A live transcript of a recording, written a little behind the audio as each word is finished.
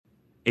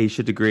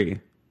Asha Degree.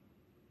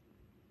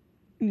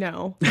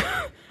 No.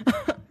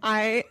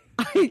 I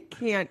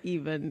can't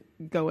even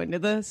go into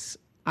this.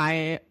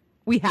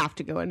 We have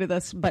to go into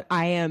this, but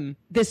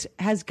this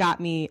has got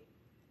me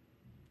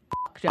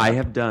fucked up. I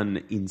have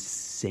done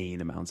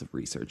insane amounts of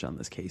research on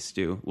this case,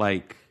 Stu.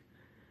 Like,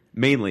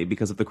 mainly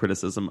because of the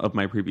criticism of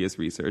my previous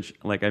research,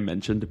 like I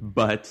mentioned,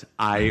 but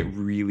I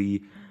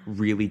really,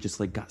 really just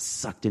like got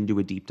sucked into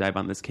a deep dive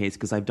on this case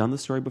because I've done the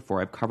story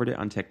before. I've covered it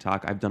on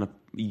TikTok. I've done a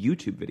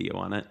YouTube video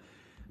on it,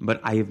 but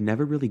I have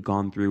never really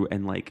gone through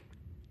and like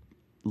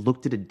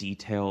looked at a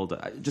detailed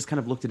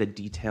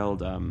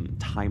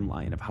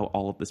timeline of how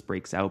all of this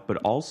breaks out. But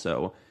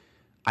also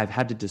I've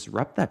had to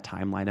disrupt that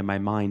timeline in my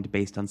mind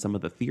based on some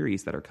of the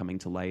theories that are coming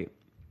to light,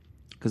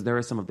 because there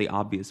are some of the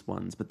obvious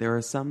ones, but there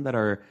are some that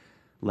are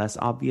less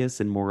obvious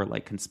and more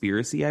like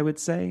conspiracy, I would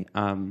say,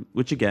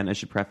 which again, I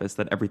should preface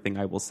that everything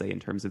I will say in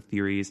terms of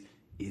theories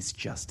is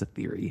just a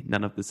theory.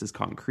 None of this is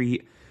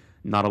concrete.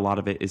 Not a lot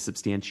of it is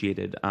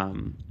substantiated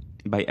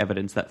by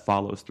evidence that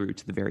follows through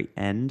to the very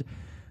end.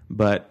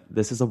 But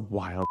this is a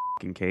wild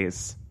fucking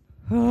case.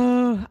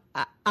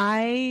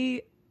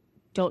 I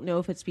don't know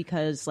if it's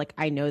because like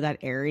I know that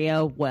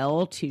area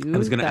well too. I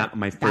was going to ask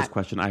my first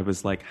question. I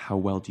was like, how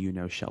well do you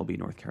know Shelby,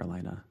 North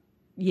Carolina?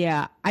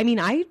 Yeah. I mean,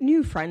 I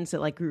knew friends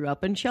that like grew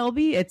up in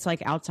Shelby. It's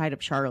like outside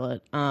of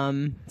Charlotte.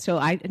 So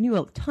I knew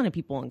a ton of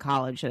people in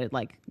college that had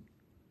like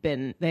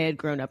they had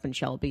grown up in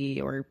Shelby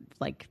or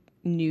like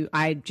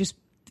I just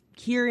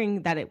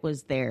hearing that it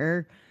was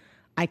there,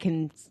 I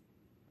can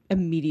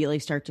immediately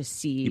start to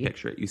see. You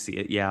picture it, you see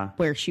it, yeah.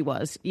 Where she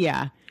was,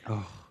 yeah.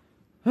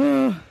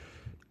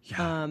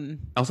 Yeah.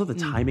 Also, the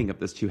timing of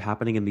this too,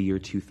 happening in the year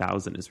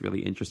 2000, is really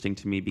interesting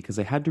to me because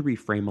I had to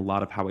reframe a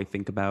lot of how I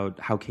think about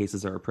how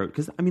cases are approached.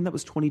 Because I mean, that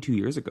was 22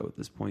 years ago at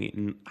this point,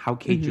 and how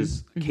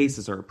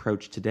cases are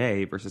approached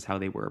today versus how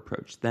they were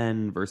approached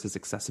then, versus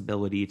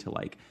accessibility to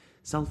like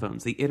cell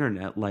phones, the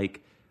internet.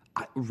 Like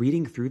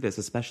reading through this,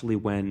 especially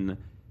when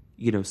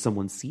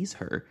someone sees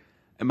her,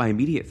 and my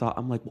immediate thought,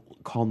 I'm like, well,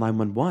 call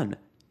 911.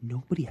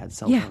 Nobody had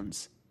cell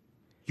phones.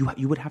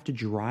 You would have to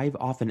drive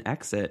off an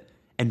exit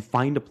and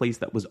find a place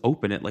that was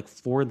open at like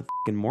 4 in the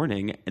fucking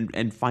morning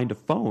and find a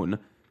phone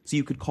so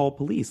you could call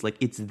police. Like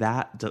it's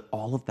that,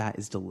 all of that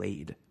is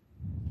delayed.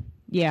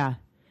 Yeah.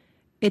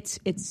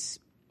 It's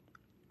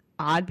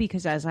odd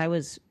because as I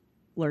was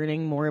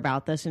learning more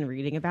about this and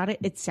reading about it,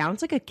 it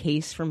sounds like a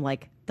case from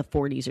like the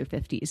 40s or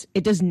 50s.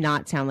 It does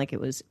not sound like it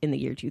was in the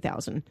year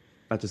 2000.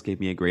 That just gave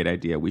me a great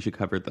idea. We should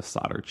cover the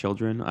Sodder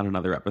children on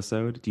another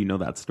episode. Do you know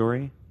that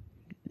story?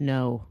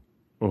 No.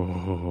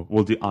 Oh,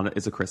 we'll do on it.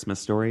 It's a Christmas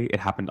story. It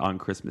happened on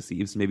Christmas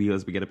Eve. So maybe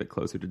as we get a bit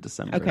closer to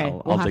December, okay,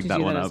 I'll dig that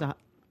one up.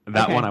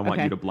 That one I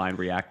want you to blind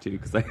react to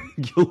because I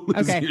think you'll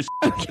lose your shit.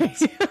 Okay.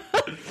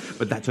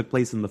 But that took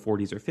place in the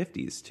 40s or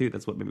 50s too.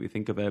 That's what made me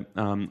think of it.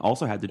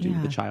 Also had to do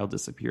with the child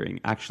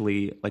disappearing.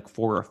 Actually, like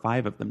 4 or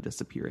 5 of them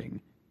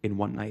disappearing in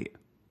one night.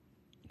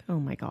 Oh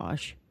my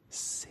gosh.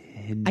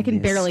 Sinister. I can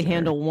barely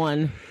handle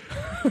one.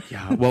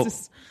 Yeah. Well,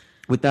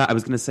 with that, I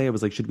was going to say, I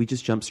was like, should we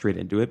just jump straight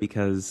into it?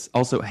 Because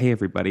also, hey,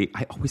 everybody,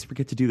 I always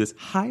forget to do this.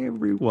 Hi,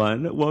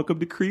 everyone. Welcome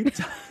to Creep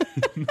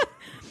Time.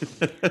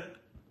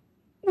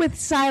 With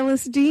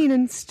Silas, Dean,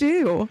 and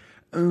Stu.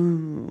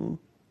 Oh.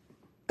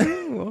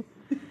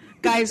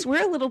 Guys,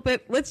 we're a little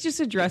bit, let's just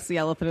address the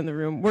elephant in the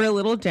room. We're a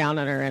little down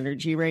on our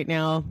energy right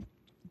now.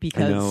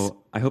 Because I know.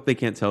 I hope they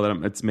can't tell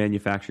that it's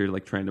manufactured,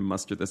 like trying to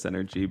muster this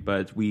energy.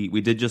 But we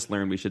did just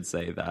learn, we should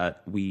say,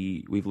 that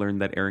we've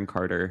learned that Aaron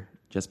Carter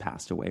just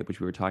passed away, which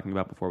we were talking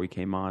about before we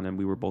came on, and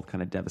we were both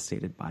kind of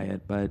devastated by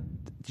it. But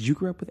did you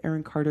grow up with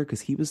Aaron Carter?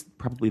 Because he was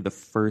probably the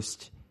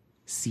first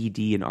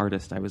CD and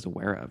artist I was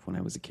aware of when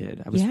I was a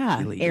kid. I was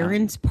really young.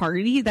 Aaron's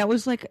Party. That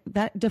was like,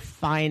 that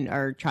defined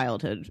our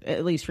childhood,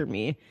 at least for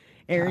me.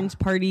 Aaron's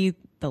Party,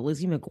 the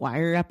Lizzie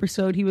McGuire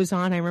episode he was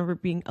on, I remember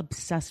being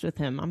obsessed with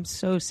him. I'm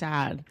so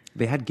sad.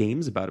 They had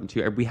games about him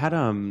too. We had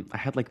I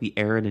had like the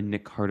Aaron and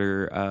Nick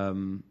Carter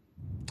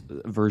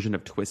version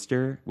of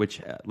Twister,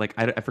 which like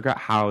I forgot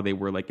how they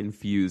were like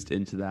infused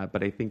into that,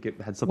 but I think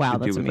it had something to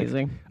do with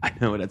amazing. Like, I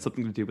know it had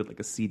something to do with like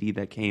a CD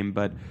that came,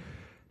 but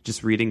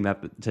just reading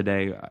that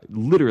today,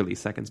 literally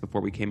seconds before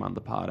we came on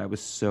the pod, I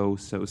was so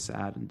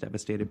sad and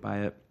devastated by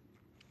it.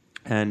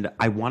 And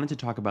I wanted to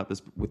talk about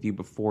this with you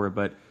before,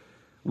 but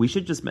we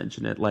should just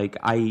mention it. Like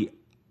I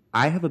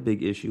have a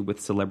big issue with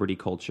celebrity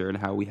culture and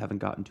how we haven't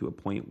gotten to a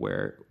point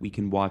where we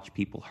can watch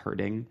people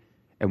hurting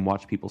and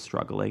watch people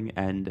struggling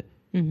and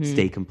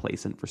stay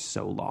complacent for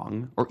so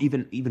long, or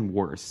even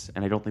worse.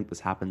 And I don't think this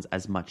happens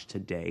as much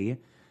today,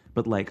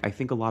 but like I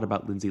think a lot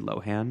about Lindsay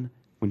Lohan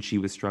when she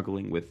was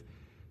struggling with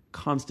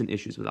constant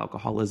issues with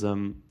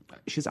alcoholism.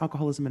 She has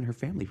alcoholism in her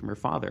family from her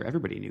father.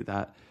 Everybody knew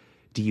that.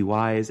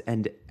 DUIs,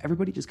 and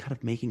everybody just kind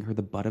of making her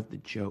the butt of the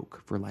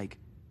joke for like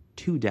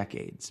 2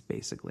 decades,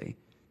 basically.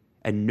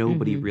 And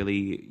nobody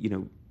really,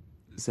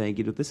 saying,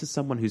 this is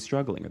someone who's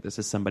struggling, or this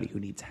is somebody who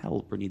needs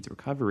help or needs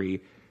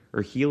recovery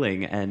or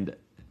healing. And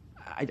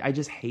I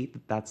just hate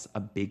that that's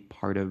a big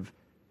part of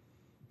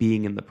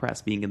being in the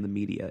press, being in the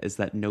media, is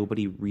that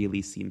nobody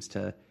really seems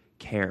to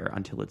care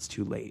until it's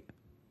too late.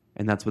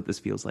 And that's what this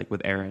feels like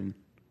with Erin.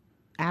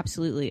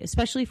 Absolutely.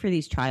 Especially for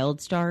these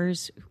child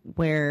stars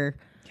where,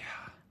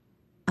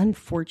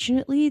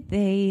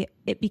 unfortunately,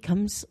 it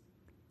becomes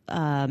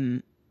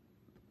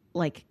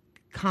like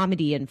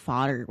comedy and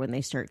fodder when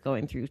they start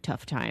going through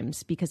tough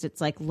times, because it's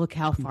like, look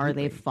how far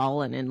they've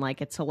fallen, and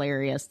like it's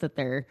hilarious that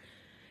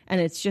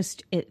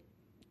it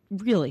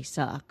really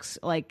sucks.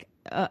 Like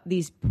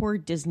these poor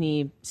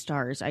Disney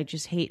stars, I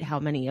just hate how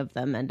many of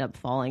them end up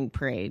falling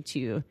prey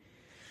to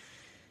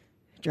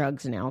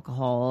drugs and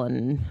alcohol,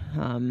 and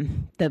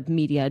the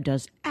media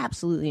does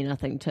absolutely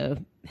nothing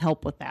to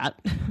help with that.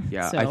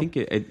 Yeah, so. I think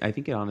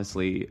it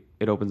honestly,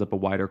 it opens up a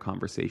wider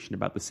conversation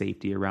about the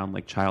safety around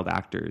like child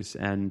actors.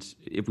 And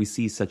if we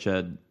see such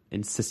a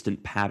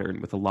insistent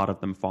pattern with a lot of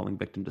them falling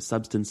victim to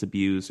substance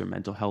abuse or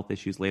mental health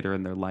issues later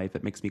in their life,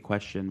 it makes me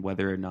question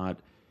whether or not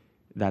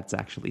that's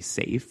actually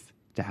safe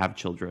to have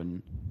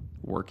children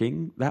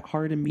working that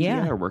hard in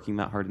media or working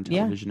that hard in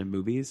television and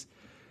movies.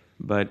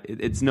 But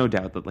it's no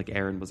doubt that like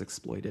Erin was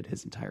exploited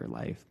his entire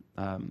life.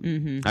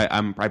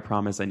 I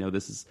promise, I know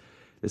this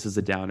is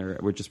a downer.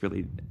 We're just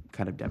really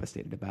kind of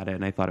devastated about it,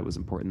 and I thought it was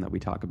important that we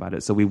talk about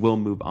it. So we will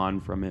move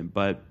on from it.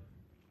 But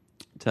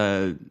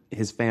to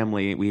his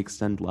family, we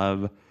extend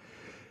love,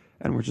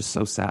 and we're just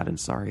so sad and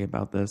sorry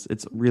about this.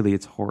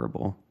 It's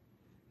horrible.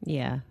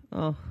 Yeah.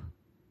 Oh,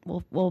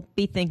 we'll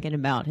be thinking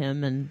about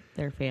him and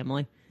their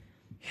family.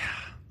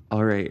 Yeah.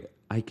 All right.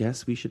 I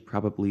guess we should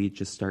probably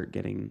just start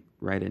getting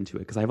right into it,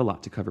 because I have a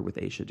lot to cover with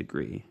Asha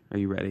Degree. Are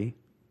you ready?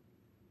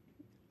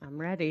 I'm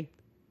ready.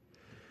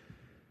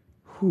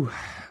 Whew.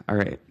 All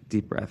right.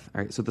 Deep breath.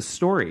 All right. So the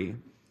story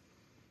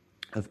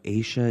of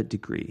Asha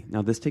Degree.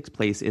 Now, this takes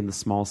place in the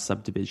small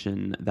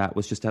subdivision that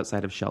was just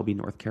outside of Shelby,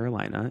 North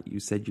Carolina. You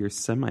said you're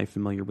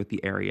semi-familiar with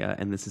the area,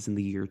 and this is in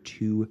the year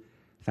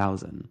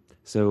 2000.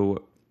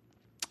 So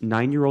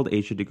 9-year-old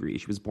Asha Degree,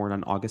 she was born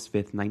on August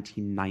 5th,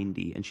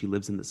 1990, and she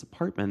lives in this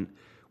apartment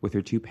with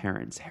her two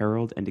parents,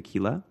 Harold and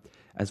Akila,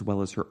 as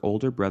well as her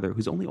older brother,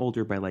 who's only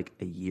older by like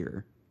a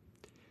year.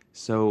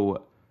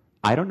 So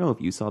I don't know if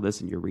you saw this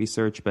in your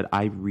research, but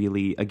I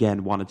really,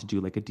 again, wanted to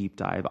do like a deep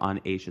dive on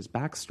Asha's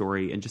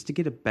backstory, and just to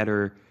get a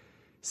better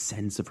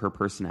sense of her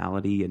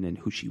personality and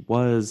who she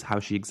was, how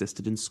she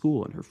existed in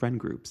school and her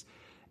friend groups.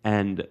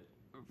 And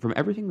from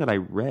everything that I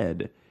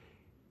read,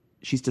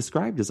 she's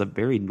described as a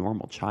very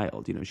normal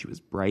child. You know, she was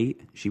bright.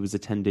 She was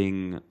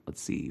attending,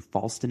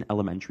 Falston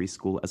Elementary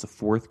School as a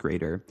 4th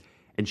grader,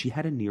 and she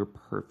had a near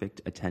perfect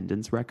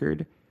attendance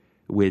record,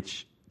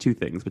 which, two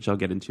things, which I'll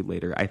get into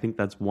later. I think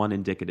that's one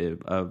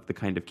indicative of the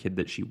kind of kid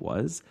that she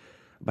was,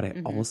 but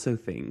I also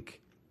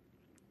think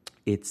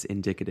it's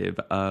indicative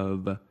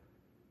of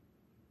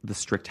the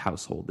strict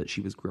household that she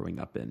was growing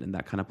up in, and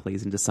that kind of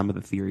plays into some of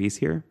the theories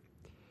here.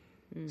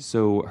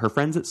 So her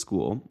friends at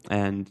school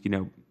and,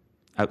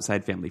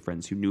 outside family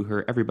friends who knew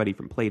her, everybody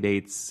from play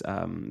dates,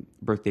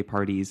 birthday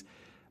parties,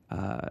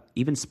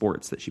 even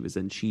sports that she was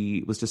in.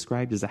 She was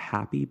described as a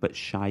happy but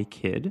shy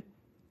kid,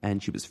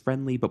 and she was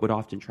friendly but would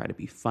often try to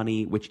be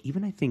funny, which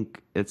even I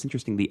think it's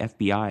interesting, the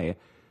FBI,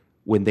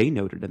 when they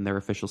noted in their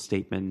official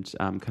statement,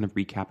 kind of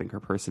recapping her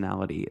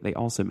personality, they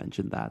also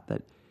mentioned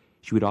that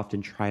she would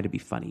often try to be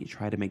funny,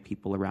 try to make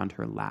people around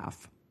her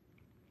laugh.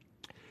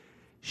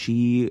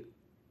 She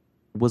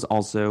was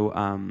also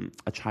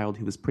a child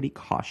who was pretty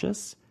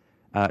cautious.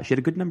 She had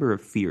a good number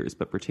of fears,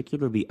 but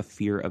particularly a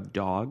fear of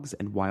dogs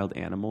and wild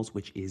animals,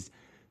 which is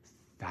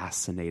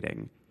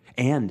fascinating.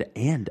 And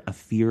a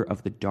fear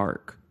of the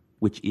dark,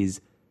 which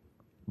is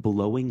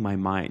blowing my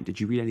mind.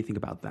 Did you read anything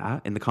about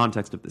that in the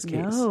context of this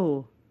case?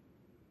 No.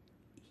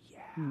 Yeah.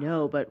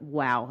 No, but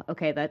wow.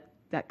 Okay,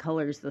 that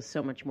colors this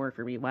so much more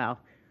for me. Wow.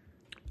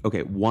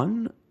 Okay,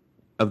 one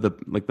of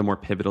the more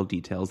pivotal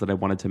details that I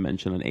wanted to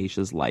mention on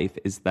Asha's life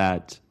is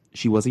that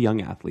she was a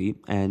young athlete,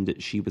 and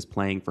she was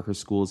playing for her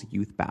school's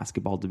youth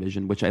basketball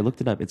division, which I looked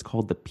it up. It's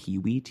called the Pee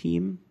Wee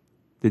team.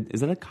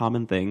 Is that a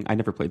common thing? I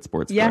never played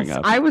sports growing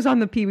up. Yes, I was on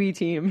the Pee Wee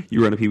team.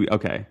 You were on a Pee Wee?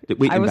 Okay.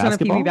 Wait, I was basketball? on a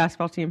Pee Wee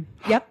basketball team.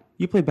 Yep.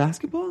 You played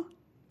basketball?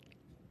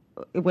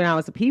 When I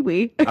was a Pee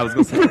Wee. I was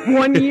going to say.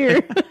 1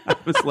 year. I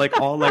was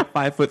all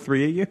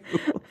 5'3" of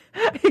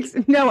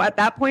you? No, at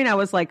that point I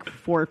was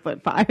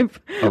 4'5".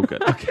 Oh,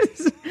 good. Okay.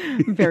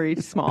 Very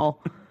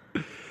small.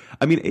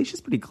 I mean, Asha's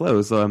pretty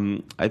close. I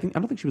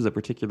don't think she was a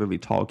particularly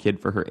tall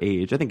kid for her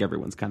age. I think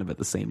everyone's kind of at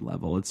the same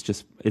level. It's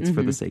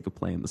for the sake of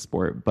playing the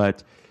sport.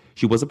 But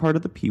she was a part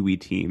of the Pee Wee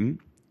team.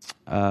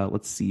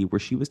 Where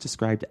she was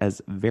described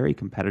as very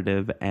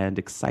competitive and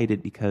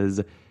excited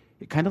because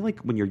kind of like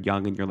when you're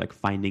young and you're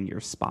finding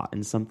your spot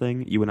in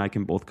something. You and I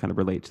can both kind of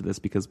relate to this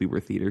because we were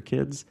theater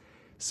kids.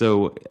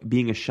 So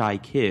being a shy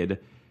kid,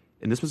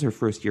 and this was her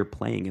first year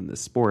playing in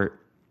this sport,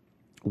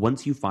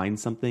 once you find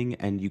something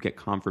and you get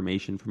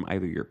confirmation from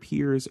either your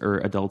peers or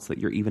adults that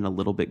you're even a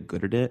little bit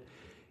good at it,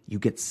 you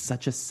get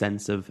such a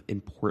sense of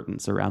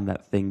importance around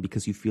that thing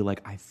because you feel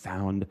like I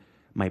found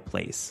my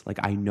place.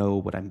 I know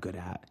what I'm good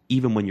at,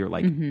 even when you're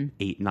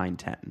 8, 9,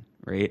 10,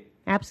 right?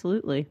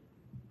 Absolutely.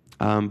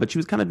 But she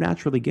was kind of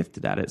naturally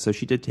gifted at it. So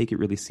she did take it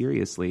really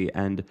seriously.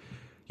 And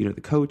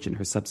the coach and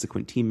her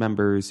subsequent team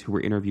members who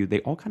were interviewed,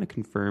 they all kind of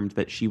confirmed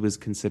that she was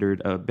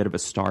considered a bit of a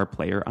star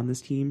player on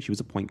this team. She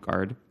was a point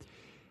guard,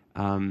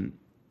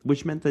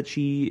 which meant that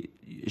she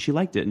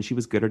liked it and she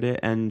was good at it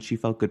and she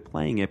felt good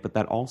playing it. But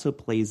that also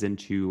plays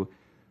into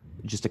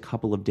just a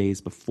couple of days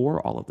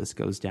before all of this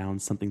goes down,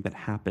 something that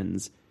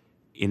happens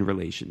in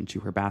relation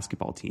to her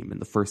basketball team in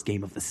the first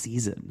game of the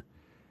season.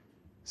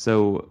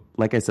 So,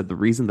 like I said, the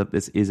reason that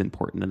this is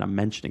important and I'm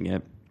mentioning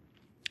it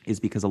is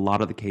because a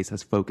lot of the case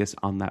has focused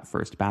on that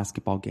first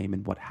basketball game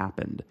and what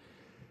happened.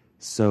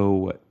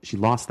 So she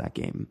lost that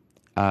game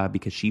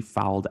because she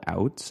fouled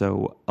out.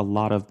 So a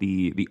lot of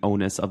the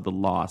onus of the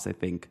loss, I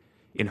think,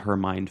 in her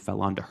mind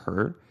fell onto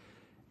her.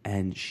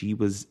 And she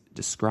was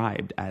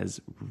described as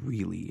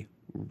really,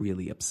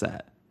 really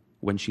upset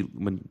when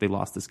they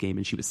lost this game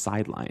and she was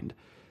sidelined.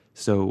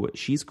 So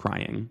she's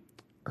crying.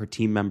 Her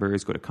team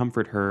members go to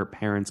comfort her.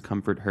 Parents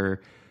comfort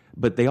her.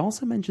 But they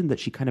also mentioned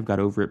that she kind of got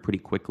over it pretty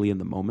quickly in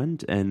the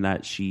moment and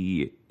that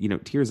she,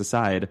 tears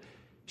aside,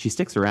 she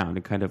sticks around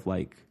and kind of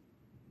like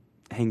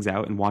hangs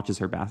out and watches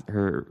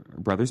her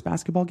brother's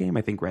basketball game,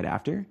 I think, right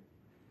after.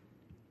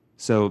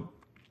 So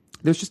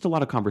there's just a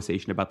lot of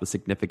conversation about the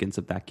significance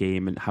of that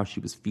game and how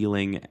she was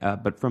feeling.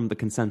 But from the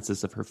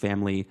consensus of her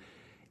family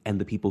and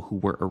the people who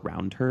were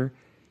around her,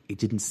 it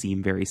didn't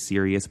seem very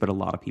serious. But a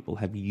lot of people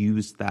have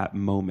used that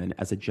moment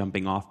as a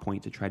jumping off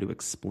point to try to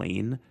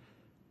explain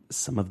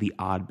some of the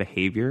odd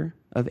behavior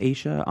of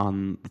Asha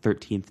on the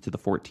 13th to the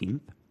 14th.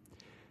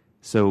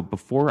 So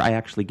before I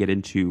actually get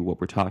into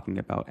what we're talking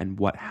about and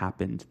what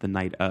happened the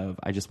night of,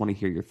 I just want to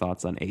hear your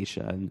thoughts on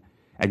Asha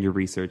and your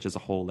research as a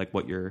whole, like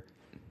what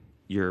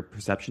your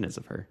perception is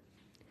of her.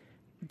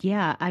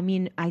 Yeah, I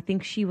mean, I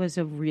think she was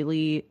a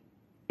really,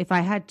 if I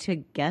had to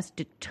guess,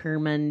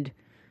 determined,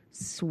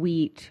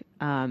 sweet,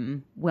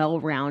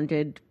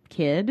 well-rounded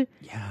kid.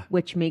 Yeah.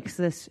 Which makes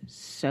this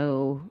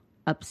so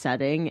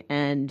upsetting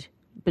and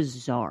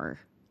bizarre.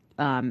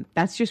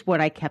 That's just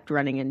what I kept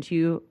running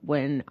into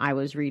when I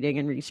was reading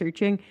and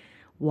researching.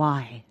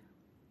 Why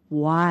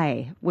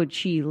would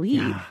she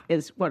leave? Yeah.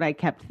 Is what I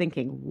kept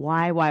thinking.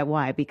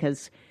 Why?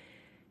 Because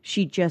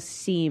she just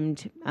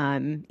seemed,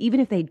 even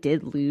if they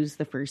did lose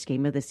the first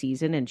game of the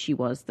season and she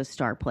was the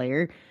star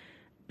player,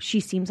 she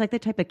seems like the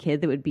type of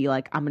kid that would be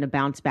like, I'm going to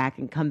bounce back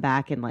and come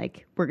back and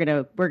like, we're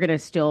going to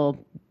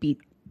still beat.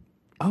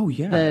 Oh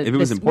yeah. If it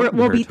was important,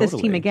 we'll beat this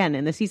team again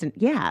in the season.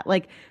 Yeah.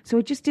 Like, so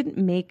it just didn't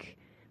make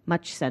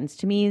much sense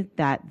to me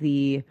that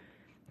the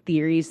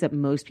theories that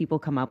most people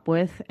come up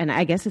with, and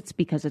I guess it's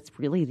because it's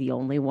really the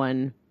only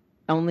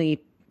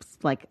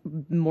like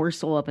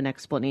morsel of an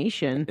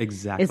explanation,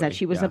 exactly, is that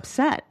she was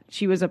upset.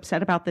 She was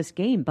upset about this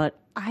game, but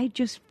I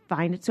just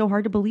find it so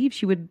hard to believe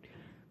she would,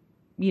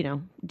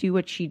 do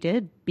what she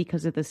did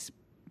because of this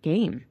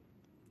game.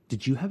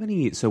 Did you have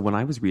any, so when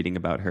I was reading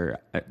about her,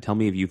 tell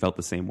me if you felt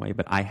the same way,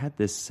 but I had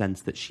this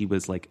sense that she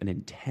was like an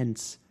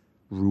intense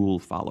rule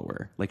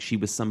follower. Like she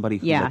was somebody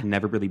who like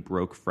never really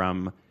broke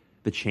from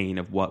the chain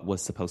of what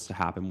was supposed to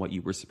happen, what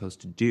you were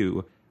supposed to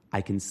do.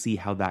 I can see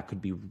how that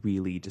could be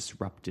really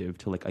disruptive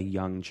to like a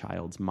young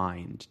child's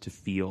mind to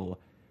feel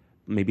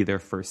maybe their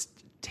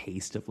first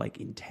taste of like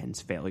intense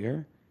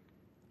failure.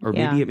 Or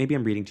maybe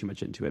I'm reading too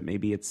much into it.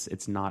 Maybe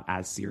it's not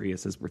as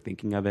serious as we're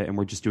thinking of it, and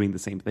we're just doing the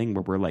same thing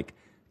where we're like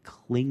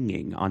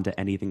clinging onto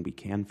anything we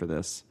can for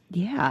this.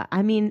 Yeah,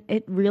 I mean,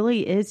 it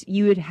really is.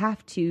 You would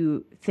have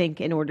to think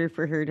in order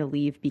for her to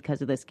leave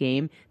because of this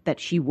game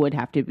that she would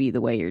have to be the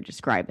way you're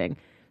describing.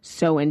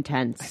 So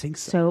intense. I think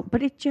so.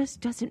 But it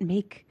just doesn't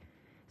make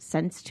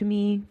sense to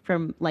me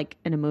from like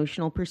an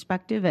emotional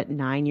perspective at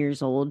 9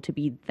 years old to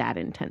be that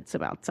intense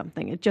about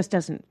something. It just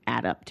doesn't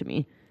add up to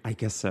me. I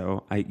guess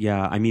so.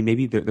 I mean,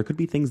 maybe there could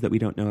be things that we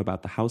don't know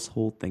about the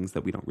household, things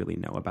that we don't really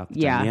know about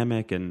the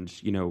dynamic, and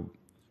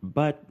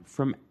but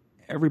from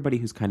everybody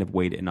who's kind of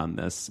weighed in on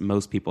this,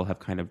 most people have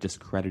kind of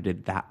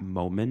discredited that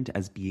moment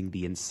as being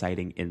the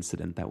inciting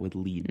incident that would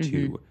lead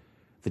to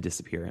the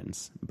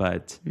disappearance.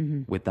 But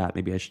with that,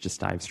 maybe I should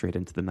just dive straight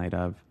into the night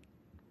of.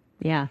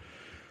 Yeah.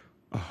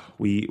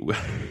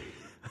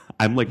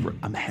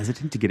 I'm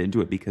hesitant to get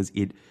into it because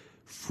it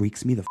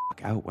freaks me the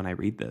fuck out when I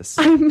read this.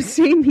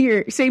 Same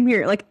here.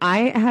 Like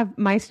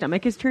my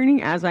stomach is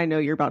turning as I know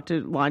you're about to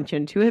launch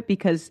into it,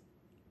 because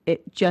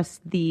it just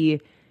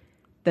the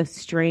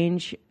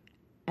strange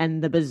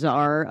and the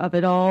bizarre of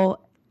it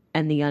all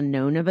and the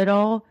unknown of it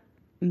all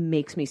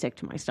makes me sick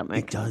to my stomach.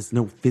 It does.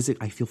 No,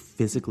 I feel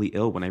physically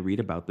ill when I read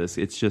about this.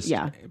 It's just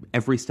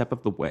every step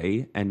of the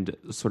way and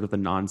sort of the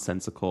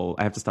nonsensical.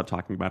 I have to stop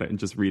talking about it and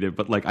just read it,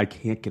 but like I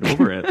can't get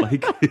over it.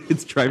 Like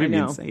it's driving me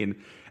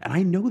insane. And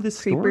I know this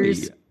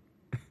Creepers, story.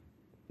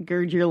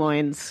 Gird your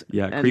loins.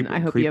 Yeah, I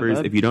hope Creepers.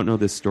 You if you don't know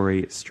this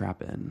story,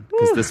 strap in,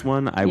 because this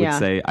one I would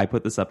say I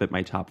put this up at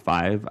my top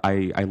 5.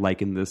 I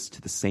liken this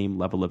to the same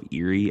level of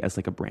eerie as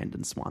like a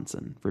Brandon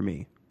Swanson for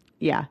me.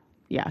 Yeah.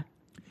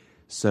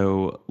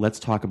 So let's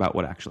talk about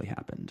what actually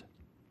happened.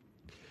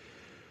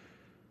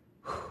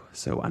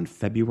 So on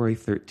February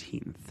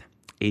 13th,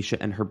 Aisha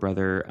and her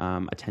brother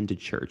attended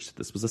church.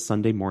 This was a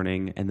Sunday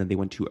morning, and then they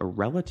went to a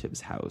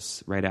relative's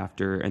house right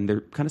after, and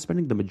they're kind of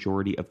spending the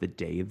majority of the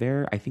day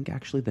there. I think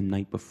actually the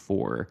night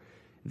before,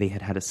 they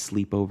had a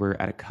sleepover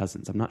at a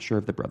cousin's. I'm not sure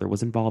if the brother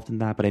was involved in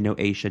that, but I know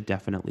Aisha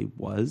definitely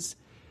was.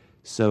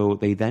 So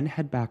they then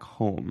head back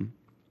home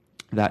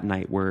that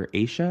night, where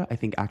Aisha, I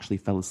think, actually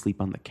fell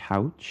asleep on the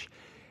couch.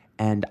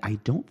 And I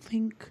don't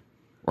think,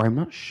 or I'm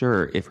not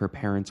sure if her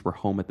parents were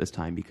home at this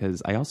time,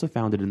 because I also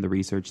found it in the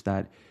research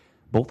that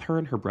both her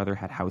and her brother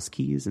had house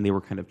keys, and they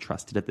were kind of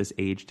trusted at this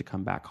age to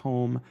come back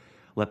home,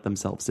 let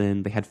themselves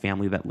in. They had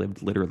family that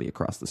lived literally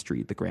across the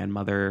street, the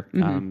grandmother.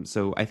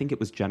 So I think it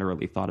was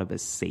generally thought of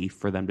as safe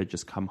for them to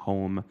just come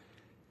home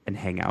and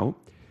hang out.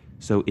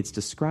 So it's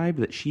described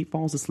that she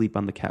falls asleep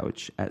on the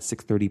couch at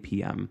 6:30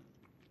 p.m.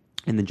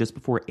 And then just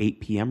before 8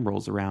 p.m.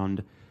 rolls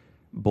around,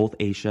 both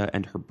Aisha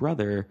and her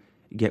brother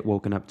get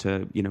woken up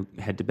to,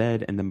 head to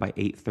bed. And then by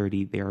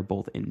 8:30, they are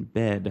both in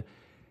bed.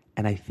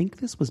 And I think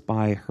this was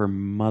by her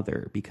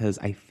mother, because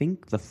I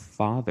think the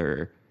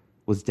father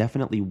was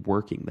definitely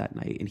working that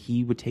night, and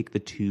he would take the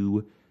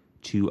 2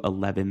 to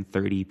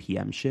 11:30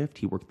 p.m. shift.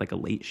 He worked like a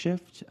late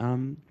shift.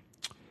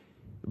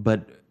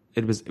 But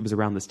it was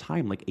around this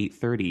time, like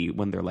 8:30,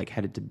 when they're like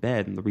headed to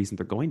bed. And the reason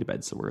they're going to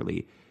bed so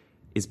early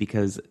is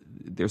because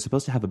they're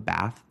supposed to have a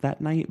bath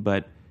that night,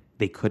 but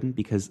they couldn't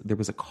because there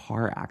was a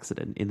car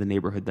accident in the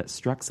neighborhood that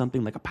struck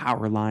something like a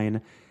power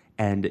line,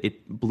 and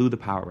it blew the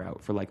power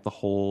out for like the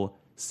whole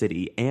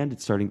city, and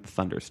it's starting to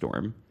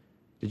thunderstorm.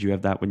 Did you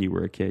have that when you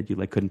were a kid? You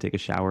couldn't take a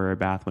shower or a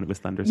bath when it was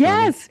thunderstorming?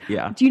 Yes.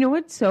 Yeah. Do you know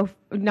what? So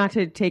not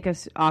to take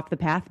us off the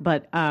path,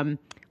 but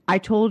I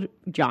told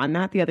John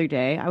that the other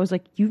day. I was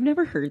like, "You've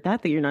never heard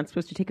that you're not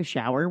supposed to take a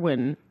shower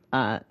when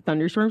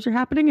thunderstorms are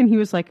happening?" And he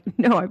was like,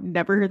 "No, I've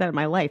never heard that in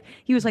my life."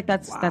 He was like,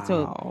 "That's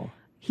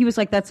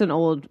an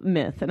old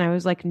myth." And I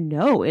was like,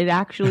 "No, it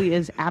actually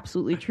is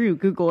absolutely true.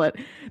 Google it."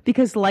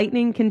 Because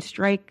lightning can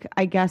strike,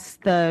 I guess,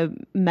 the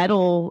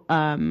metal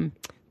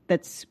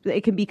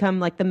it can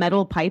become like the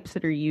metal pipes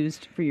that are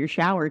used for your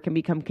shower can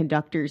become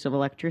conductors of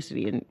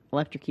electricity and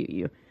electrocute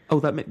you. Oh,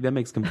 that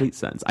makes complete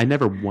sense. I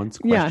never once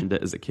questioned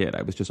it as a kid.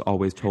 I was just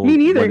always told, Me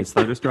neither. when it's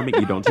thunderstorming,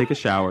 you don't take a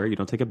shower, you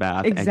don't take a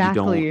bath, Exactly.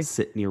 and you don't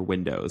sit near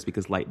windows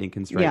because lightning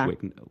can strike.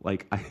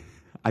 Yeah.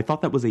 I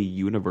thought that was a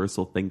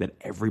universal thing that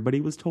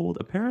everybody was told.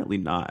 Apparently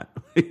not.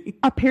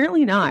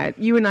 Apparently not.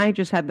 You and I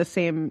just had the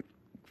same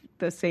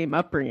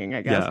upbringing,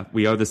 I guess. Yeah,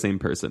 we are the same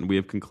person. We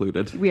have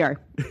concluded. We are.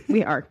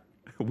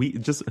 We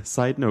just,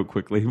 side note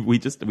quickly, we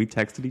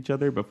texted each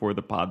other before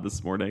the pod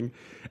this morning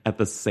at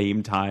the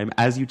same time.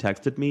 As you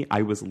texted me,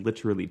 I was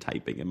literally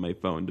typing in my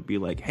phone to be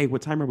like, "Hey,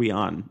 what time are we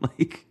on?"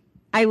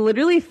 I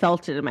literally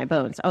felt it in my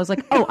bones. I was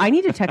like, "Oh, I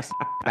need to text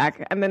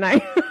back." And then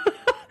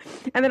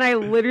I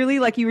literally,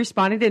 you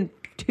responded in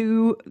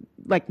 2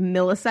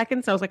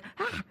 milliseconds. I was like,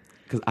 "Ah."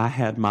 Because I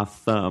had my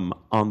thumb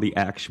on the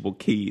actual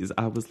keys.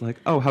 I was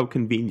like, "Oh, how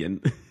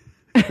convenient."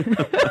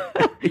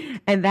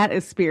 And that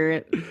is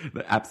spirit.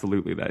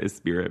 Absolutely, that is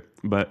spirit.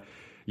 But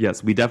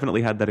yes, we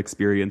definitely had that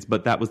experience.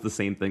 But that was the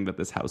same thing that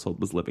this household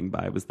was living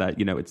by, was that,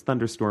 it's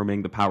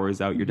thunderstorming, the power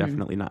is out, you're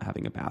definitely not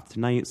having a bath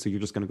tonight, so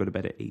you're just going to go to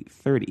bed at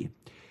 8:30.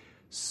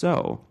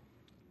 So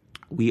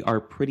we are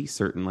pretty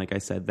certain, like I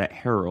said, that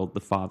Harold,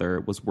 the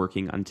father, was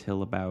working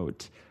until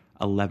about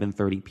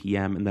 11:30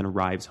 p.m. and then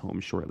arrives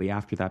home shortly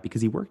after that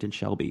because he worked in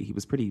Shelby. He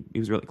was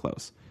really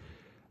close.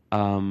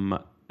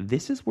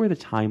 This is where the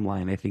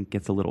timeline, I think,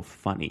 gets a little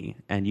funny.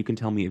 And you can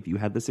tell me if you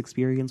had this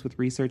experience with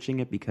researching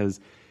it, because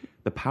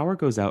the power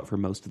goes out for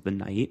most of the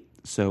night.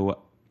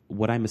 So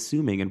what I'm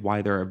assuming, and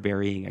why there are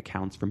varying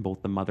accounts from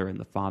both the mother and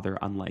the father,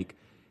 unlike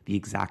the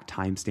exact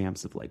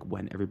timestamps of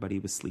when everybody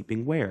was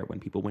sleeping where,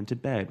 when people went to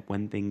bed,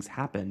 when things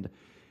happened,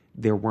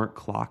 there weren't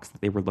clocks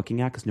that they were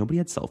looking at because nobody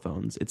had cell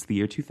phones. It's the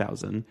year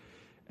 2000.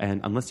 And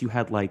unless you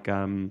had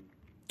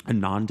a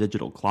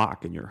non-digital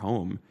clock in your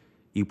home,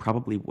 you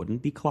probably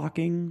wouldn't be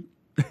clocking.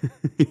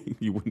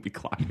 You wouldn't be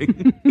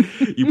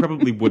clocking. You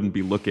probably wouldn't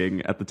be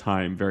looking at the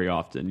time very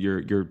often.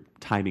 Your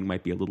timing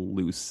might be a little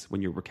loose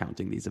when you're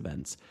recounting these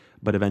events.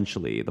 But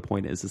eventually, the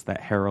point is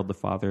that Harold, the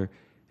father,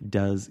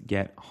 does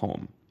get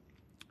home.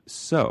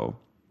 So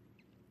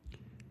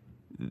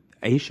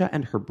Aisha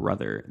and her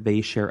brother,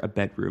 they share a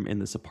bedroom in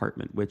this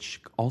apartment,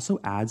 which also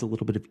adds a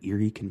little bit of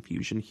eerie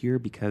confusion here,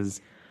 because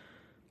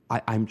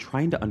I'm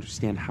trying to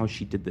understand how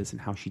she did this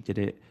and how she did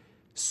it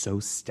so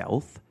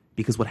stealth.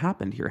 Because what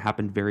happened here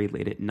happened very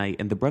late at night,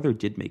 and the brother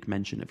did make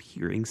mention of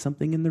hearing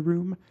something in the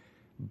room,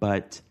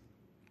 but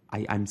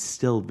I'm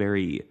still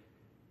very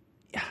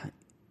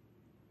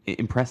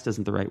impressed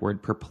isn't the right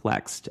word,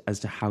 perplexed as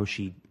to how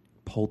she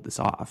pulled this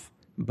off.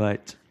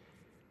 But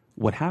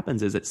what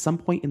happens is, at some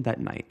point in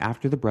that night,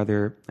 after the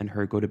brother and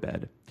her go to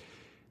bed,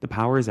 the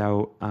power is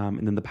out,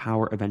 and then the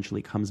power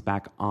eventually comes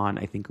back on,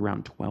 I think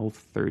around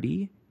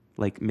 12:30,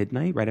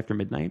 midnight, right after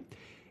midnight.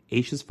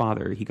 Aisha's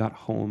father, he got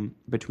home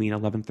between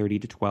 11:30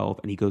 to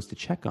 12, and he goes to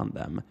check on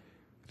them.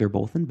 They're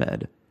both in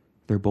bed.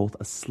 They're both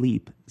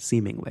asleep,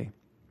 seemingly.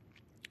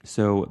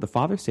 So the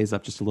father stays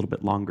up just a little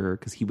bit longer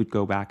because he would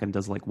go back and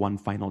does one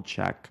final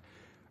check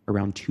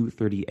around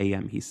 2:30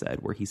 a.m., he said,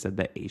 where he said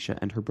that Asha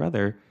and her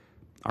brother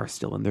are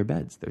still in their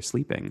beds. They're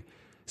sleeping.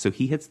 So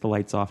he hits the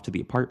lights off to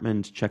the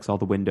apartment, checks all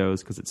the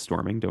windows because it's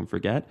storming, don't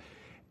forget,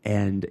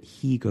 and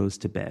he goes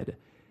to bed,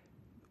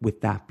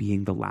 with that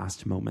being the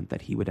last moment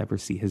that he would ever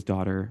see his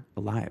daughter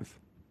alive.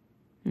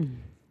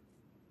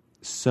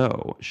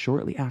 So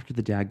shortly after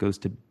the dad goes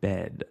to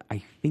bed, I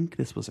think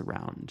this was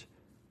around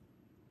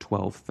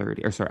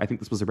 12:30, or sorry, I think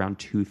this was around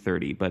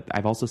 2:30, but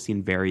I've also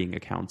seen varying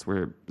accounts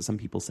where some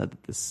people said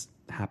that this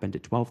happened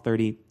at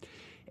 12:30.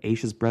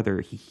 Aisha's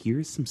brother, he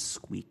hears some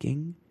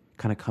squeaking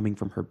kind of coming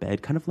from her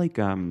bed, kind of like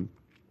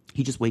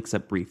he just wakes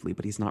up briefly,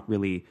 but he's not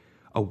really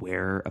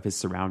aware of his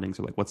surroundings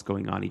or like what's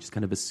going on. He just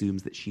kind of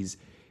assumes that she's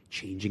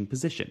changing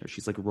position or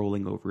she's like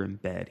rolling over in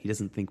bed. He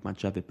doesn't think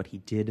much of it, but he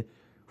did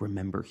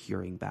remember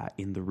hearing that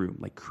in the room,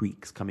 like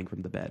creaks coming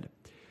from the bed.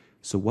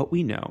 So what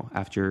we know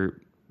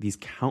after these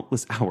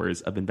countless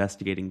hours of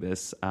investigating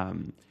this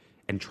and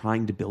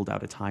trying to build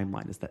out a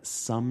timeline is that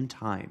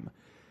sometime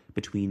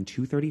between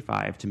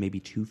 2:35 to maybe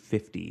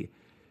 2:50,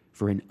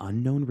 for an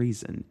unknown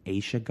reason,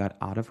 Aisha got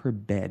out of her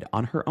bed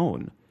on her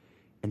own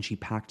and she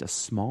packed a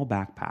small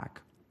backpack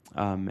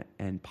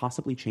and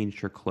possibly changed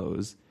her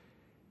clothes.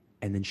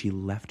 And then she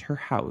left her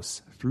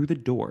house through the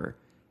door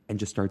and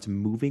just starts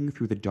moving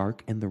through the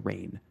dark and the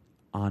rain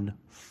on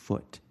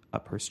foot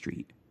up her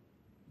street.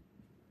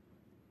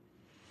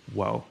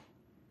 Whoa.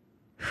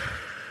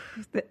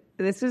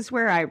 This is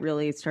where I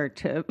really start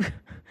to...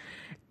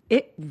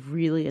 It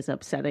really is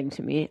upsetting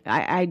to me.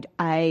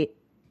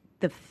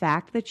 The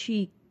fact that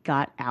she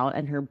got out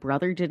and her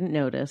brother didn't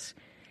notice,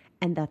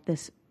 and that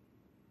this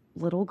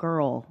little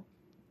girl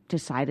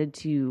decided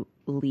to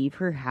leave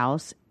her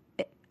house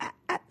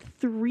at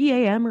 3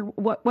 a.m. or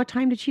what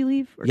time did she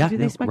leave? Or do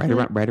they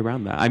speculate? right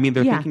around that. I mean,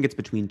 they're thinking it's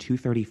between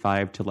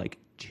 2:35 to like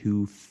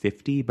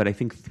 2:50, but I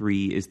think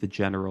 3 is the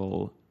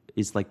general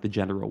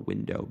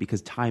window,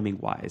 because timing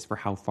wise for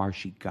how far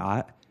she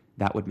got,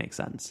 that would make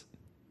sense.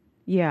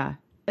 Yeah.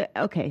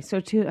 Okay. So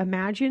to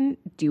imagine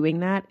doing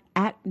that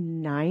at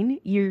 9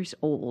 years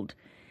old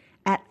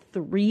at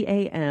 3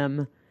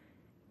 a.m.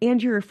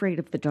 and you're afraid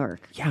of the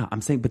dark. Yeah,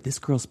 I'm saying, but this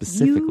girl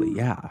specifically,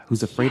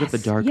 who's afraid of the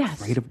dark,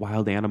 afraid of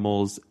wild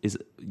animals, is,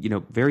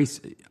 very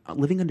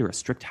living under a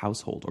strict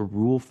household, a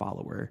rule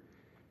follower.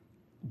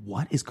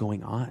 What is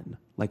going on?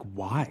 Like,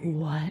 why?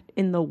 What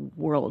in the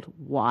world?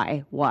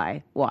 Why?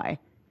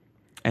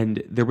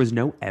 And there was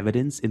no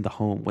evidence in the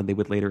home when they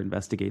would later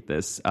investigate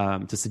this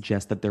to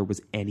suggest that there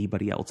was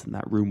anybody else in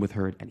that room with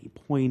her at any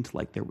point.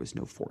 Like, there was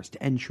no forced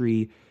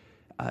entry.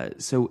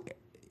 So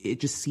it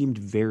just seemed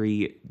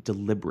very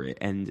deliberate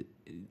and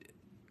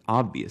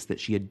obvious that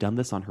she had done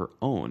this on her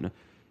own,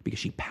 because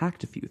she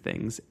packed a few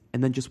things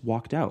and then just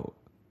walked out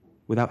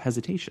without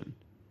hesitation,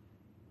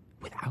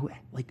 without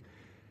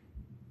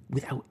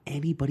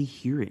anybody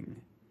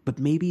hearing. But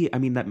maybe, I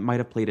mean, that might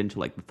have played into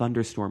like the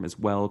thunderstorm as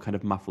well, kind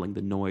of muffling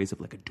the noise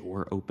of like a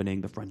door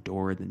opening, the front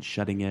door, and then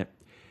shutting it.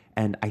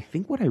 And I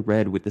think what I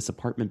read with this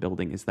apartment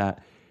building is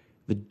that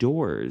the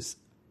doors,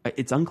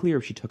 it's unclear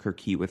if she took her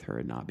key with her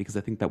or not, because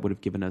I think that would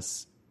have given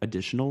us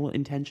additional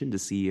intention to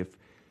see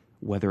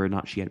whether or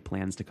not she had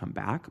plans to come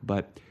back.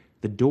 But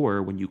the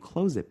door, when you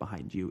close it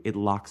behind you, it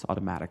locks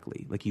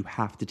automatically. Like, you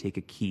have to take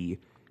a key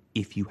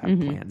if you have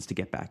plans to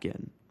get back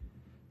in.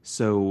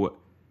 So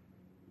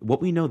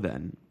what we know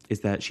then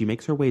is that she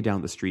makes her way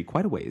down the street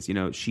quite a ways.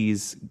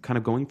 She's kind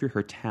of going through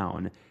her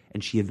town,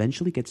 and she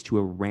eventually gets to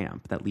a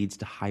ramp that leads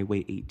to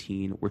Highway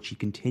 18, where she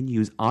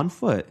continues on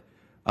foot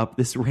up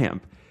this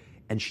ramp,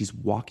 and she's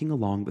walking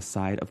along the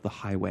side of the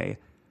highway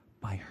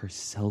by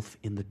herself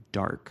in the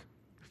dark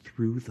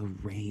through the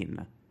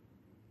rain.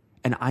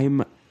 And I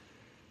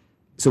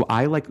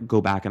like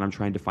go back and I'm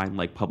trying to find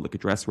like public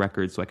address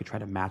records so I could try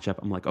to match up.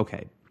 I'm like,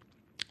 okay,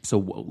 so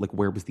like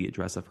where was the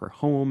address of her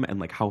home, and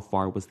like how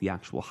far was the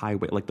actual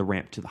highway, like the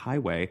ramp to the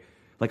highway?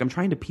 Like, I'm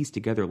trying to piece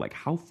together like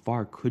how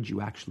far could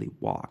you actually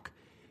walk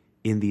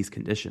in these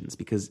conditions,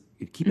 because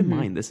keep in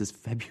mind this is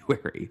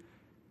February.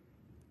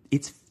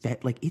 It's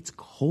it's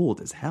cold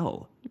as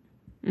hell.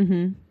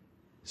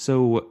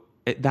 So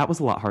that was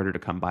a lot harder to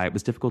come by. It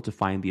was difficult to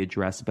find the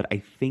address, but I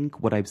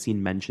think what I've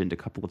seen mentioned a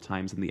couple of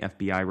times in the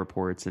FBI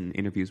reports and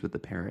interviews with the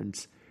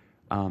parents,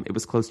 it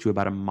was close to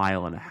about 1.5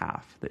 miles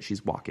that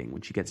she's walking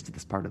when she gets to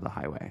this part of the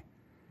highway.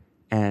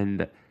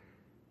 And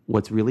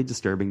what's really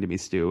disturbing to me,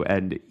 Stu,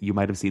 and you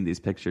might have seen these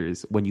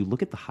pictures, when you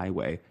look at the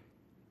highway,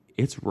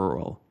 it's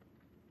rural.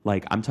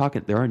 Like, I'm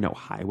talking, there are no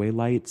highway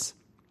lights.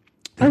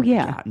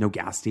 No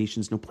gas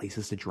stations, no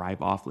places to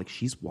drive off. Like,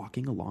 she's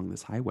walking along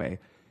this highway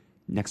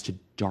next to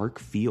dark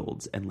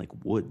fields and like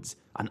woods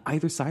on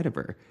either side of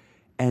her.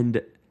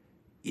 And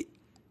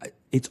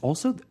it's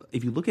also,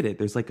 if you look at it,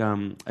 there's like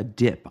a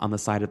dip on the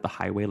side of the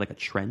highway, like a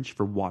trench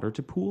for water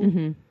to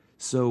pool.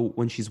 So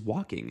when she's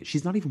walking,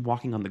 she's not even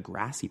walking on the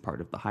grassy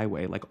part of the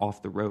highway, like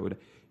off the road.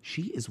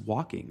 She is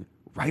walking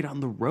right on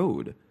the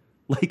road,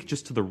 like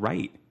just to the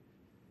right.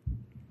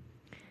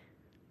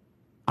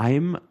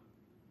 I'm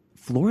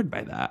floored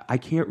by that. I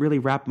can't really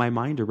wrap my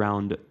mind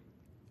around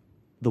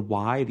the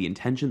why, the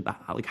intention,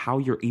 like how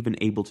you're even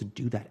able to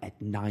do that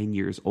at 9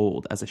 years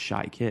old as a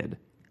shy kid.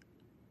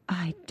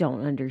 I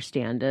don't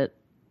understand it.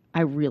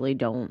 I really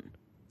don't.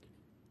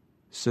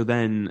 So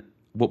then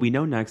what we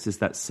know next is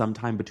that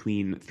sometime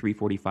between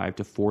 3:45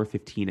 to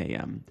 4:15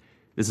 a.m.,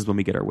 this is when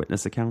we get our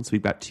witness accounts.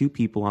 We've got two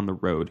people on the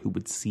road who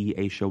would see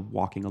Asha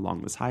walking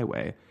along this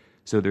highway.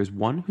 So there's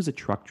one who's a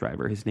truck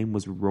driver. His name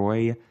was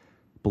Roy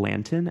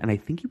Blanton, and I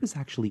think he was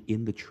actually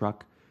in the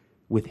truck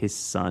with his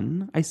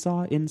son, I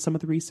saw in some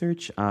of the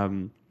research.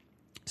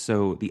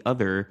 So the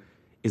other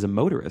is a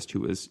motorist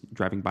who was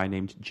driving by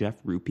named Jeff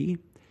Rupee,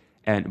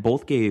 and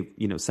both gave,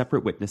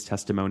 separate witness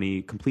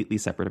testimony, completely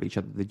separate of each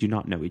other. They do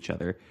not know each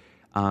other.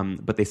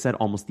 But they said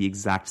almost the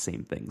exact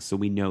same thing. So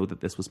we know that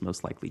this was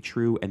most likely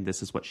true, and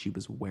this is what she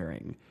was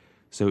wearing.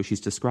 So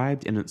she's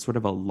described in sort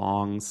of a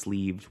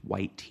long-sleeved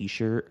white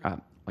T-shirt.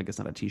 I guess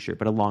not a T-shirt,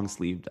 but a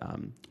long-sleeved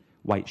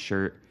white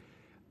shirt,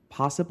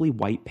 possibly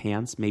white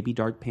pants, maybe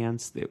dark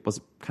pants. It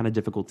was kind of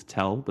difficult to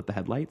tell with the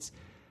headlights,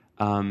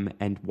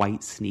 and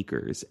white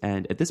sneakers.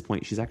 And at this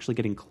point, she's actually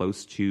getting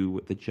close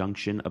to the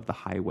junction of the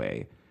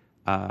highway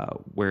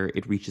where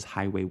it reaches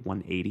Highway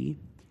 180.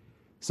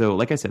 So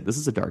like I said, this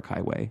is a dark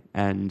highway,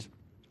 and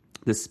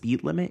the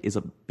speed limit is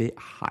a bit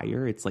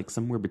higher. It's like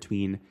somewhere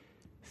between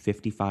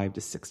 55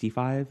 to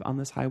 65 on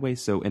this highway.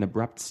 So an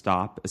abrupt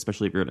stop,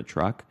 especially if you're in a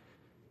truck,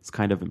 it's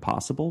kind of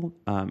impossible.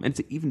 And it's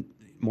even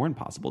more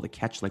impossible to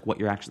catch like what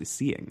you're actually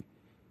seeing,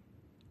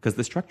 because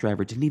this truck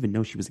driver didn't even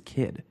know she was a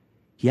kid.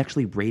 He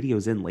actually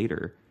radios in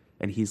later,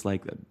 and he's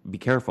like, be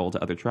careful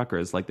to other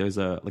truckers. Like there's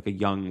a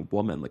young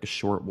woman, like a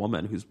short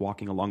woman who's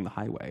walking along the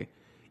highway.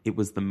 It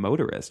was the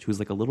motorist who's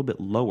like a little bit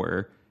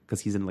lower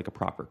because he's in like a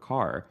proper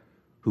car,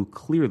 who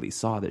clearly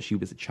saw that she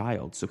was a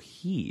child. So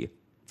he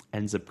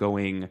ends up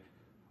going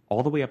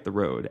all the way up the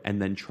road and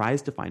then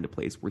tries to find a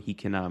place where he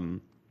can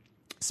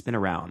spin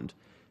around.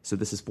 So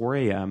this is 4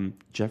 a.m.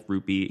 Jeff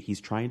Rupee, he's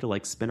trying to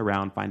like spin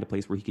around, find a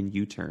place where he can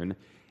U-turn.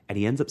 And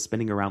he ends up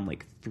spinning around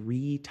like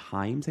 3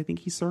 times, I think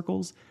he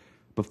circles,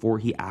 before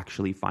he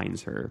actually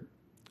finds her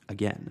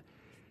again.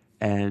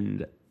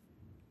 And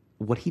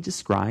what he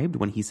described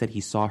when he said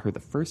he saw her the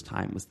first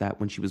time was that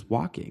when she was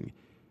walking,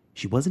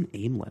 she wasn't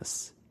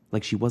aimless.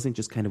 Like she wasn't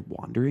just kind of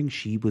wandering.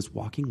 She was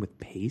walking with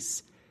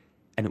pace,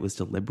 and it was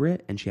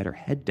deliberate, and she had her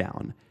head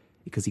down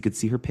because he could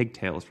see her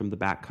pigtails from the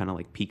back kind of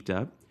like peeked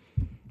up.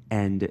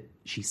 And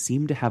she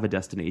seemed to have a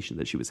destination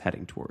that she was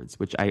heading towards,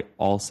 which I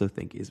also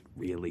think is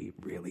really,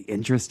 really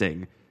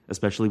interesting,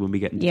 especially when we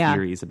get into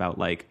theories about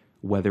like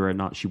whether or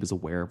not she was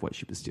aware of what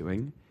she was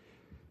doing.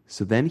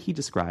 So then he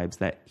describes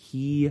that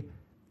he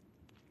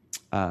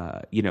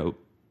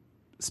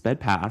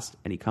sped past,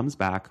 and he comes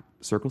back,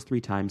 circles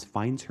 3 times,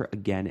 finds her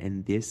again,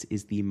 and this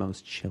is the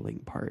most chilling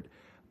part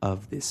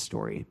of this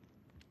story.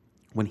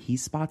 When he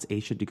spots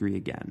Asha Degree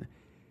again,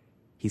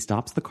 he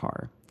stops the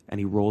car, and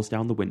he rolls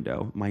down the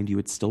window. Mind you,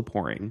 it's still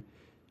pouring.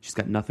 She's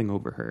got nothing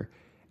over her,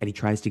 and he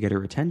tries to get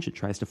her attention,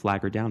 tries to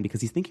flag her down,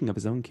 because he's thinking of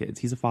his own kids.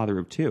 He's a father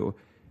of 2,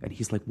 and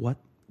he's like, what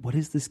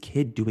is this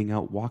kid doing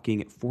out walking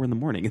at 4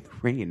 a.m. in the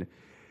rain?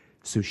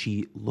 So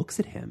she looks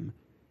at him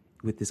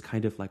with this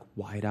kind of like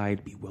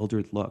wide-eyed,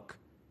 bewildered look.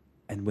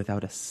 And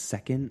without a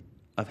second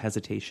of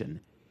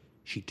hesitation,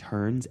 she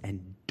turns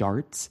and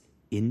darts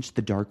into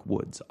the dark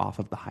woods off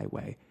of the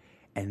highway.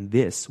 And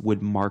this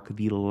would mark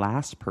the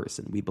last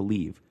person, we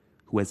believe,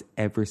 who has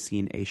ever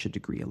seen Asha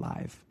Degree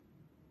alive.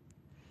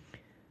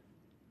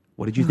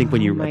 What did you think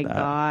when you read that? Oh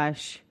my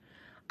gosh.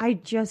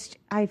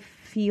 I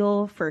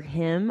feel for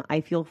him.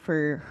 I feel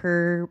for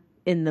her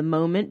in the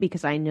moment,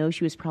 because I know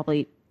she was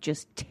probably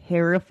just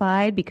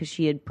terrified, because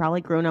she had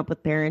probably grown up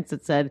with parents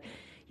that said,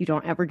 you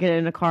don't ever get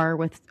in a car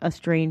with a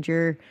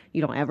stranger.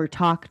 You don't ever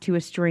talk to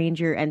a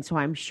stranger. And so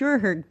I'm sure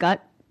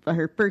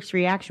her first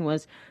reaction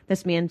was,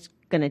 this man's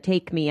going to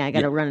take me. I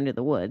got to run into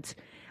the woods.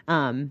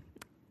 And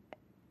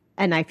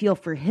I feel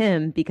for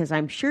him, because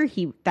I'm sure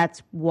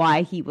that's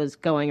why he was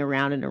going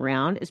around and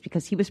around, is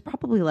because he was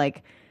probably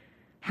like,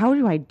 how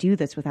do I do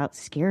this without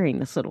scaring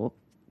this little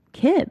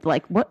kid?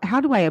 Like,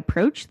 how do I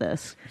approach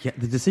this? Yeah,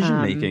 the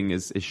decision making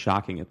is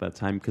shocking at that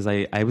time, because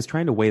I was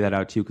trying to weigh that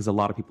out too, because a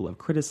lot of people have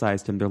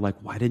criticized him. They're like,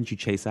 why didn't you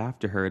chase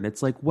after her? And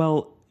it's like,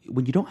 well,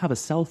 when you don't have a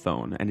cell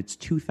phone and it's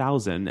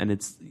 2000 and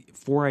it's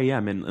 4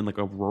 a.m. in like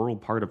a rural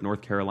part of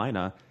North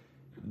Carolina,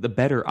 the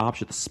better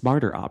option, the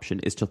smarter option,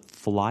 is to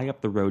fly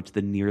up the road to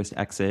the nearest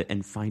exit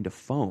and find a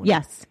phone.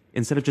 Yes.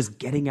 Instead of just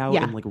getting out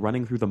and like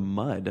running through the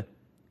mud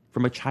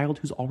from a child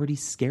who's already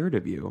scared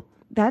of you.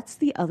 That's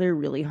the other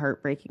really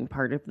heartbreaking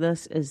part of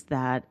this, is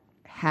that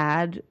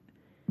had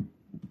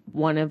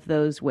one of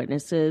those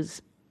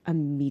witnesses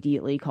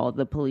immediately called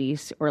the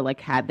police, or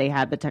like had they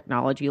had the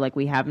technology like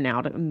we have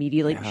now to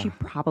immediately, she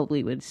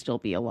probably would still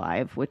be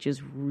alive, which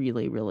is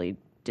really, really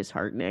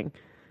disheartening.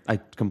 I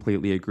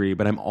completely agree,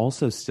 but I'm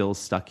also still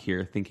stuck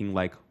here thinking,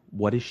 like,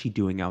 what is she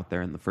doing out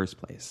there in the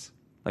first place?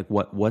 Like,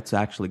 what's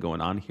actually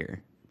going on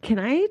here? Can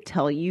I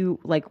tell you,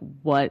 like,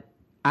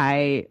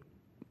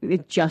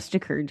 it just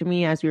occurred to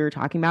me as we were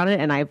talking about it,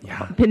 and I've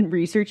been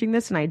researching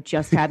this, and I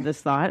just had this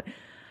thought.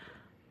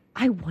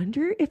 I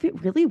wonder if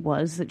it really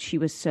was that she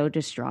was so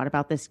distraught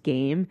about this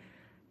game.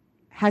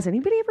 Has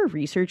anybody ever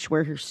researched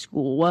where her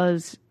school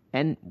was,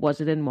 and was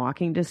it in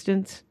walking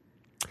distance?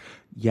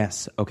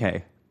 Yes.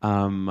 Okay.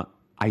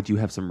 I do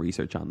have some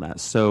research on that.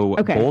 So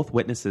both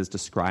witnesses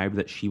described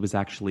that she was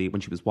actually,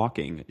 when she was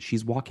walking,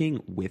 she's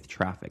walking with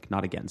traffic,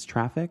 not against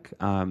traffic.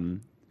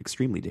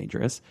 Extremely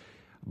dangerous.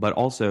 But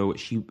also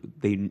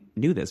they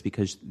knew this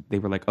because they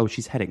were like, oh,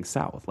 she's heading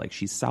south. Like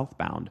she's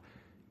southbound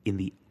in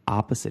the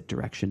opposite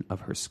direction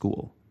of her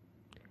school.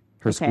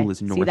 Her school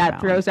is northbound. See, that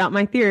throws out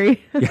my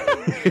theory.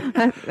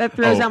 that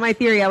throws out my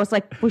theory. I was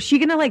like, was she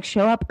going to like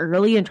show up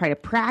early and try to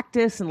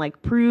practice and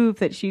like prove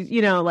that she's,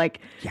 like,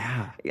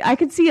 yeah, I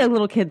could see a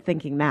little kid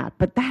thinking that,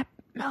 but that,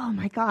 oh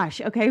my gosh.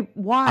 Okay.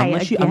 Why?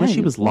 Unless she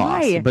was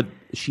lost, Why? but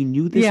she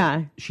knew this,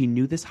 Yeah. she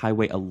knew this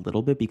highway a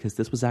little bit because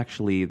this was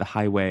actually the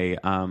highway,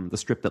 the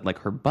strip that like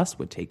her bus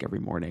would take every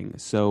morning.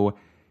 So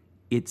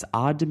it's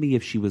odd to me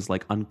if she was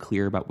like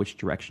unclear about which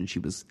direction she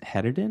was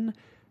headed in.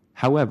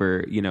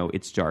 However,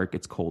 it's dark,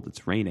 it's cold,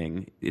 it's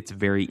raining. It's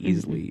very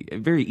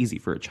easy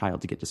for a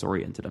child to get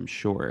disoriented, I'm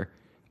sure.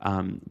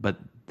 But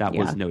that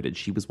was noted.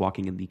 She was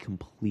walking in the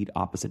complete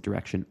opposite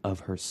direction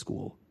of her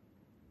school.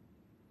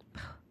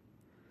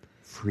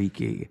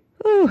 Freaky.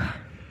 Ooh,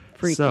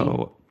 freaky.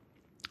 So,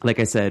 like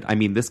I said, I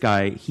mean, this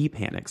guy, he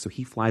panics. So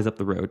he flies up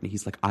the road and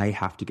he's like, I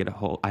have to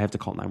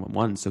call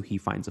 911. So he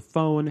finds a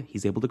phone.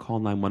 He's able to call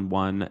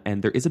 911.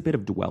 And there is a bit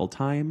of dwell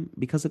time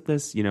because of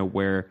this,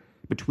 where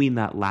between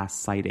that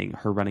last sighting,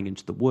 her running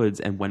into the woods,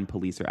 and when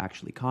police are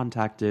actually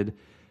contacted.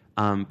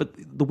 But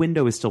the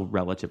window is still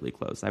relatively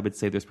close. I would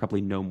say there's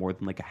probably no more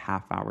than like a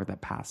half hour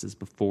that passes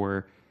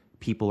before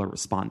people are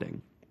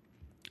responding.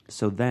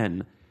 So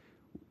then,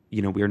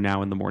 we are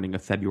now in the morning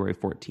of February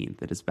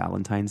 14th. It is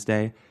Valentine's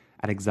Day.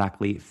 At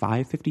exactly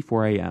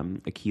 5:54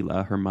 a.m.,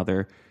 Akila, her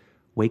mother,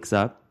 wakes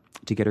up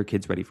to get her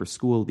kids ready for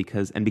school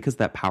because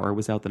that power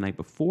was out the night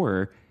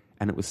before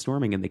and it was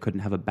storming and they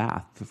couldn't have a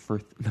bath.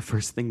 The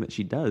first thing that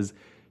she does,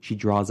 she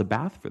draws a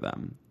bath for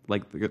them.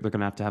 Like they're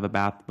going to have a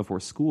bath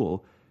before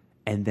school.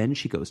 And then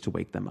she goes to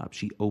wake them up.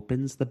 She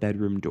opens the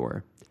bedroom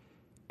door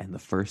and the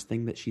first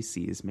thing that she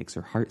sees makes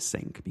her heart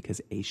sink because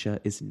Asha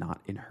is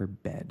not in her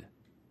bed.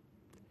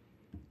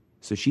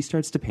 So she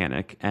starts to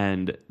panic.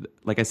 And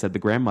like I said, the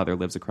grandmother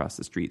lives across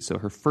the street. So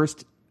her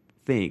first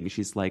thing,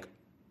 she's like,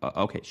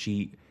 okay,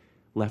 she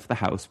left the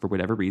house for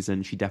whatever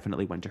reason. She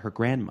definitely went to her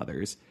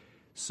grandmother's.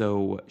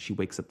 So she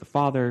wakes up the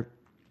father.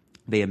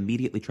 They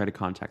immediately try to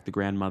contact the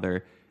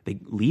grandmother. They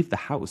leave the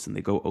house and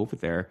they go over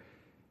there.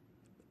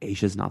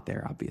 Asha's not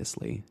there,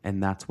 obviously.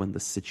 And that's when the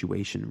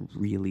situation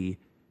really,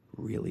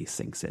 really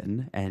sinks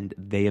in. And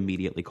they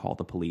immediately call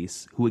the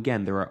police, who,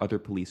 again, there are other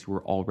police who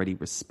are already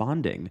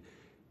responding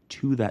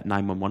to that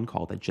 911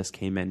 call that just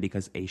came in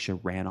because Asha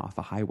ran off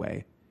a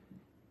highway.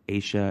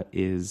 Asha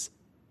is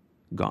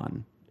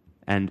gone.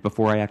 And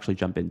before I actually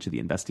jump into the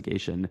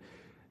investigation,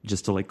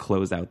 just to like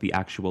close out the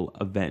actual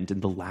event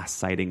and the last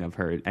sighting of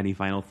her, any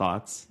final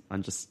thoughts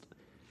on just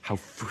how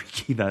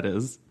freaky that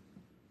is?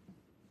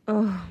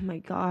 Oh my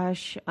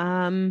gosh.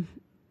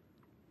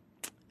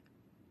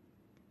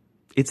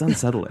 It's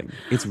unsettling.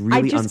 It's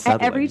really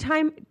unsettling.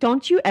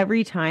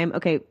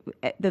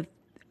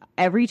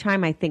 Every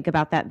time I think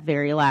about that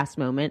very last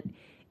moment,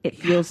 it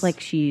feels like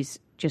she's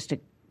just a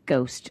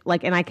ghost.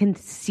 Like, and I can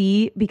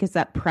see, because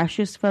that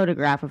precious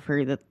photograph of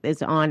her that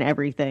is on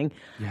everything,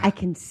 I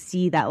can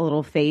see that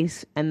little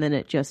face and then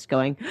it just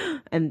going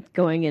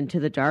into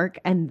the dark.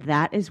 And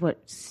that is what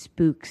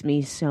spooks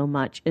me so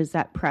much, is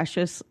that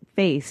precious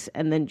face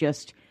and then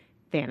just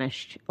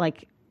vanished.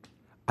 Like,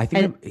 I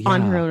think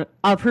on her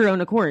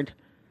own accord.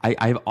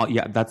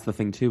 That's the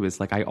thing too, is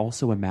like, I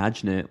also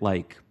imagine it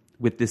like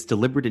with this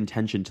deliberate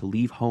intention to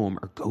leave home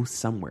or go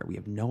somewhere. We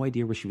have no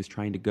idea where she was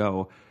trying to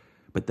go.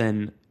 But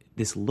then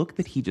this look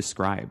that he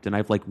described, and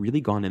I've like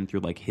really gone in through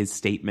like his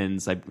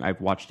statements.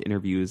 I've watched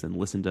interviews and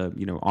listened to,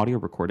 audio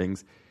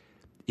recordings.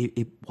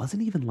 It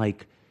wasn't even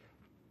like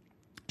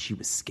she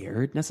was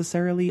scared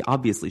necessarily.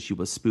 Obviously she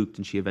was spooked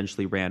and she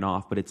eventually ran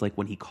off. But it's like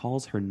when he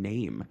calls her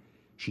name,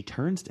 she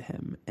turns to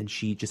him and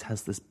she just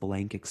has this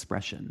blank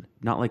expression,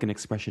 not like an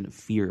expression of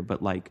fear,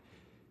 but like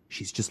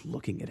she's just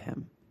looking at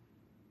him.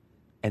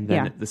 And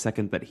then the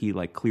second that he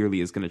like clearly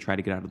is going to try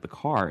to get out of the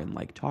car and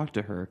like talk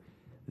to her,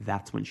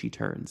 that's when she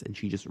turns and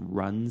she just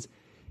runs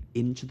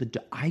into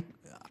the...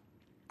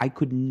 I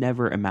could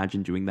never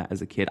imagine doing that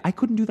as a kid. I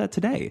couldn't do that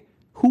today.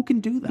 Who can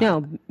do that?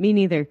 No, me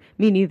neither.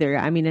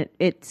 I mean,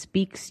 it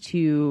speaks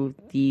to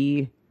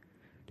the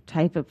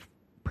type of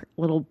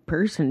little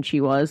person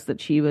she was,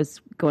 that she was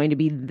going to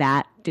be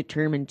that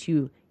determined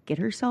to get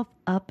herself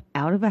up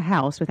out of a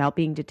house without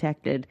being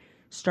detected,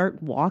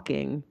 start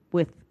walking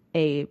with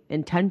a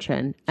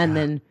intention, and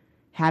then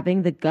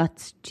having the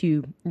guts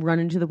to run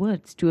into the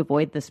woods to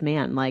avoid this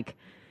man. Like,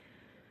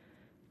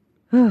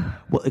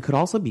 well, it could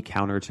also be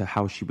counter to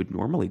how she would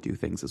normally do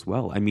things as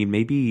well. I mean,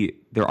 maybe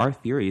there are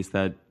theories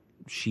that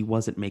she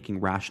wasn't making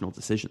rational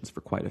decisions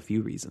for quite a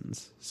few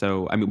reasons.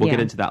 So, I mean, we'll get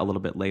into that a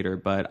little bit later,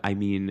 but I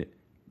mean,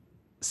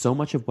 so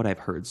much of what I've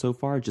heard so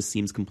far just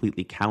seems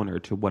completely counter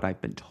to what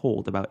I've been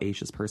told about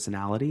Aisha's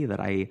personality, that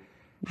I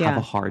have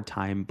a hard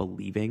time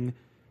believing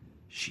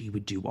she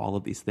would do all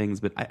of these things.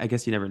 But I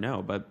guess you never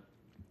know. But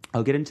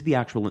I'll get into the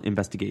actual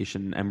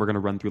investigation, and we're going to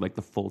run through like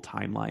the full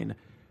timeline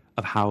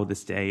of how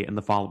this day and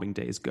the following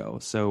days go.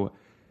 So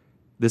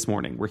this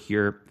morning, we're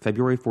here,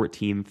 February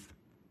 14th.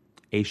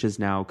 Aisha's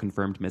now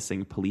confirmed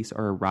missing. Police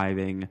are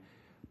arriving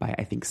by,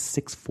 I think,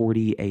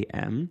 6:40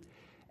 a.m.,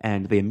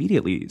 and they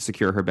immediately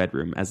secure her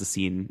bedroom as a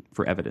scene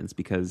for evidence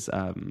because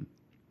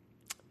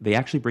they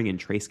actually bring in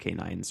trace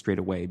canines straight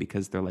away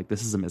because they're like,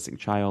 this is a missing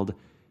child.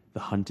 The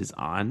hunt is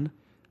on.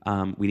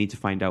 We need to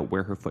find out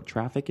where her foot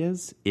traffic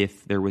is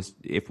if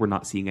we're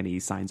not seeing any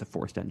signs of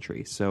forced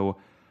entry. So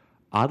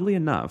oddly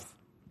enough,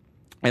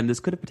 and this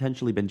could have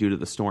potentially been due to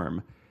the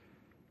storm,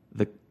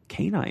 the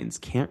canines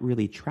can't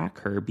really track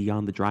her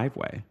beyond the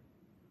driveway.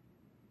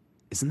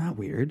 Isn't that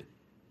weird?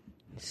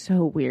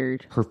 So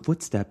weird. Her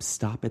footsteps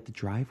stop at the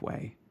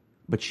driveway,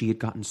 but she had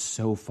gotten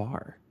so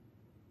far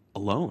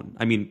alone.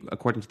 I mean,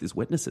 according to these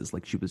witnesses,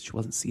 like she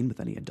wasn't seen with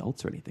any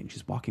adults or anything.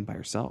 She's walking by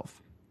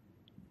herself.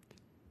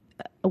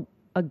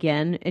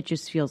 Again, it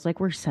just feels like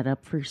we're set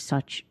up for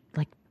such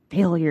like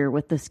failure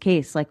with this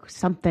case. Like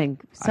something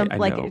I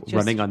like know, it just,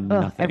 running on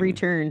nothing. Every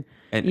turn.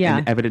 And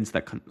evidence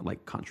that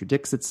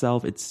contradicts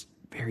itself. It's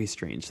very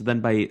strange. So then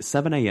by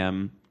 7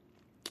 a.m.,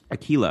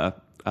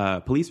 Akila,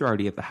 police are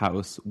already at the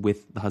house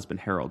with the husband,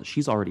 Harold.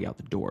 She's already out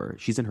the door.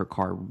 She's in her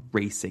car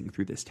racing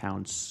through this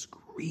town,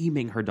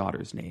 screaming her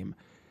daughter's name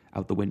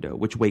out the window,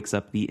 which wakes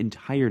up the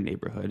entire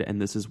neighborhood. And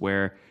this is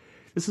where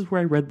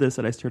I read this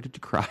and I started to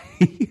cry.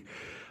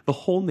 The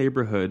whole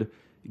neighborhood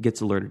gets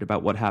alerted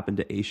about what happened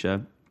to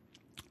Aisha.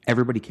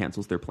 Everybody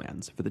cancels their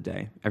plans for the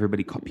day.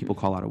 People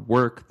call out of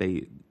work.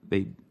 They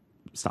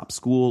stop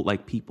school.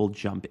 Like, people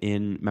jump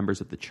in.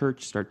 Members of the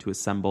church start to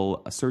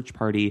assemble a search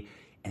party,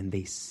 and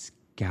they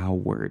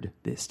scoured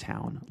this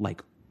town,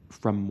 like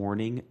from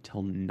morning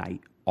till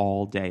night,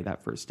 all day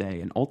that first day.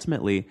 And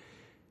ultimately,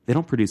 they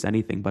don't produce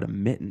anything but a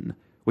mitten,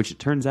 which it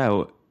turns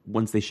out,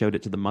 once they showed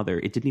it to the mother,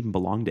 it didn't even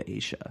belong to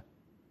Aisha.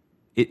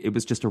 It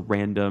was just a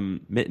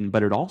random mitten,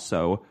 but it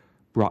also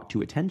brought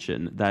to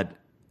attention that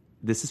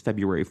this is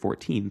February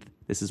 14th.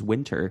 This is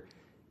winter.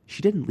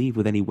 She didn't leave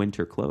with any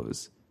winter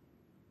clothes.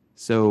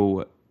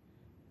 So,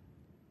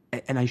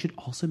 and I should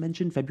also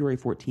mention February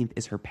 14th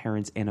is her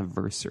parents'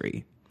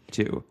 anniversary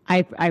too.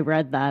 I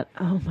read that.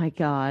 Oh my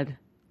God.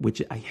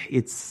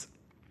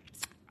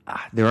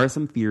 There are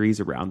some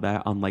theories around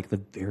that on like the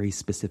very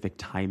specific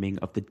timing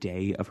of the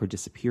day of her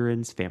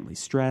disappearance, family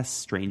stress,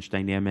 strange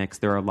dynamics.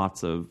 There are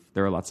lots of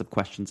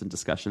questions and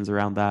discussions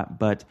around that.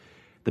 But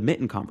the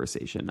mitten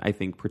conversation, I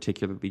think,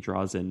 particularly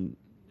draws in,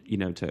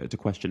 to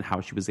question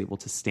how she was able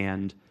to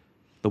stand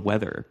the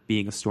weather,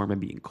 being a storm and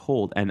being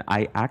cold. And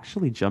I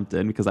actually jumped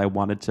in because I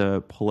wanted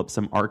to pull up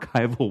some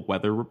archival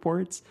weather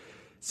reports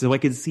so I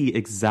could see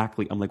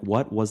exactly. I'm like,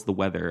 what was the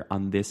weather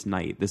on this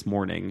night, this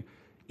morning,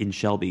 in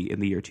Shelby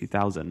in the year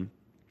 2000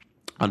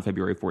 on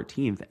February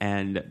 14th.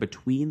 And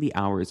between the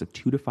hours of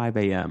 2 to 5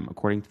 a.m.,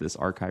 according to this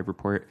archive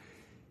report,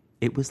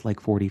 it was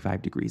like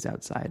 45 degrees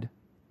outside.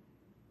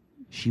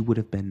 She would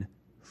have been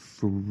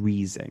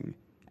freezing.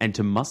 And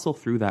to muscle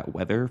through that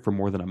weather for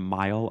more than a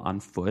mile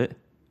on foot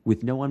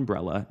with no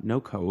umbrella,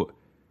 no coat,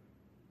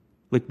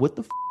 like what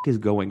the is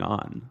going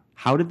on?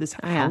 How did this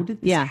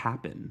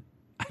happen?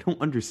 I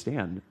don't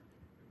understand.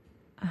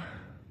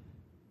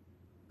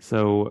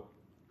 So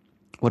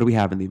what do we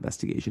have in the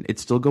investigation?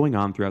 It's still going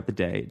on throughout the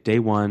day. Day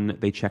one,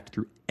 they checked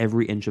through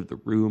every inch of the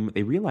room.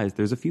 They realized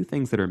there's a few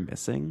things that are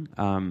missing,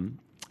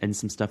 and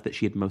some stuff that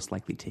she had most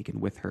likely taken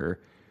with her.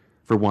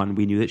 For one,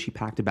 we knew that she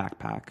packed a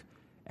backpack,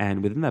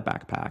 and within that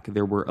backpack,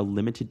 there were a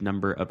limited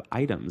number of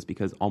items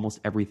because almost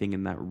everything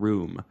in that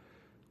room,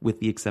 with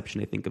the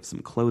exception, I think, of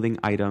some clothing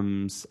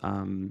items,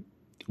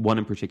 one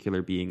in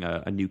particular being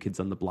a New Kids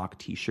on the Block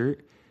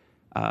t-shirt,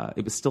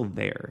 it was still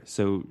there.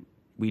 So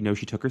we know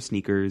she took her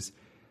sneakers.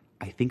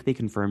 I think they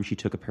confirmed she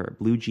took a pair of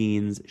blue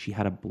jeans. She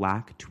had a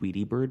black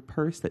Tweety Bird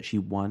purse that she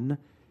won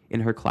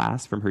in her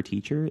class from her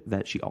teacher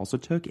that she also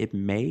took. It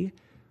may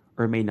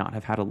or may not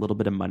have had a little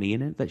bit of money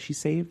in it that she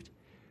saved.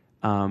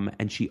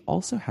 And she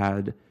also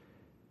had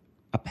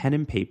a pen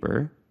and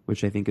paper,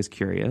 which I think is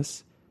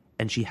curious.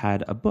 And she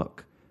had a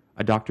book,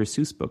 a Dr.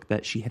 Seuss book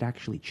that she had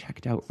actually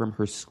checked out from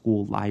her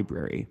school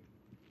library.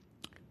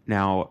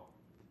 Now,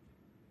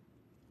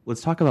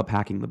 let's talk about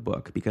packing the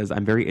book because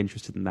I'm very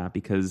interested in that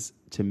because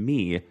to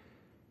me,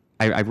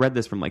 I've read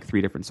this from like 3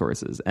 different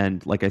sources.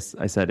 And like I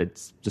said,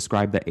 it's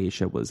described that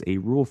Aisha was a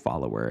rule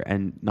follower.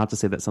 And not to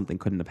say that something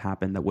couldn't have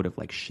happened that would have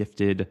like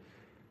shifted,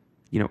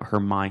 her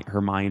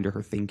mind or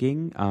her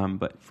thinking.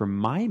 But from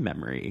my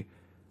memory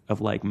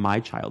of like my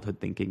childhood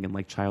thinking and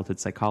like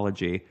childhood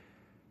psychology,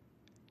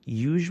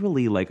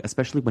 usually like,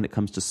 especially when it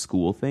comes to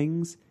school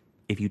things,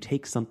 if you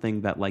take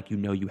something that like,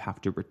 you have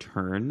to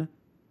return,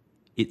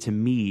 it to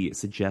me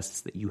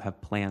suggests that you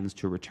have plans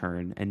to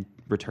return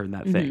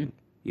that thing.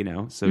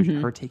 So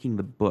her taking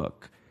the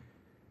book,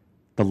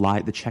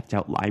 the checked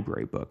out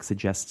library book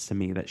suggests to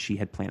me that she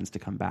had plans to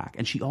come back.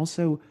 And she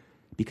also,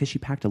 because she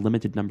packed a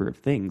limited number of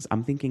things,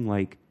 I'm thinking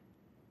like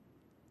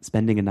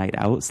spending a night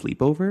out,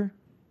 sleepover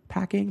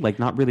packing, like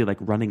not really like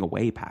running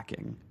away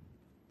packing.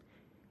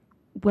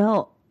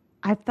 Well,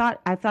 I've thought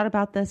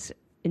about this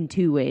in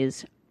two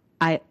ways.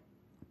 I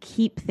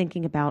keep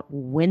thinking about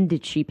when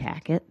did she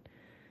pack it?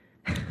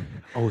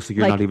 Oh, so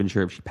you're Like- not even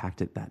sure if she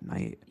packed it that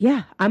night.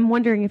 Yeah, I'm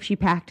wondering if she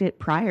packed it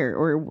prior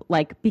or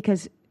like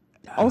because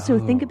also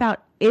think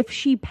about if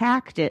she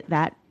packed it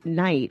that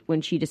night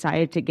when she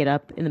decided to get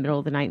up in the middle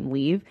of the night and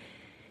leave.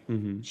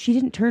 She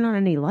didn't turn on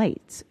any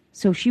lights.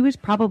 So she was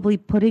probably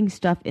putting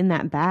stuff in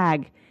that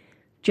bag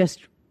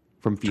just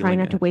From feeling trying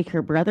not to it. wake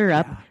her brother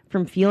up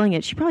from feeling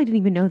it. She probably didn't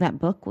even know that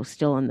book was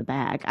still in the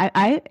bag.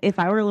 If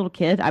I were a little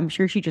kid, I'm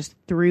sure she just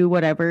threw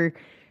whatever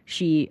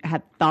she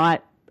had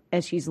thought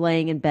as she's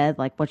laying in bed,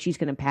 like what she's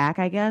going to pack,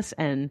 I guess,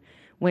 and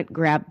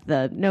grabbed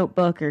the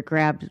notebook or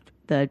grabbed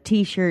the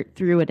T-shirt,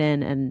 threw it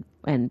in,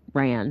 and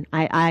ran.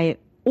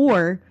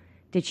 Or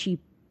did she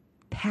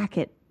pack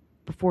it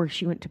before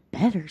she went to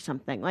bed or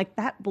something? Like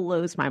that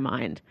blows my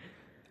mind.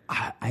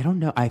 I don't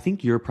know. I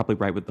think you're probably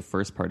right with the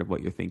first part of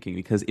what you're thinking,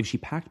 because if she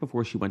packed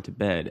before she went to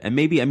bed, and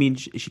maybe, I mean,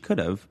 she could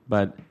have,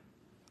 but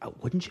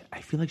wouldn't she? I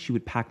feel like she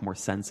would pack more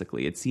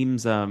sensically. It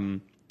seems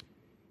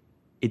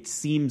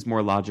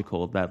more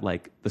logical that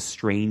like the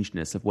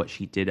strangeness of what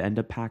she did end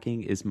up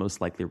packing is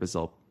most likely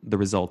the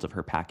result of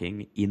her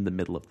packing in the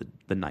middle of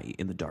the night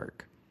in the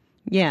dark.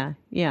 Yeah.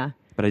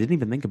 But I didn't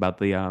even think about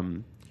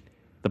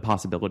the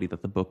possibility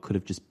that the book could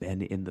have just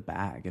been in the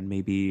bag, and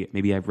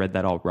maybe I've read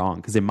that all wrong,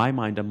 because in my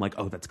mind I'm like,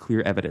 oh, that's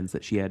clear evidence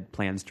that she had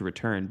plans to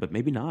return, but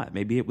maybe not.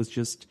 Maybe it was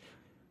just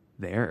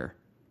there.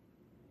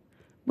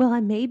 Well,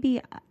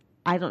 maybe,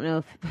 I don't know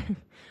if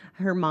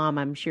her mom,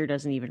 I'm sure,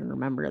 doesn't even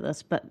remember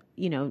this, but,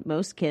 you know,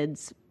 most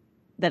kids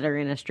that are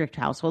in a strict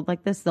household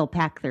like this, they'll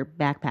pack their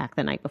backpack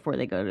the night before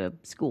they go to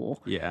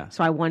school. Yeah.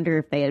 So I wonder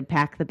if they had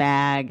packed the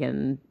bag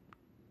and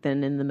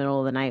then in the middle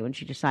of the night when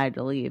she decided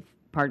to leave,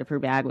 part of her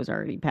bag was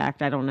already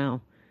packed. I don't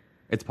know.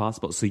 It's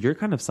possible. So you're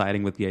kind of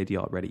siding with the idea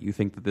already. You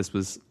think that this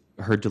was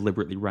her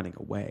deliberately running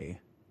away.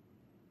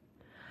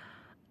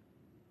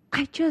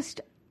 I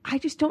just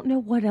don't know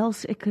what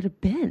else it could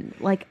have been.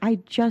 Like, I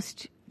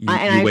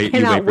wait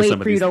cannot for wait some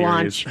for of you these to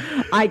theories. launch.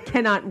 I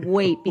cannot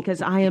wait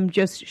because I am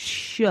just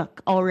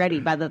shook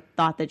already by the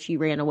thought that she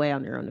ran away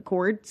on her own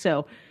accord.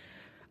 So,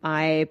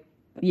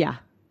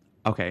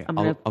 Okay, I'm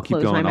gonna I'll keep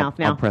close going. my mouth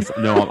now.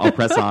 I'll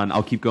press on.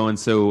 I'll keep going.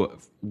 So,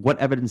 what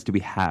evidence do we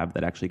have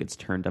that actually gets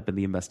turned up in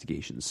the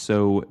investigation?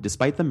 So,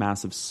 despite the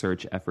massive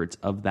search efforts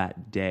of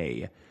that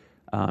day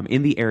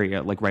in the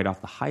area, like right off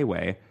the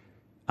highway,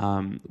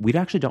 we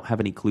actually don't have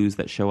any clues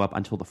that show up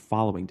until the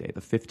following day, the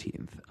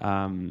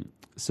 15th.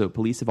 So,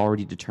 police have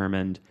already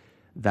determined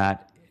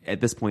that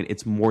at this point,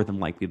 it's more than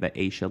likely that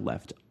Asha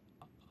left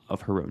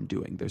of her own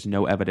doing. There's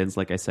no evidence,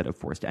 like I said, of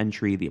forced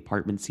entry. The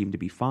apartments seem to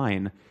be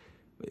fine.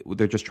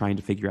 They're just trying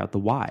to figure out the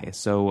why.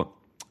 So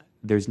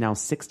there's now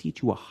 60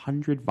 to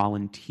 100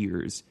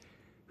 volunteers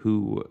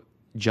who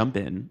jump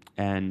in,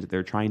 and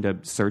they're trying to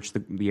search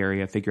the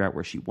area, figure out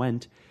where she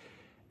went.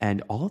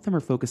 And all of them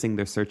are focusing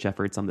their search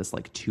efforts on this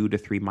like 2 to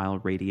 3 mile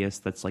radius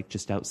that's like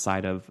just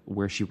outside of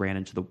where she ran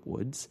into the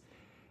woods.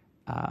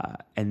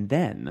 And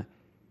then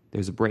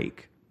there's a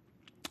break.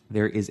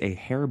 There is a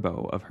hair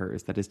bow of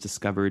hers that is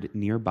discovered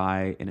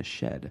nearby in a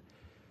shed.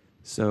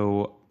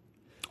 So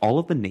all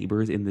of the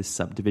neighbors in this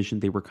subdivision,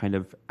 they were kind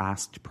of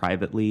asked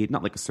privately,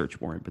 not like a search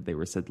warrant, but they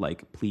were said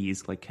like,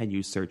 please, like, can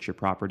you search your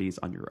properties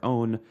on your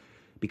own?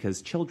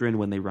 Because children,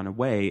 when they run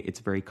away, it's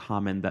very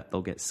common that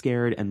they'll get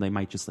scared and they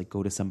might just like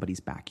go to somebody's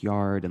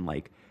backyard and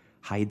like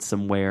hide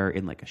somewhere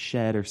in like a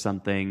shed or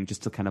something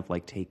just to kind of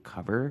like take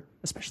cover,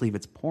 especially if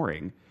it's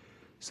pouring.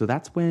 So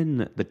that's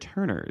when the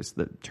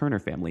Turner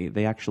family,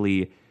 they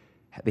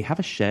have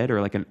a shed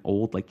or like an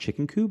old like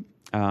chicken coop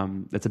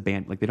that's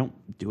abandoned. Like they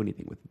don't do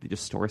anything with it. They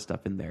just store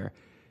stuff in there.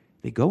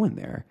 They go in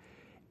there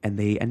and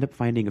they end up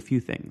finding a few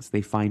things.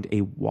 They find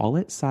a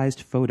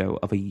wallet-sized photo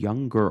of a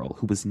young girl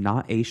who was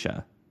not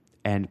Asha,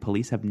 and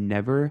police have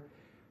never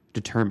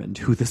determined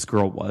who this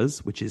girl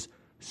was, which is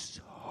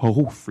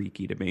so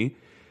freaky to me.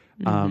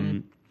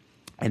 And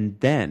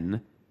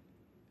then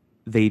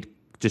they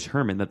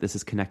determine that this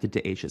is connected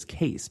to Asha's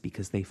case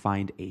because they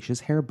find Asha's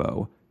hair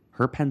bow,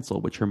 her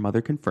pencil, which her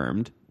mother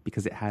confirmed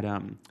because it had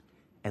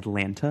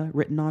Atlanta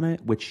written on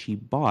it, which she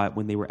bought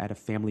when they were at a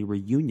family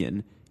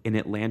reunion in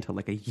Atlanta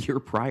like a year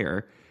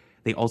prior.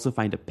 They also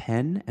find a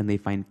pen and they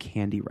find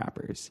candy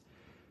wrappers.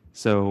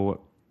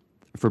 So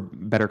for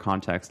better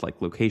context,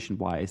 like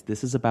location-wise,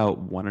 this is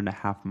about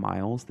 1.5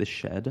 miles, this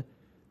shed,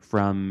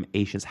 from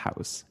Asha's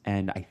house.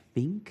 And I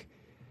think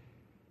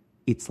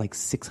it's like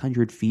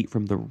 600 feet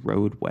from the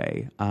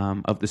roadway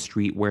of the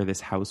street where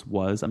this house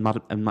was. I'm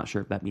not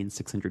sure if that means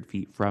 600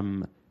 feet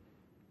from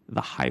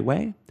the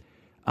highway.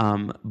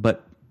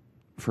 But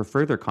for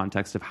further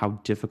context of how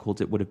difficult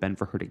it would have been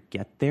for her to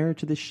get there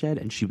to this shed,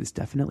 and she was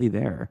definitely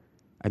there.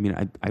 I mean,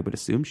 I would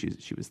assume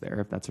she was there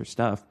if that's her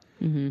stuff.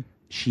 Mm-hmm.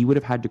 She would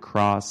have had to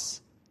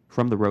cross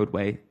from the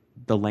roadway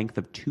the length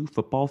of 2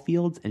 football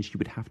fields, and she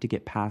would have to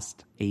get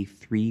past a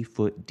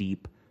 3-foot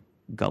deep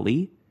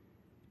gully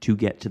to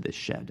get to this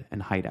shed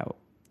and hide out.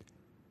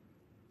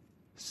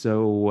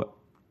 So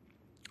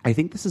I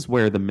think this is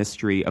where the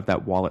mystery of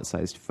that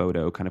wallet-sized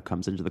photo kind of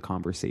comes into the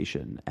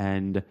conversation,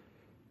 and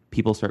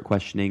people start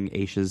questioning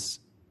Aisha's,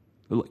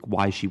 like,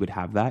 why she would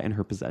have that in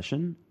her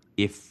possession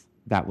if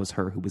that was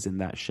her who was in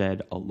that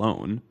shed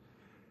alone.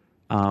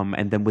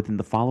 And then within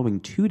the following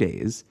 2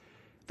 days,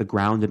 the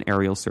ground and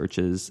aerial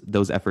searches,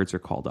 those efforts are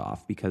called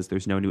off because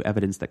there's no new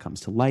evidence that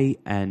comes to light.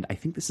 And I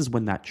think this is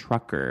when that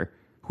trucker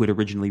who had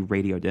originally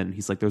radioed in,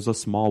 he's like, there's a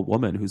small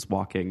woman who's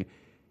walking.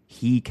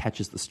 He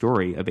catches the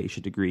story of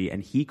Asha Degree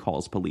and he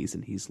calls police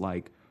and he's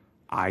like,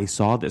 I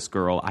saw this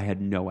girl. I had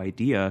no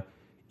idea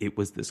it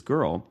was this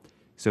girl.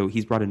 So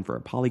he's brought in for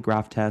a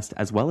polygraph test,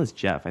 as well as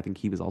Jeff. I think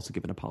he was also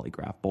given a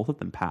polygraph. Both of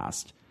them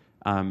passed.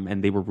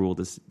 And they were ruled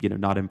as,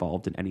 not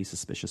involved in any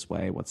suspicious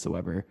way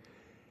whatsoever.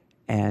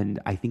 And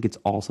I think it's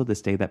also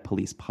this day that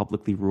police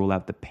publicly rule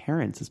out the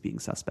parents as being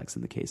suspects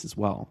in the case as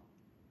well.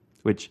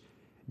 Which,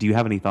 do you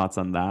have any thoughts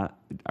on that?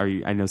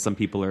 I know some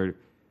people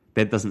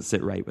that doesn't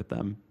sit right with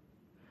them.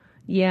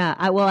 Yeah,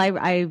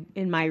 I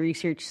in my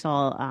research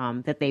saw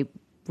that they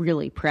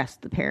really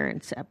pressed the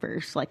parents at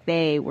first. Like,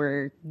 they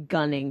were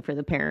gunning for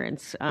the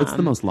parents. It's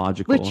the most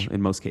logical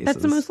in most cases.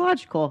 That's the most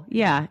logical,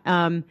 yeah.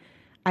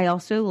 I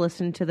also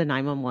listened to the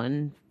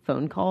 911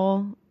 phone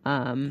call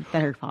that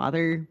her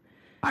father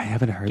I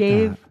haven't heard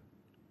gave. that.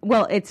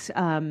 Well, it's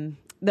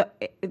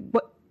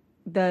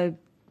the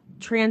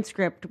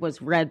transcript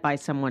was read by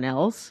someone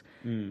else,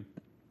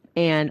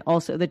 and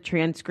also the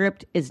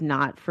transcript is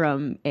not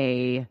from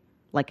a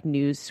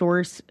news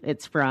source.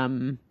 It's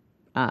from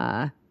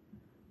or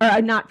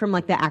not from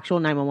the actual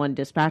 911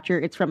 dispatcher.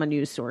 It's from a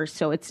news source,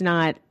 so it's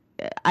not.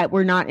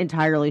 We're not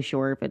entirely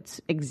sure if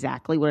it's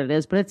exactly what it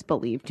is, but it's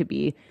believed to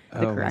be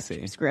the correct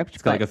script.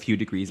 It's got a few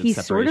degrees of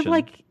separation. He's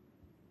sort of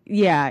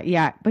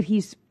yeah, but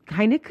he's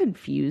kind of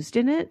confused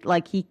in it.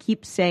 He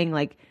keeps saying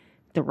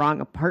the wrong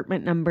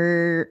apartment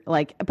number,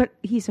 but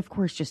he's of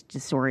course just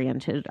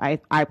disoriented.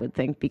 I would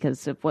think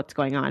because of what's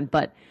going on.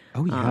 But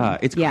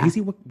it's crazy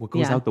what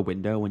goes out the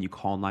window when you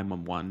call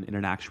 911 in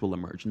an actual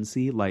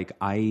emergency.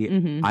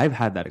 I've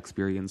had that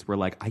experience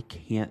where I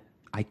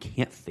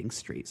can't think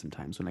straight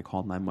sometimes when I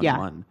call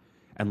 911,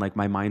 and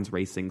my mind's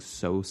racing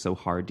so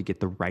hard to get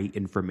the right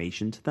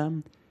information to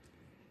them.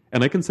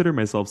 And I consider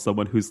myself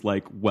someone who's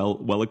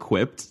well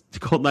equipped to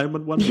call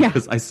 911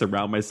 because I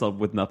surround myself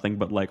with nothing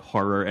but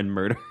horror and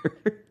murder.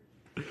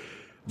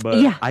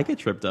 But I get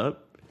tripped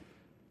up.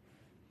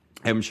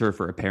 I'm sure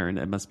for a parent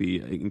it must be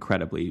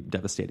incredibly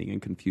devastating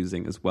and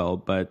confusing as well.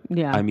 But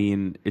I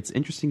mean, it's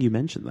interesting you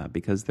mentioned that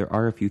because there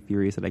are a few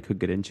theories that I could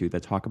get into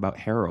that talk about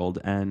Harold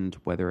and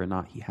whether or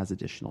not he has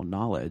additional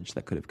knowledge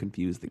that could have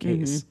confused the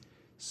case.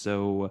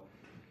 So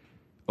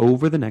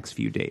over the next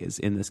few days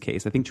in this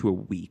case, I think to a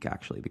week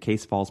actually, the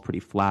case falls pretty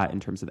flat in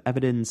terms of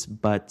evidence,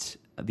 but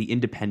the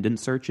independent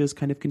searches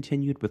kind of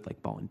continued with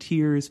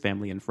volunteers,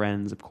 family and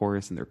friends, of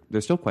course, and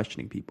they're still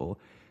questioning people.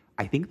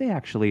 I think they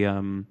actually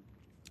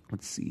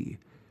let's see.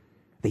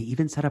 They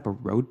even set up a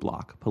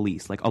roadblock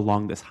police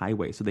along this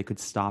highway so they could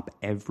stop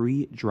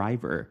every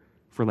driver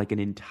for an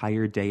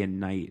entire day and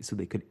night so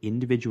they could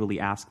individually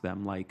ask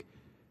them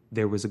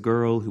there was a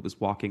girl who was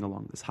walking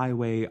along this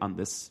highway on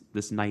this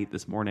night,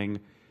 this morning.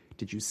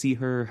 Did you see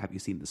her? Have you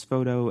seen this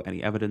photo?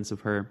 Any evidence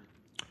of her?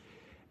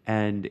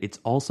 And it's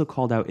also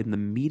called out in the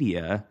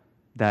media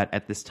that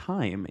at this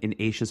time in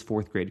Aisha's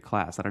 4th grade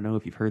class, I don't know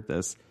if you've heard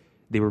this,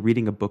 they were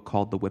reading a book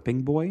called The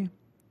Whipping Boy,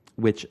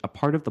 which a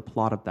part of the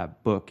plot of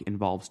that book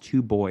involves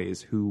 2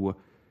 boys who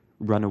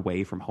run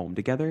away from home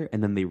together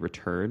and then they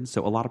return.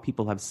 So a lot of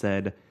people have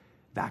said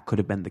that could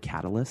have been the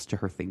catalyst to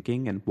her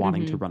thinking and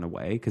wanting to run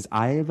away. Because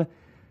I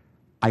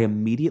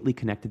immediately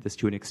connected this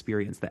to an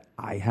experience that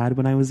I had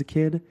when I was a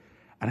kid.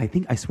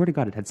 And I swear to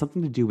God, it had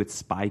something to do with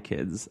Spy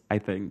Kids, I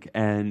think.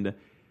 And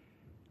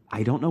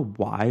I don't know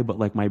why,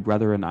 but my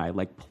brother and I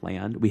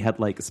planned. We had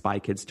Spy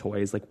Kids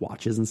toys,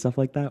 watches and stuff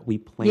like that. We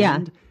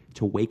planned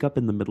to wake up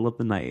in the middle of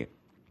the night,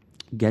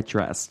 get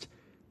dressed,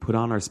 put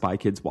on our Spy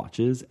Kids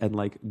watches,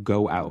 and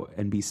go out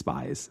and be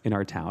spies in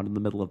our town in the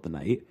middle of the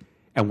night.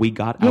 And we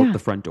got out the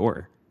front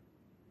door.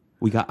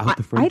 We got out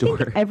the front door.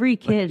 I think every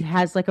kid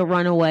has a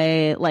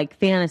runaway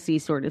fantasy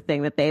sort of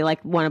thing that they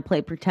want to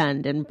play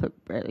pretend and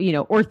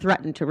or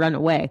threaten to run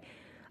away.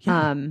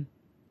 Yeah.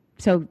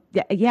 So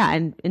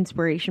and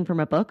inspiration from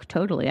a book,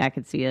 totally, I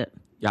could see it.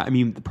 Yeah, I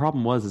mean, the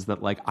problem is that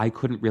I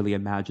couldn't really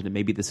imagine, and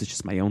maybe this is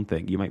just my own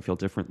thing, you might feel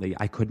differently.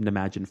 I couldn't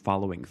imagine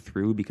following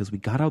through because we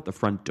got out the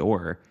front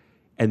door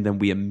and then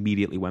we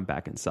immediately went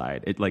back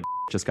inside. It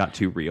just got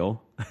too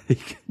real.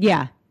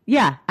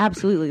 Yeah,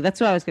 absolutely.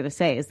 That's what I was going to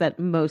say, is that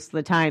most of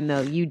the time,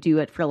 though, you do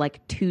it for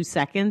 2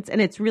 seconds.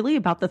 And it's really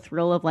about the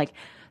thrill of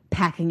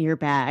packing your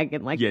bag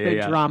and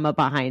the drama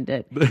behind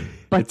it.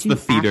 But it's the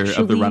theater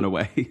of the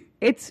runaway.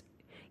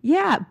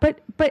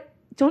 But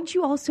don't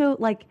you also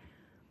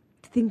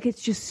think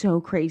it's just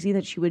so crazy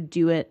that she would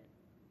do it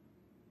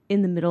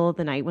in the middle of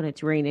the night when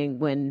it's raining,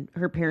 when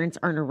her parents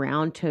aren't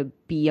around to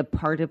be a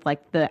part of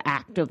like the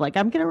act of like,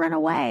 I'm going to run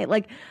away.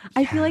 Like,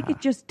 I feel like it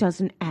just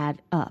doesn't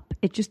add up.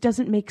 It just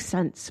doesn't make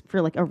sense for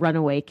like a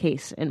runaway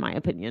case, in my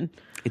opinion.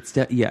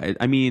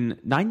 I mean,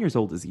 9 years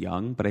old is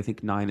young, but I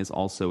think 9 is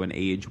also an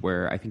age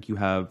where I think you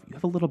have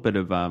a little bit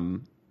of,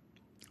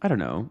 I don't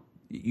know,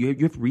 you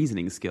have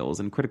reasoning skills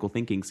and critical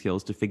thinking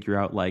skills to figure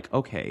out like,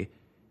 okay,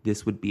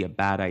 this would be a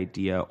bad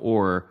idea,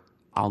 or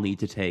I'll need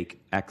to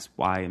take X,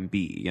 Y, and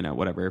B,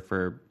 whatever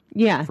for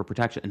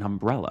protection, an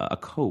umbrella, a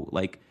coat.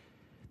 Like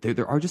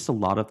there are just a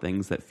lot of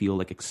things that feel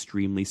like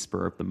extremely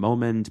spur of the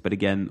moment. But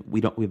again,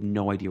 we have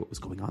no idea what was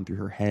going on through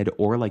her head,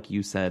 or like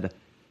you said,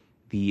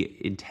 the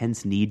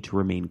intense need to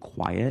remain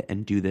quiet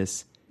and do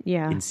this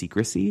in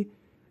secrecy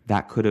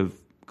that could have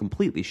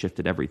completely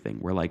shifted everything.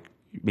 Where like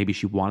maybe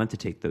she wanted to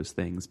take those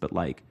things, but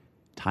like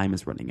time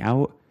is running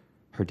out.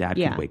 Her dad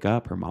could wake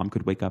up. Her mom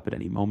could wake up at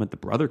any moment. The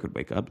brother could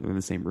wake up. They're in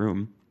the same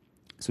room.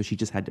 So she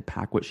just had to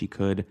pack what she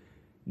could,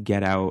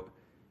 get out,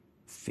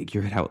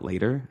 figure it out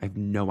later. I have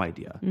no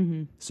idea.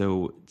 Mm-hmm.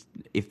 So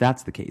if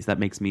that's the case,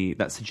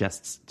 that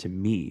suggests to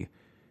me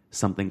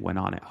something went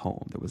on at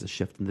home. There was a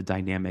shift in the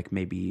dynamic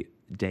maybe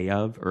day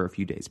of or a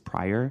few days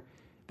prior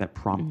that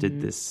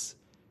prompted this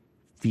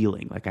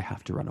feeling like I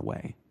have to run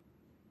away.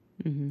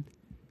 Mm-hmm.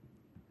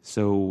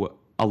 So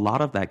a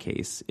lot of that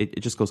case, it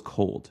just goes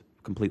cold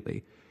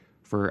completely.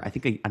 For I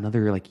think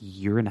another like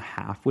year and a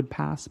half would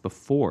pass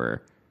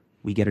before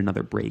we get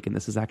another break. And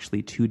this is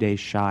actually 2 days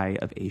shy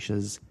of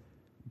Asha's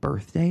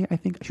birthday, I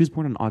think. She was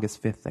born on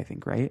August 5th, I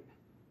think, right?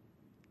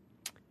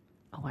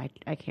 Oh,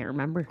 I can't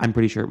remember. I'm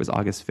pretty sure it was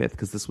August 5th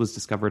because this was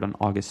discovered on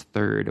August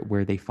 3rd,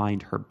 where they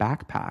find her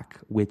backpack,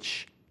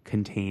 which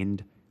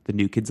contained the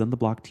New Kids on the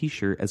Block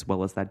t-shirt as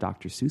well as that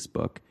Dr. Seuss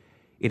book.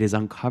 It is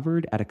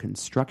uncovered at a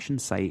construction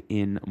site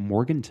in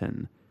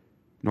Morganton,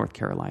 North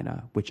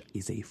Carolina, which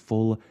is a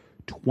full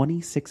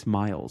 26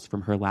 miles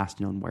from her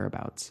last known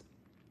whereabouts.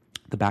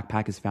 The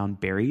backpack is found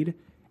buried,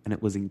 and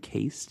it was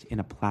encased in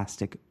a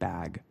plastic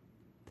bag.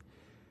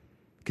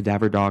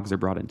 Cadaver dogs are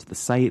brought into the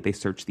site. They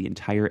search the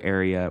entire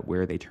area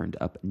where they turned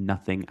up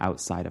nothing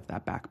outside of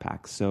that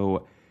backpack.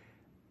 So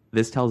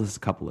this tells us a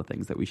couple of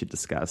things that we should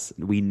discuss.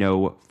 We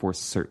know for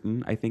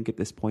certain, I think at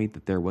this point,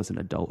 that there was an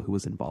adult who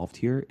was involved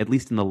here, at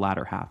least in the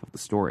latter half of the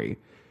story,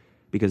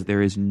 because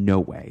there is no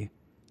way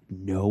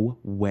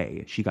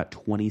she got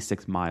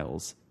 26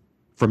 miles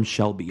from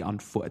Shelby on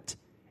foot.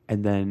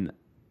 And then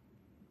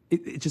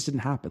it just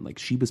didn't happen. Like,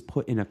 she was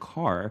put in a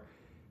car,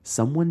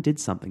 someone did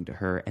something to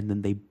her, and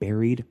then they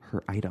buried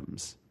her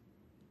items.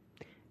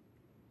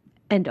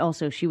 And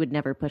also, she would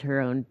never put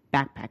her own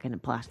backpack in a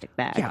plastic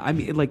bag. Yeah, I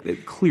mean,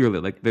 like, clearly,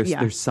 like,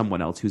 there's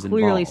someone else who's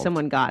involved. Clearly,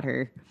 someone got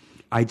her.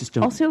 I just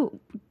don't... Also...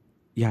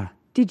 Yeah.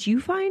 Did you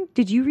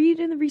read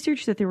in the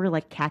research that there were,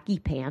 like, khaki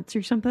pants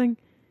or something?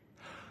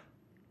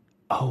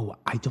 Oh,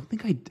 I don't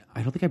think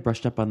I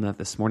brushed up on that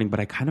this morning, but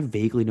I kind of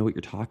vaguely know what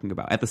you're talking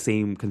about. At the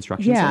same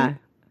construction site?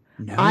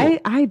 No.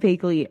 I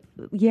vaguely,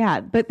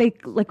 but they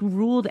like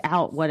ruled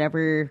out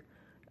whatever,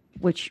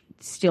 which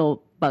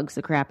still bugs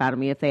the crap out of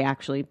me if they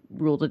actually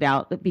ruled it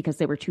out because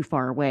they were too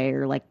far away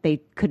or like they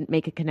couldn't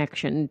make a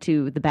connection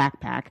to the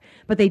backpack.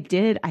 But they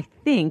did, I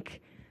think,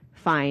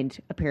 find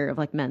a pair of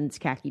like men's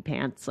khaki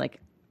pants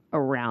like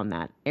around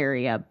that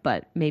area,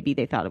 but maybe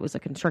they thought it was a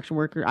construction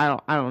worker.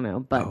 I don't know.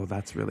 But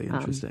that's really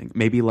interesting.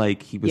 Maybe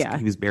like he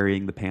was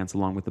burying the pants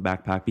along with the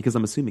backpack, because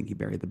I'm assuming he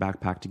buried the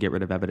backpack to get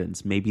rid of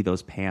evidence. Maybe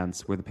those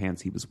pants were the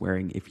pants he was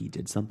wearing if he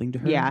did something to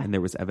her, and there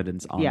was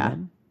evidence on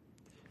them.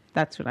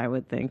 That's what I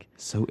would think.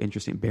 So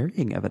interesting.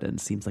 Burying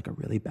evidence seems like a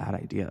really bad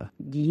idea.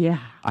 Yeah.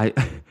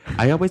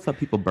 I always thought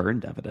people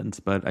burned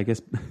evidence, but I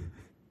guess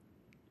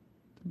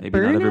maybe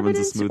burn not everyone's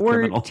a smooth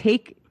criminal.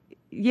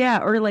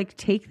 Or like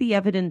take the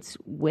evidence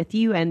with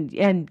you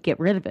and get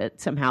rid of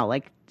it somehow,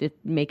 like to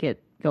make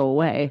it go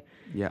away.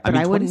 Yeah, but I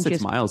mean,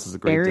 26 miles is a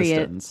great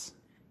distance.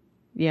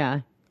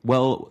 Yeah.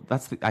 Well,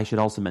 I should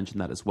also mention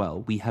that as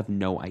well. We have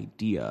no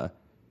idea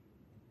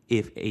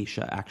if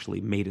Asha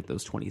actually made it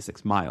those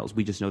 26 miles.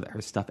 We just know that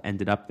her stuff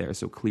ended up there,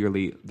 so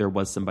clearly there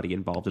was somebody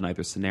involved in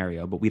either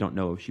scenario, but we don't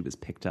know if she was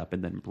picked up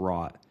and then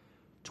brought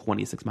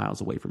 26 miles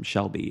away from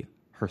Shelby.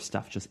 Her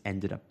stuff just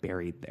ended up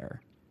buried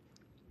there.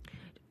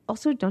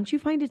 Also, don't you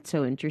find it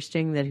so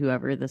interesting that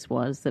whoever this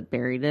was that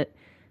buried it,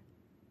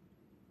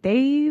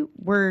 they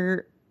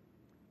were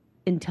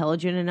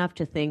intelligent enough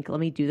to think, let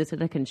me do this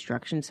at a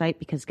construction site,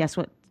 because guess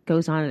what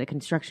goes on at a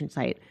construction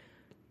site?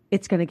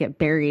 It's going to get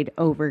buried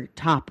over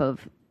top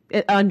of,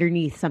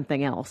 underneath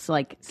something else.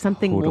 Like,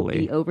 something will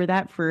be over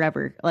that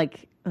forever.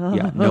 Like,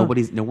 no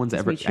one's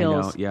ever, I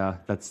know,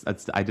 that's,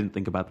 I didn't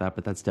think about that,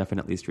 but that's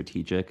definitely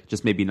strategic.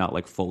 Just maybe not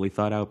like fully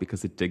thought out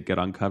because it did get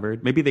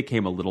uncovered. Maybe they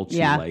came a little too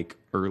like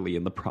early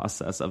in the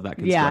process of that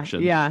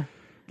construction. Yeah.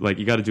 Like,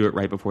 you got to do it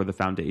right before the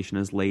foundation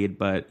is laid.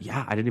 But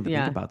I didn't even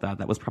think about that.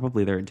 That was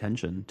probably their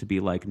intention, to be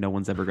like, no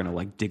one's ever going to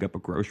like dig up a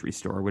grocery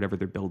store or whatever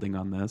they're building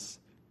on this.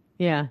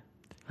 Yeah.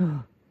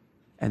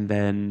 And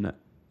then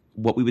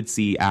what we would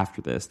see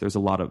after this, there's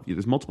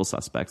multiple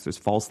suspects. There's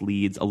false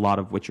leads, a lot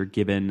of which are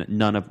given,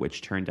 none of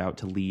which turned out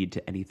to lead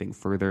to anything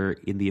further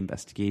in the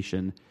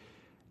investigation.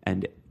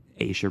 And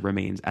Asha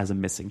remains as a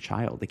missing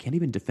child. They can't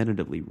even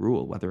definitively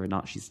rule whether or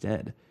not she's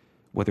dead,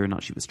 whether or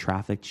not she was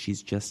trafficked.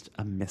 She's just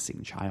a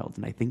missing child.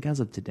 And I think as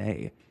of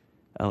today,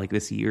 like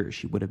this year,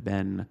 she would have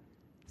been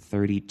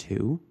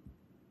 32.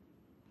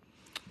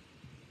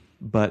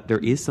 But there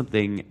is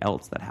something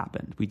else that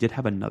happened. We did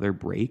have another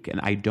break,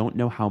 and I don't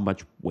know how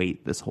much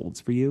weight this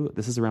holds for you.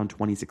 This is around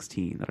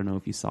 2016. I don't know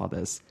if you saw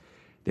this.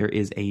 There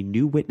is a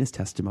new witness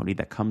testimony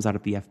that comes out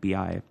of the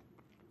FBI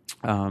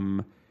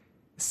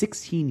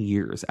 16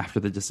 years after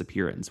the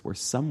disappearance, where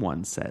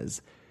someone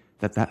says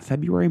that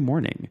February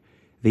morning,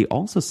 they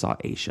also saw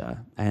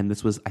Asha. And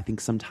this was, I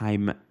think,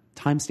 sometime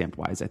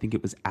timestamp-wise, I think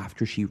it was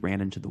after she ran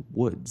into the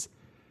woods.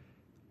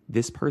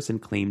 This person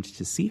claimed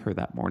to see her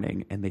that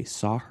morning, and they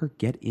saw her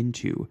get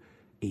into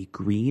a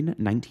green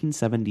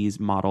 1970s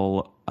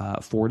model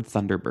Ford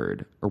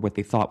Thunderbird, or what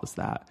they thought was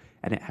that,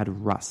 and it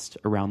had rust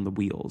around the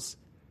wheels.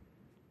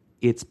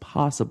 It's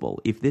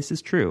possible, if this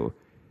is true,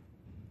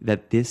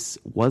 that this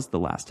was the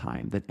last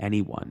time that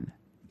anyone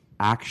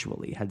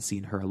actually had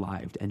seen her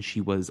alive, and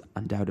she was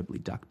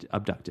undoubtedly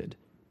abducted.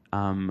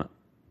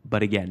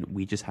 But again,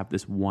 we just have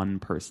this one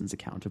person's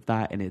account of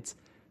that, and it's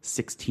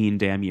 16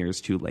 damn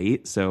years too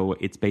late, so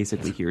it's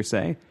basically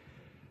hearsay.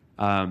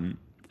 And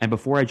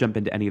before I jump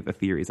into any of the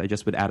theories, I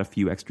just would add a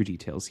few extra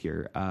details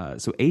here.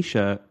 So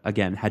Asha,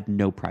 again, had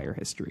no prior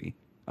history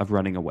of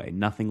running away.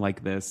 Nothing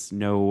like this,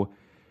 no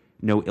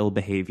ill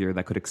behavior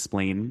that could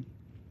explain.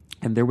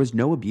 And there was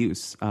no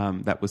abuse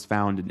that was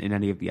found in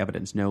any of the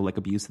evidence. No like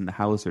abuse in the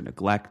house or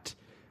neglect.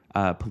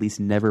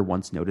 Police never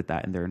once noted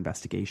that in their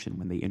investigation.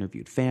 When they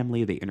interviewed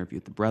family, they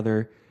interviewed the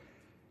brother.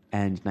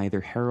 And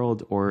neither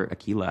Harold or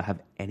Akila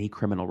have any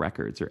criminal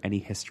records or any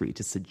history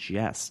to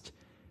suggest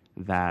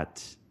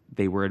that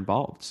they were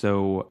involved.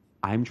 So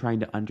I'm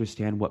trying to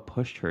understand what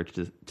pushed her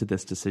to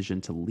this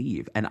decision to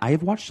leave. And I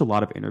have watched a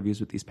lot of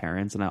interviews with these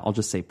parents, and I'll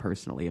just say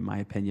personally, in my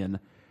opinion,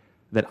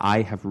 that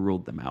I have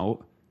ruled them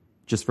out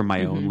just from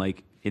my own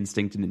like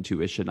instinct and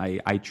intuition.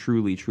 I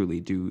truly, truly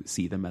do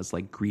see them as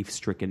like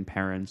grief-stricken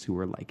parents who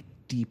are like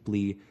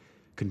deeply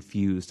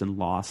confused and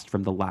lost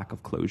from the lack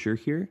of closure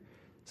here.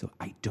 So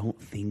I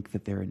don't think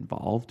that they're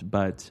involved,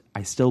 but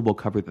I still will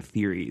cover the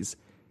theories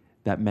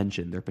that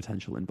mention their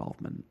potential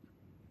involvement.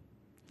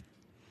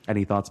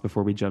 Any thoughts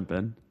before we jump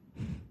in?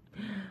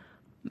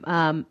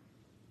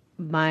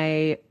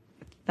 My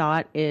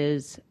thought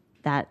is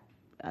that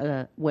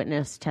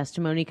witness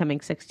testimony coming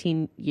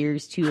 16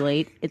 years too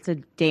late. It's a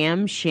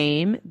damn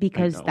shame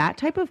because that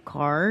type of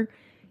car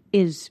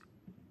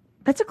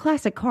that's a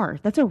classic car.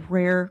 That's a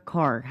rare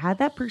car. Had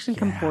that person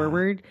come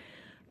forward,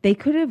 they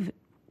could have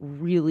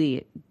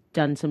really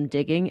done some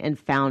digging and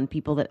found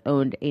people that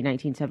owned a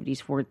 1970s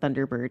Ford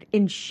Thunderbird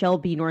in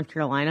Shelby, North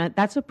Carolina.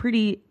 That's a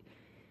pretty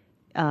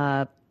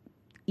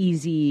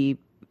easy,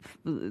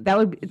 that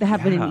would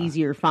have been an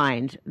easier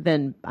find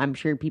than I'm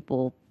sure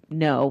people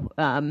know.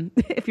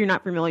 If you're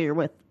not familiar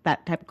with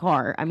that type of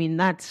car, I mean,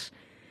 that's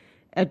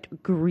a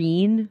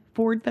green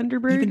Ford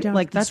Thunderbird. Even down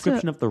like to the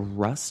description of the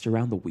rust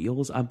around the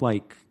wheels, I'm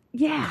like,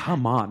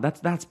 come on,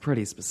 that's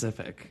pretty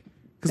specific.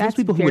 Because most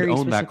people who would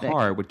own that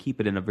car would keep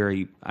it in a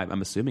very,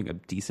 I'm assuming, a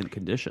decent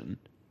condition.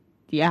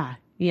 Yeah.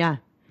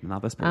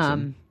 Not this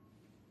person.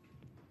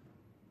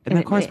 And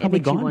that car's probably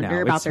gone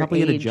now. It's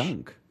probably in a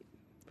junk.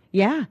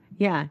 Yeah.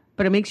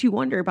 But it makes you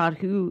wonder about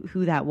who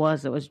that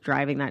was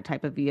driving that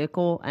type of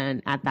vehicle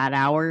and at that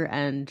hour.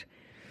 And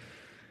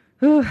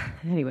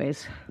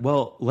anyways.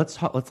 Well, let's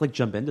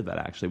jump into that,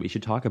 actually. We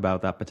should talk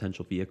about that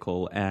potential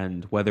vehicle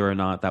and whether or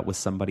not that was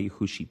somebody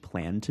who she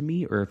planned to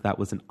meet or if that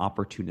was an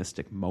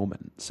opportunistic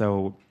moment.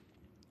 So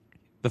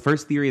the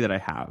first theory that I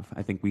have,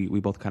 I think we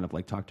both kind of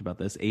like talked about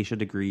this. Asha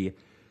Degree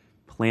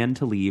planned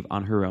to leave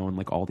on her own,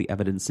 like all the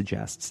evidence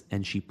suggests,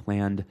 and she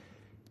planned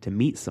to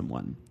meet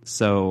someone.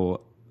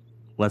 So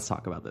let's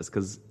talk about this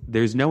because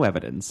there's no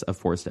evidence of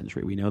forced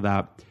entry. We know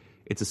that.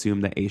 It's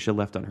assumed that Asha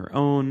left on her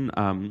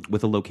own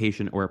with a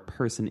location or a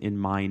person in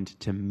mind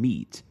to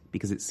meet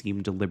because it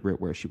seemed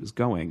deliberate where she was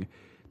going.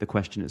 The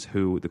question is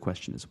who, the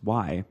question is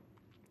why.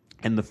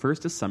 And the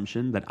first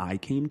assumption that I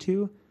came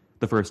to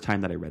the first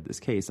time that I read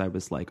this case, I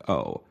was like,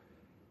 oh,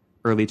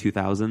 early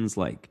 2000s,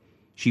 like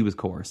she was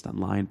coerced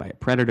online by a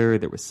predator.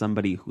 There was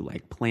somebody who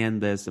like planned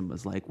this and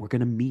was like, we're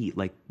going to meet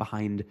like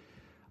behind,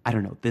 I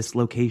don't know, this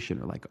location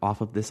or like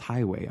off of this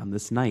highway on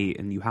this night.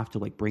 And you have to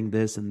like bring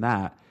this and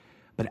that.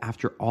 But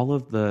after all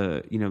of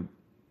the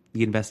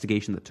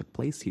investigation that took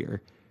place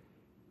here,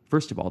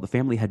 first of all, the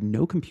family had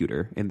no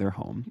computer in their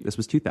home. This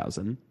was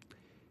 2000.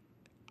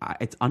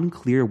 It's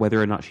unclear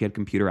whether or not she had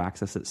computer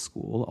access at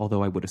school,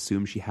 although I would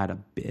assume she had a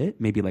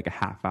bit, maybe like a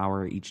half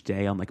hour each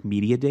day on like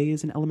media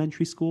days in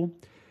elementary school.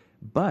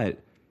 But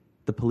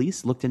the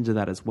police looked into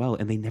that as well,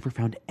 and they never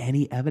found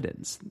any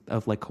evidence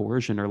of like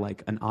coercion or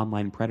like an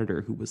online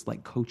predator who was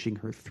like coaching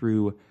her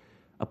through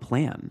a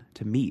plan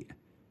to meet.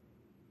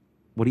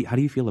 How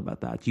do you feel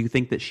about that? Do you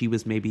think that she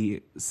was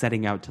maybe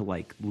setting out to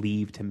like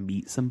leave to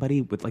meet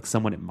somebody with like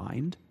someone in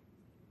mind?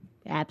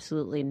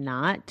 Absolutely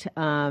not.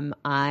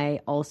 I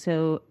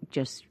also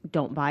just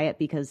don't buy it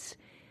because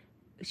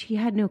she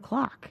had no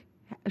clock.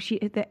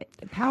 The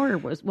power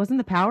wasn't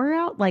the power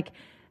out? Like,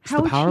 how So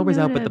the would power she was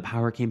know out, to... but the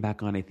power came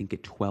back on, I think,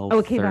 at 12:30. Oh,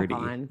 it came back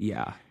on.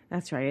 Yeah.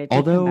 That's right. It did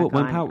Although come back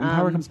when, on. when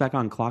power comes back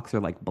on, clocks are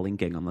like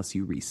blinking unless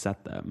you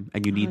reset them,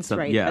 and you need that's some.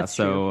 right. Yeah. That's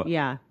so true.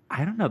 Yeah.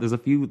 I don't know. There's a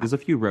few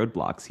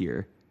roadblocks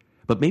here,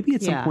 but maybe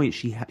at some Yeah. point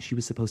she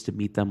was supposed to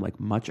meet them like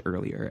much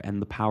earlier,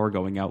 and the power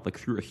going out like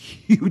threw a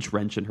huge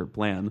wrench in her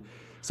plan.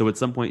 So at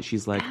some point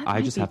she's like, That I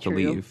might just be have to true.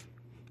 leave.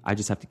 I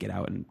just have to get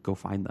out and go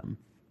find them.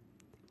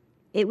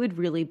 It would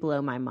really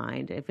blow my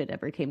mind if it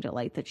ever came to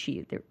light that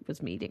there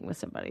was meeting with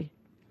somebody.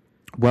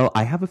 Well,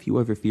 I have a few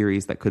other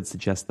theories that could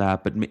suggest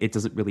that, but it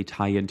doesn't really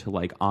tie into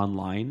like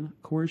online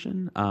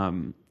coercion.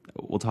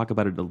 We'll talk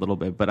about it a little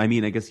bit, but I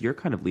mean, I guess you're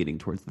kind of leaning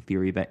towards the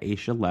theory that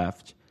Asha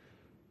left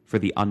for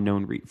the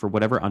for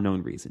whatever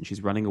unknown reason.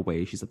 She's running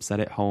away. She's upset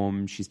at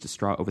home. She's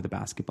distraught over the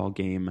basketball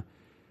game,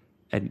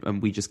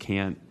 and we just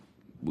can't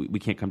we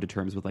can't come to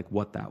terms with like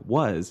what that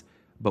was.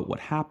 But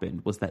what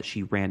happened was that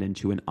she ran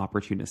into an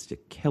opportunistic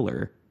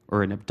killer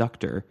or an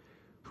abductor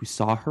who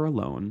saw her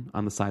alone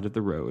on the side of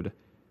the road,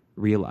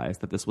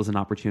 realized that this was an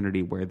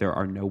opportunity where there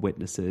are no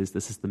witnesses.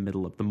 This is the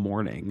middle of the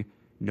morning.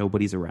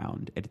 Nobody's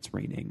around and it's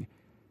raining.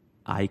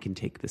 I can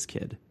take this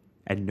kid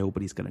and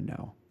nobody's going to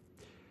know.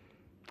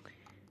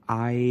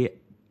 I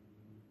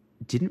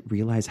didn't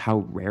realize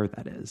how rare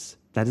that is.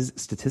 That is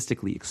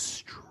statistically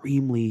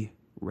extremely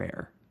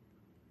rare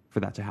for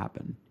that to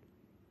happen.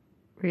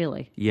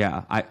 Really?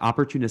 Yeah.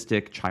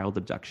 Opportunistic child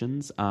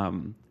abductions,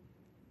 that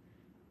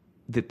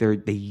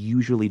they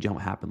usually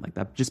don't happen like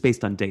that, just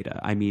based on data.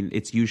 I mean,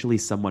 it's usually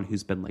someone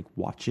who's been like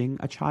watching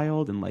a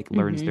child and like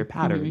learns their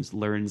patterns,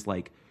 learns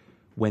like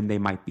when they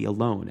might be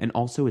alone. And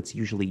also it's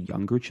usually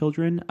younger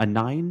children. A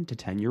 9 to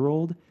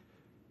 10-year-old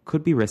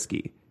could be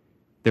risky.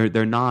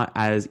 They're not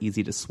as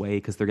easy to sway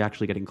because they're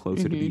actually getting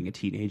closer to being a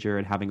teenager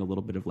and having a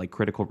little bit of like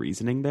critical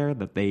reasoning there,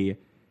 that they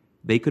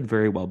could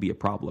very well be a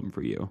problem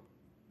for you.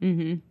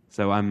 Mm-hmm.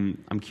 So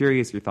I'm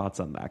curious your thoughts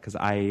on that, because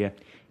I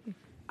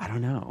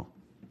don't know.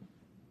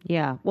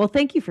 Yeah. Well,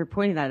 thank you for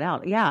pointing that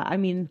out. Yeah. I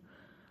mean,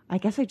 I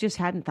guess I just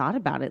hadn't thought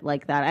about it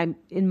like that. I'm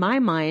in my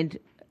mind,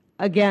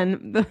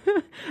 again,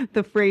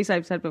 the phrase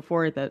I've said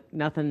before that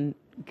nothing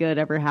good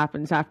ever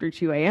happens after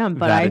 2 a.m.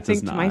 But I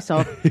think to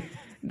myself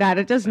that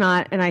it does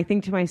not. And I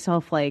think to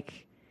myself,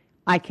 like,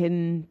 I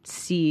can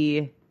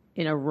see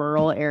in a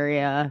rural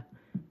area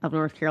of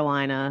North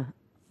Carolina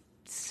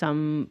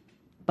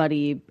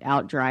somebody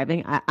out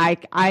driving.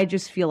 I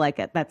just feel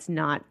like that's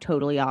not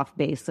totally off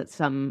base, that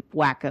some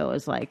wacko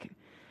is like,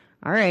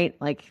 all right,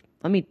 like,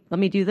 let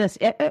me do this.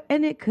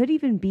 And it could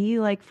even be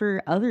like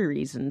for other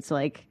reasons.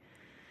 Like,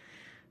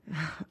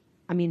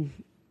 I mean,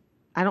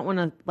 I don't want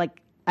to, like,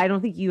 I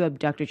don't think you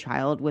abduct a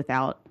child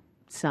without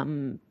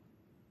some,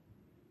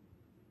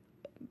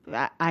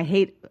 I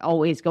hate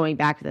always going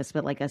back to this,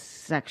 but like a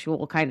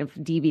sexual kind of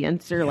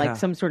deviance or like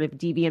some sort of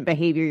deviant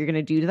behavior you're going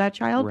to do to that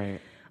child.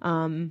 Right.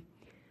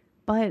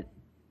 But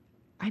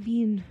I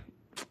mean,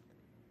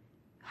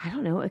 I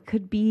don't know. It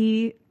could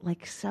be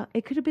like,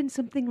 it could have been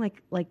something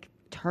like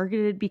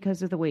targeted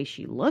because of the way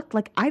she looked.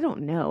 Like, I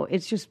don't know.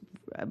 It's just,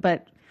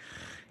 but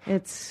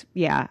it's,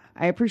 yeah,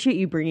 I appreciate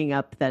you bringing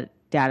up that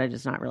data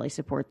does not really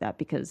support that,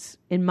 because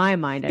in my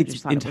mind, I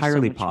just thought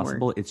entirely it was so much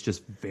possible. more. It's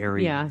just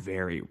very,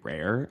 very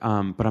rare.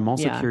 But I'm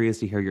also curious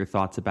to hear your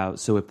thoughts about,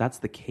 so if that's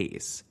the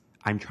case,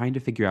 I'm trying to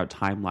figure out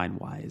timeline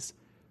wise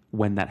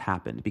when that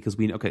happened, because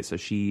so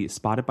she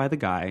spotted by the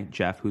guy,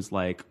 Jeff, who's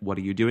like, what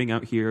are you doing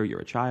out here?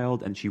 You're a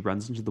child. And she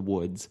runs into the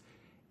woods.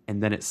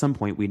 And then at some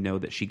point we know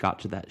that she got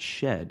to that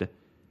shed,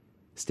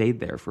 stayed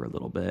there for a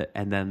little bit,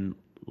 and then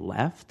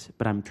left.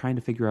 But I'm trying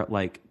to figure out,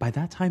 like, by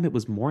that time it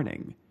was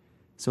morning.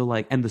 So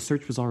like, and the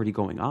search was already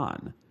going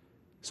on.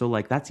 So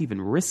like, that's even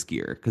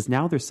riskier, because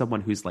now there's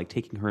someone who's like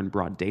taking her in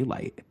broad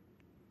daylight.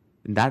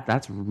 And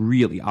that's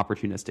really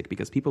opportunistic,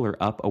 because people are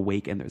up,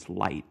 awake, and there's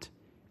light.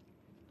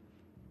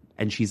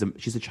 And she's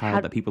a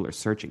child that people are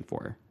searching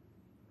for.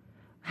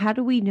 How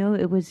do we know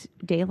it was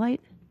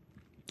daylight?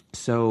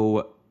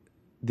 So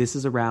this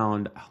is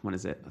around, when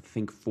is it? I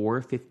think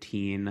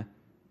 4:15.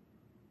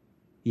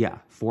 Yeah,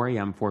 4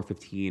 a.m.,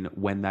 4:15,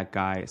 when that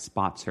guy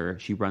spots her.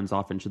 She runs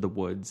off into the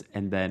woods,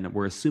 and then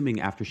we're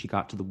assuming after she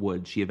got to the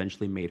woods, she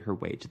eventually made her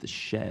way to the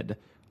shed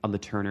on the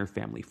Turner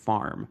family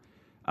farm.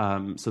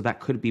 So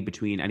that could be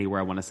between anywhere,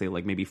 I want to say,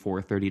 like maybe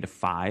 4:30 to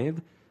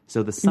 5.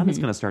 So the sun is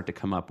going to start to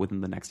come up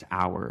within the next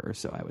hour or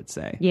so, I would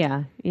say.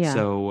 Yeah, yeah.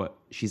 So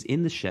she's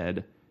in the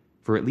shed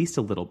for at least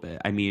a little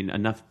bit. I mean,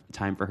 enough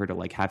time for her to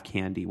like have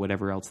candy,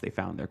 whatever else they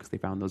found there, because they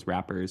found those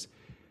wrappers.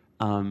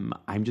 I'm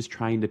just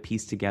trying to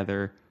piece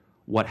together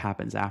what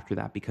happens after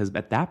that, because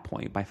at that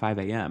point, by 5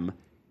 a.m.,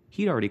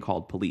 he'd already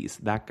called police,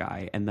 that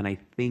guy. And then I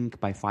think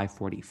by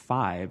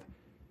 5:45,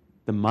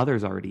 the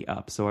mother's already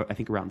up. So I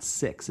think around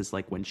 6 is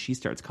like when she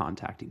starts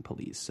contacting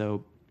police.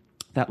 So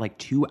that like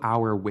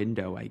 2-hour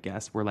window, I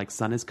guess, where like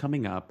sun is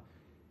coming up,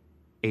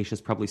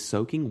 Aisha's probably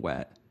soaking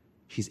wet.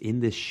 She's in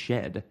this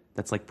shed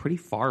that's like pretty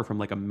far from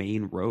like a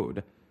main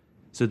road.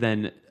 So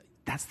then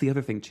that's the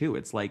other thing too.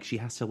 It's like she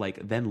has to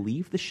like then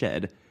leave the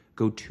shed,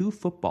 go 2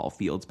 football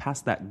fields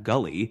past that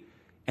gully,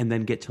 and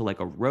then get to like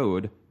a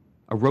road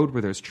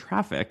where there's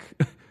traffic,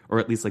 or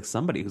at least like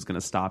somebody who's going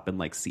to stop and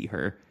like see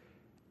her.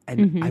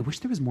 And I wish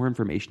there was more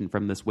information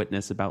from this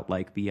witness about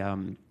like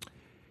the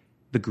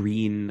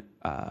green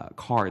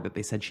car that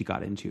they said she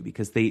got into,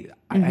 because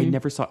I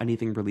never saw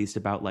anything released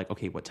about like,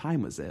 okay, what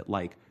time was it?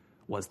 Like,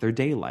 was there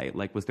daylight?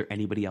 Like, was there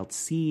anybody else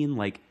seen?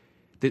 Like,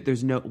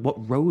 there's no,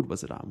 what road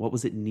was it on? What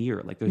was it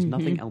near? Like, there's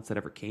nothing else that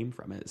ever came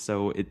from it.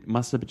 So it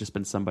must have just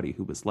been somebody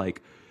who was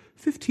like,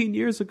 15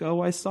 years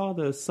ago, I saw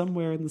this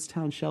somewhere in this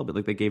town, Shelby.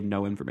 Like, they gave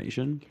no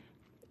information.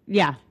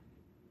 Yeah.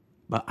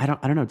 But I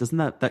don't know. Doesn't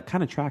that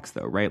kind of tracks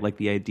though, right? Like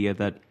the idea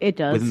that it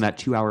does. Within that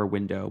 2-hour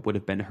window would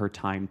have been her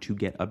time to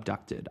get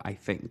abducted, I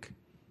think.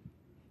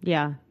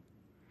 Yeah.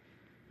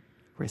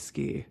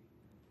 Risky.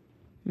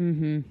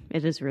 It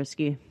is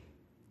risky.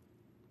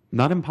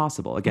 Not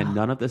impossible. Again,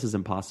 none of this is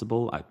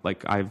impossible.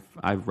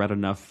 I've read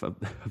enough of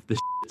this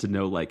to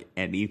know like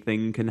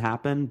anything can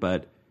happen,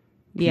 but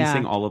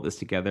piecing all of this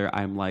together,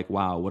 I'm like,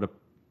 wow, what a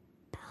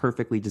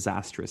perfectly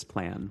disastrous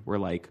plan. We're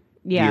like,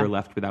 we are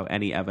left without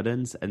any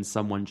evidence, and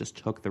someone just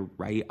took the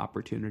right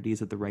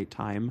opportunities at the right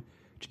time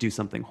to do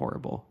something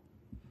horrible.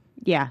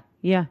 Yeah.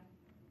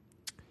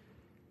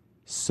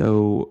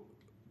 So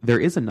there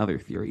is another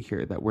theory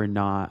here that we're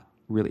not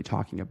really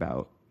talking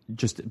about,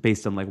 just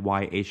based on like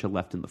why Aisha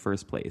left in the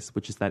first place,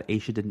 which is that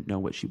Aisha didn't know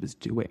what she was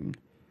doing.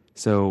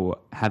 So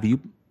have you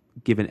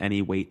given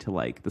any weight to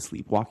like the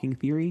sleepwalking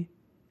theory?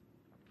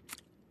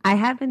 I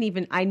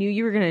knew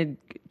you were going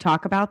to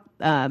talk about,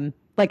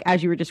 like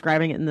as you were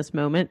describing it in this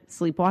moment,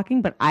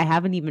 sleepwalking, but I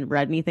haven't even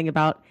read anything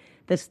about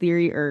this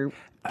theory or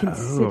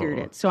considered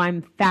it. So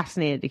I'm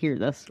fascinated to hear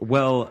this.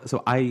 Well,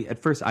 so at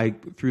first I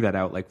threw that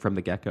out like from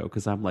the get-go,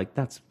 because I'm like,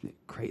 that's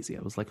crazy.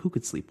 I was like, who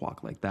could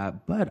sleepwalk like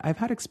that? But I've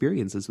had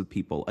experiences with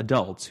people,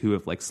 adults, who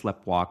have like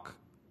sleptwalk.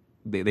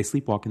 They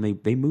sleepwalk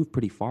and they move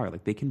pretty far.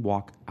 Like they can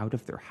walk out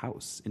of their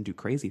house and do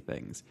crazy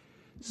things.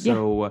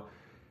 So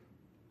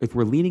if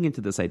we're leaning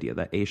into this idea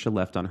that Aisha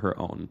left on her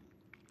own,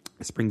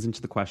 this brings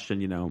into the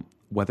question,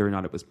 whether or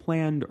not it was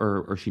planned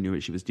or she knew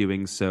what she was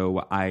doing.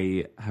 So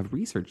I have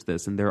researched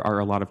this, and there are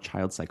a lot of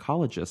child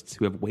psychologists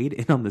who have weighed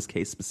in on this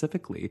case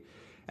specifically,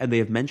 and they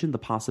have mentioned the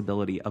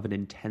possibility of an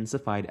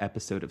intensified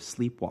episode of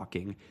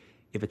sleepwalking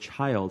if a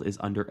child is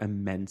under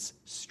immense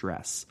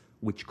stress,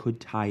 which could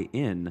tie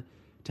in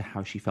to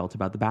how she felt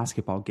about the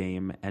basketball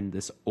game and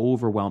this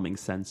overwhelming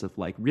sense of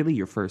like really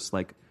your first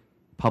like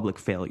public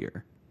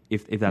failure,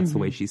 if that's the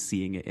way she's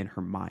seeing it in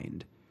her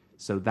mind.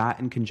 So that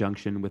in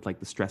conjunction with like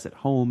the stress at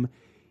home,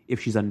 if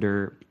she's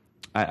under,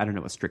 I don't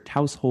know, a strict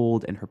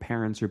household and her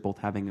parents are both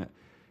having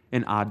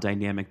an odd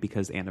dynamic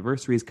because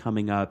anniversary is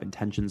coming up and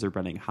tensions are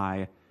running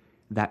high,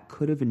 that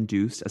could have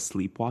induced a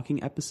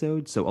sleepwalking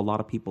episode. So a lot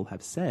of people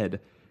have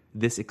said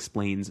this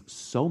explains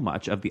so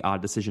much of the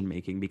odd decision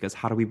making, because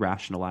how do we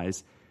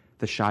rationalize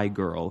the shy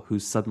girl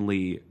who's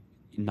suddenly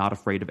not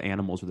afraid of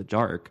animals or the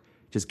dark,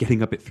 just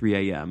getting up at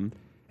 3 a.m.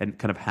 and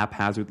kind of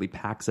haphazardly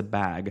packs a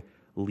bag,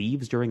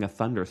 leaves during a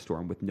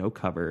thunderstorm with no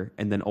cover,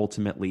 and then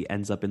ultimately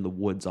ends up in the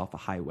woods off a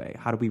highway?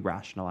 How do we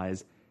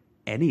rationalize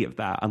any of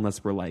that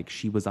unless we're like,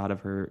 she was out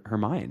of her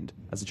mind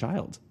as a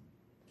child?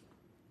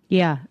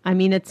 Yeah. I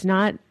mean, it's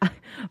not,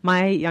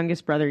 my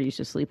youngest brother used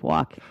to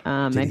sleepwalk.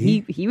 And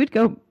he would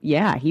go,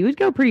 he would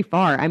go pretty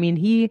far. I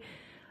mean,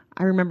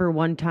 I remember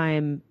one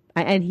time,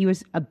 and he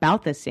was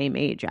about the same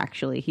age,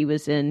 actually. He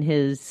was in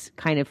his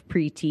kind of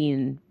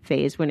preteen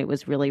phase when it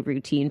was really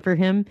routine for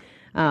him,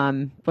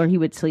 where he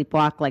would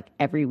sleepwalk like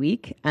every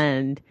week.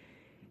 And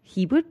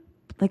he would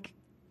like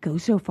go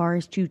so far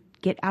as to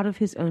get out of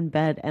his own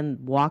bed and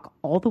walk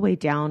all the way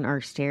down our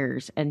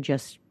stairs and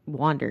just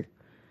wander.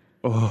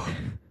 Oh,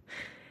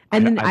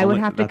 and then I would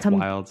have to come.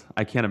 That's wild.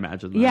 I can't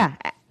imagine that. Yeah.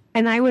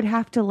 And I would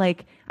have to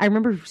like, I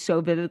remember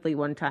so vividly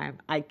one time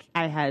I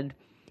had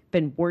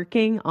been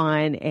working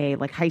on a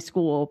like high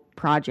school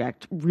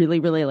project really,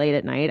 really late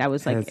at night. I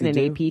was like in an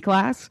AP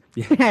class,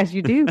 as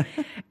you do.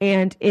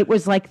 And it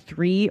was like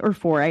 3 or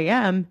 4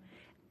 a.m.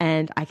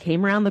 And I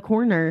came around the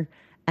corner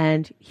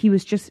and he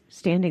was just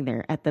standing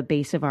there at the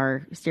base of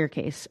our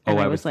staircase. And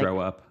I was would like, throw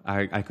up.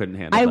 I couldn't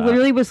handle that. I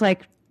literally was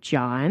like,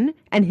 John,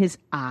 and his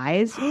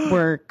eyes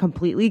were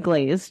completely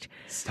glazed.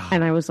 Stop.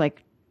 And I was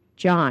like,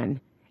 John.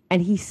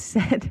 And he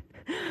said,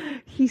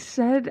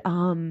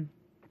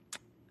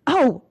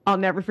 oh, I'll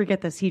never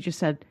forget this. He just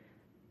said,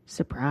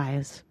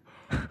 surprise.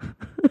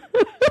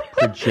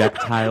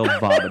 Projectile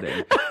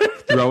vomiting,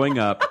 throwing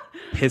up,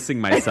 pissing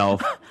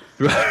myself.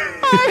 And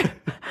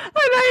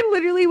I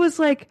literally was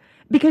like,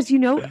 because,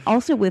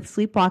 also with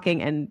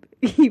sleepwalking, and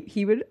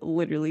he would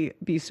literally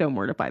be so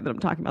mortified that I'm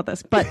talking about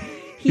this, but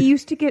he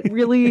used to get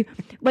really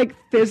like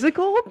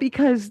physical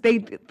because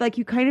they like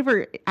you kind of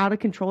are out of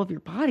control of your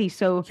body.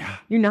 So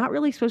you're not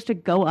really supposed to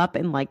go up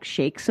and like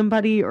shake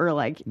somebody or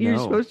like you're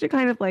supposed to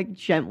kind of like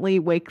gently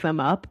wake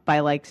them up by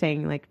like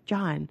saying like,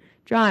 John,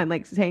 John,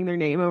 like saying their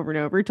name over and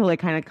over till they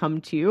kind of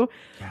come to.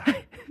 Yeah.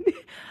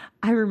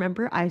 I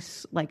remember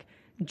like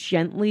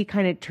gently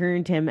kind of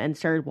turned him and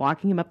started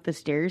walking him up the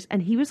stairs,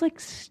 and he was like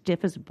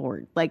stiff as a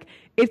board. Like,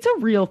 it's a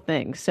real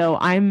thing. So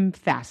I'm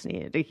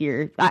fascinated to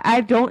hear.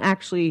 I don't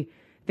actually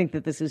think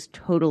that this is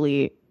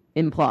totally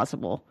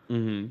implausible.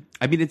 Mm-hmm.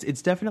 I mean,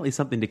 it's definitely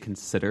something to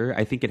consider.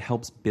 I think it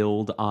helps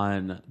build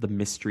on the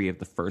mystery of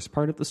the first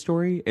part of the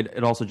story.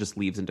 It also just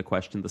leaves into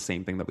question the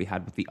same thing that we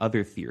had with the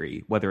other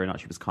theory, whether or not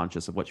she was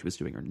conscious of what she was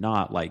doing or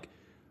not. Like,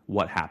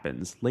 what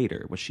happens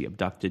later? Was she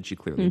abducted? She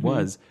clearly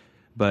was.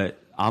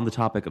 But on the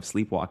topic of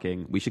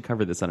sleepwalking, we should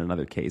cover this on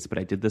another case, but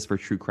I did this for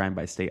True Crime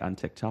by State on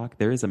TikTok.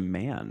 There is a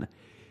man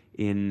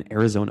in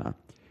Arizona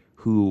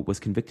who was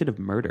convicted of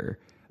murder,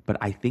 but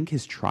I think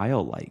his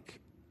trial,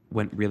 like,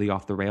 went really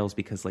off the rails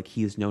because, like,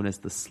 he is known as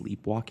the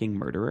sleepwalking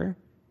murderer.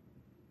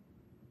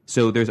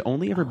 So there's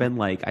only ever been,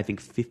 like, I think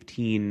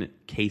 15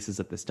 cases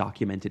of this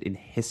documented in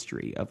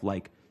history of,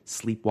 like,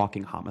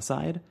 sleepwalking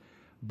homicide.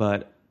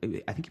 But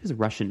I think he was a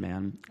Russian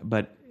man.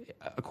 But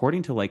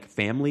according to, like,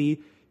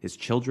 family, his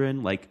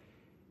children, like,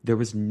 there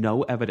was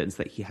no evidence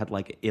that he had,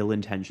 like, ill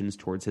intentions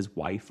towards his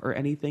wife or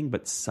anything.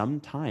 But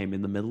sometime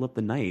in the middle of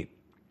the night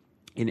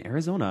in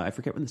Arizona, I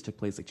forget when this took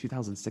place, like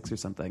 2006 or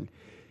something,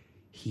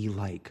 he,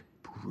 like,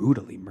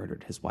 brutally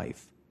murdered his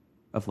wife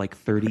of, like,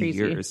 30 Crazy.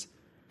 years.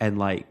 And,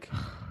 like,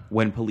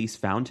 when police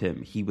found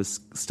him, he was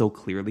still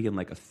clearly in,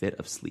 like, a fit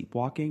of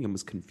sleepwalking and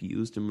was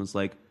confused and was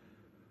like,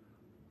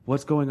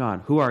 what's going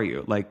on? Who are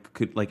you? Like,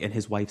 and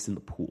his wife's in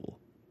the pool.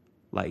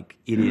 Like,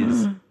 it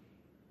is...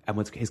 And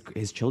what's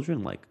his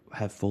children, like,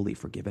 have fully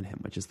forgiven him,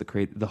 which is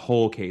the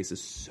whole case is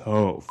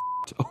so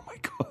f***ed. Oh my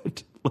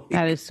God. Like,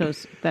 That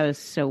is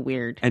so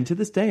weird. and to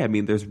this day, I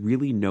mean, there's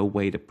really no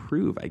way to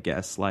prove, I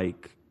guess.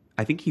 Like,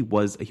 I think he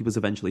was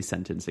eventually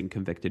sentenced and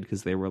convicted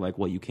because they were like,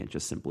 well, you can't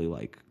just simply,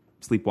 like,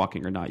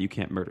 sleepwalking or not, you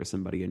can't murder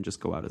somebody and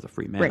just go out as a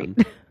free man.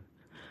 Right.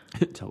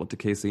 Tell it to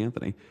Casey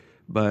Anthony.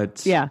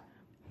 But Yeah.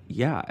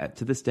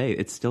 To this day,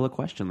 it's still a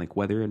question, like,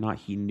 whether or not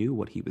he knew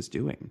what he was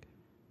doing.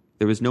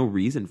 There was no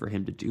reason for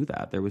him to do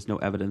that. There was no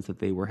evidence that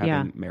they were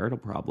having marital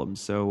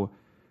problems. So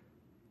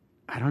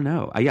I don't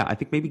know. I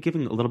think maybe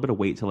giving a little bit of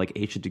weight to, like,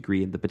 Asha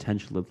Degree and the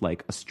potential of,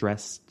 like, a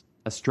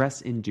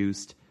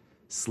stress-induced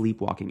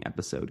sleepwalking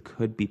episode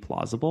could be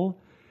plausible.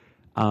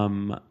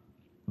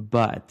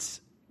 But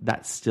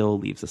that still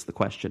leaves us the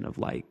question of,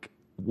 like,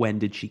 when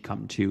did she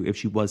come to if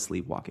she was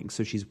sleepwalking?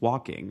 So she's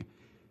walking.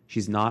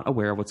 She's not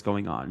aware of what's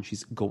going on.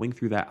 She's going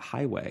through that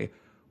highway.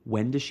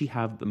 When does she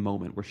have the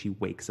moment where she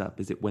wakes up?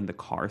 Is it when the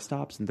car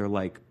stops and they're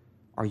like,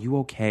 are you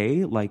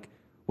okay? Like,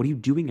 what are you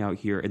doing out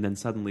here? And then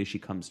suddenly she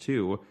comes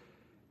to,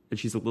 and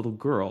she's a little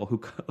girl who,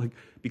 like,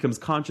 becomes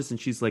conscious, and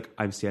she's like,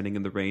 I'm standing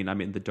in the rain.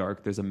 I'm in the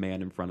dark. There's a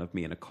man in front of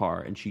me in a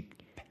car. And she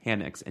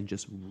panics and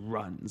just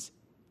runs.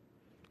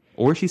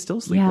 Or she's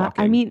still sleepwalking.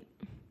 Yeah, I mean,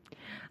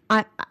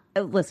 I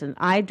listen,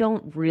 I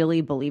don't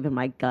really believe in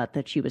my gut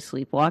that she was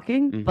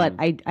sleepwalking, but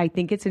I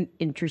think it's an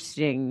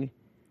interesting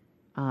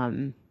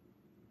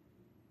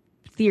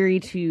theory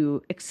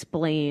to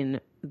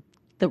explain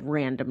the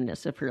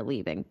randomness of her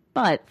leaving.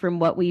 But from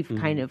what we've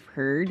kind of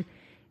heard,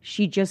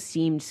 she just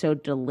seemed so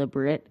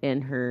deliberate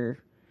in her.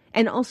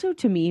 And also,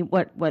 to me,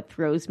 what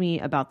throws me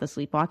about the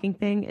sleepwalking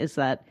thing is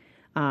that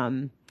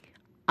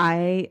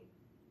I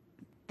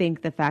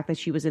think the fact that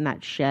she was in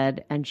that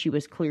shed and she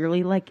was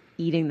clearly, like,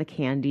 eating the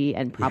candy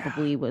and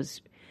probably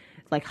was,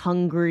 like,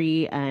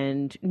 hungry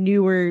and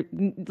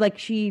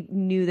she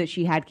knew that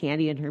she had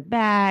candy in her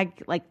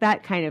bag. Like,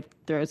 that kind of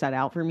throws that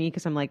out for me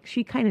because I'm like,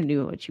 she kind of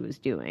knew what she was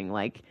doing.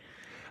 Like,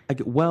 I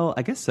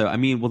guess so. I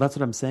mean, that's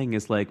what I'm saying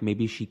is, like,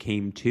 maybe she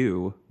came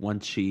to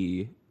once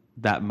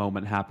that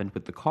moment happened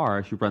with the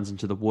car. She runs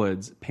into the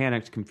woods,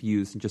 panicked,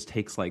 confused, and just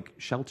takes, like,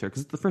 shelter.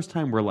 Because it's the first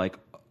time where, like,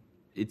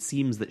 it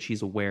seems that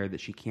she's aware that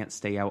she can't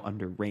stay out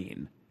under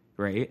rain,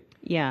 right?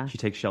 Yeah. She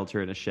takes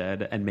shelter in a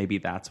shed, and maybe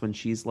that's when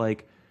she's,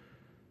 like,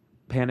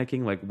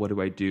 panicking, like, what do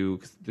I do?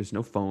 'Cause there's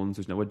no phones,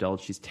 there's no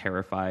adults. She's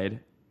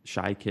terrified,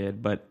 shy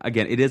kid. But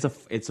again,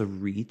 it's a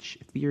reach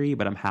theory,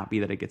 but I'm happy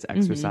that it gets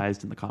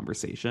exercised in the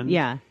conversation.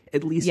 Yeah.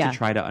 At least to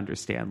try to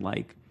understand,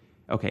 like,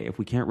 okay, if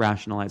we can't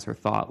rationalize her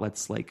thought,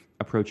 let's, like,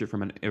 approach it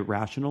from an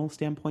irrational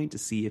standpoint to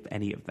see if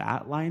any of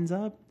that lines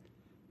up.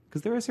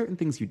 Because there are certain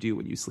things you do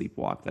when you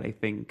sleepwalk that I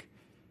think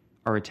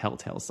are a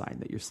telltale sign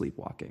that you're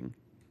sleepwalking.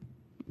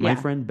 My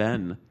friend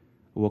Ben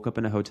woke up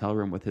in a hotel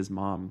room with his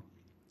mom,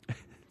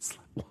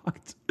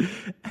 sleepwalked,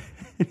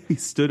 and he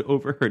stood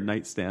over her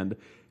nightstand,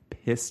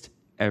 pissed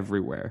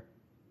everywhere.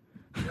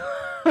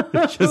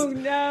 Oh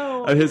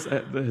no!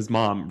 His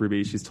mom,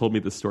 Ruby, she's told me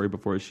this story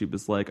before. She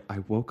was like, I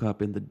woke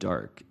up in the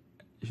dark.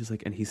 She's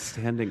like, and he's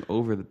standing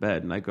over the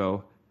bed, and I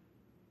go,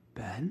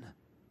 Ben?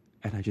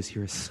 And I just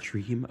hear a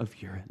stream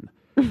of urine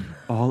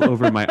all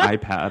over my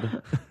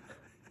iPad.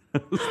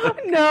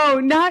 Like,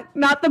 no, not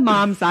the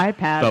mom's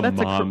iPad.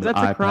 That's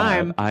a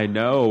crime. I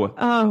know.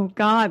 Oh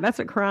God, that's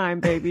a crime,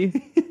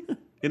 baby.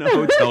 In a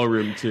hotel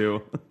room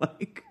too.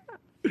 Like,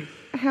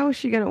 how is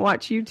she going to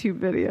watch YouTube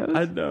videos?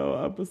 I know.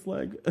 I was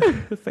like,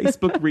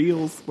 Facebook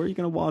Reels. Where are you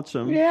going to watch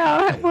them?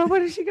 Yeah. Well,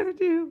 what is she going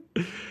to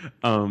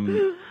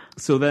do?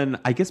 So then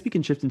I guess we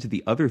can shift into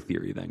the other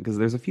theory then, because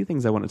there's a few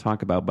things I want to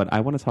talk about, but I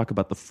want to talk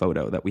about the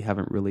photo that we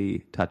haven't really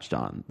touched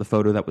on. The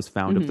photo that was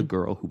found of the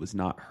girl who was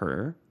not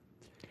her.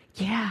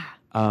 Yeah.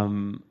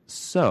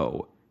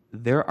 So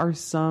there are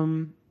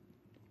some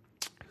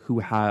who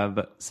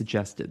have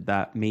suggested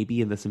that maybe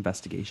in this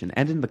investigation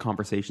and in the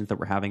conversations that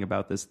we're having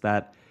about this,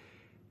 that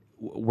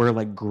we're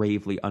like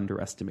gravely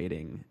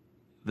underestimating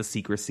the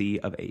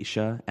secrecy of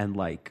Asha and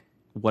like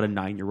what a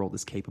 9-year-old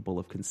is capable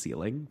of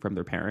concealing from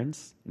their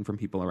parents and from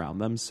people around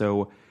them.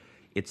 So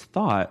it's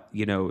thought,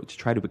 you know, to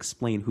try to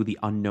explain who the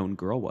unknown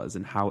girl was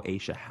and how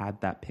Asha had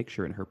that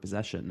picture in her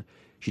possession.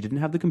 She didn't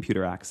have the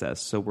computer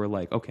access. So we're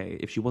like, okay,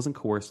 if she wasn't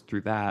coerced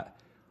through that,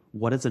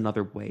 what is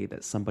another way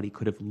that somebody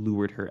could have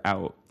lured her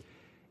out?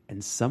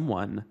 And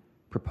someone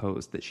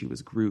proposed that she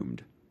was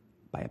groomed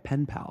by a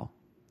pen pal.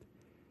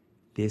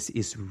 This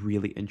is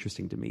really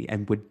interesting to me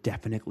and would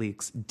definitely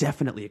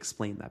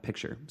explain that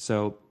picture.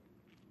 So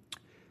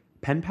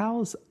pen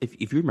pals, if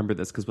you remember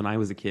this, because when I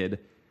was a kid,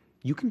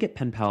 you can get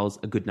pen pals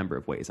a good number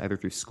of ways, either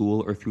through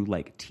school or through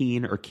like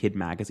teen or kid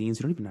magazines.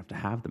 You don't even have to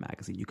have the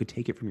magazine. You could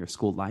take it from your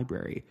school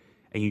library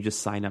and you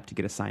just sign up to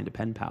get assigned a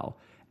pen pal.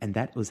 And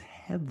that was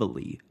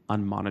heavily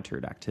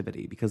unmonitored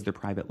activity because they're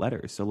private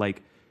letters. So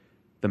like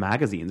the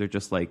magazines are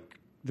just like,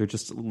 they're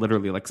just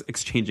literally like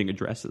exchanging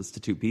addresses to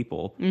two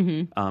people.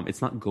 Mm-hmm.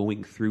 It's not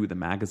going through the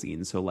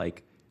magazine. So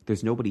like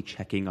there's nobody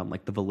checking on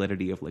like the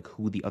validity of like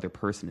who the other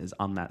person is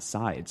on that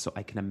side. So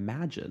I can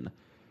imagine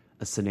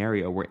a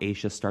scenario where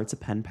Asha starts a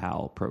pen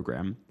pal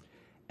program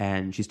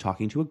and she's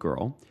talking to a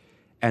girl.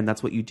 And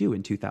that's what you do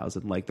in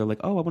 2000. Like they're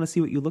like, oh, I want to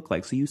see what you look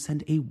like. So you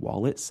send a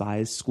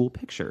wallet-sized school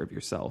picture of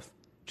yourself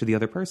to the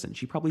other person.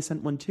 She probably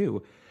sent one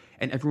too.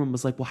 And everyone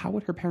was like, well, how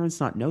would her parents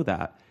not know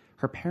that?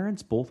 Her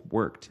parents both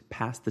worked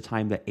past the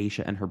time that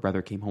Asha and her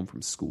brother came home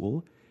from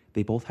school.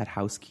 They both had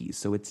house keys.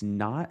 So it's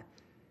not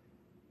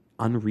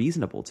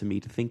unreasonable to me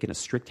to think in a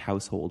strict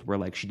household where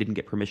like she didn't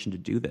get permission to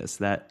do this,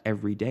 that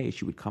every day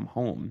she would come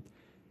home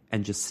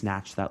and just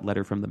snatch that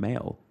letter from the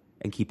mail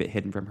and keep it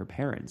hidden from her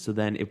parents. So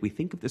then if we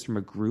think of this from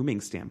a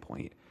grooming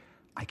standpoint,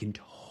 I can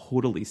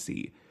totally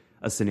see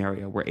a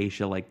scenario where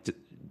Asha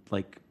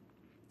like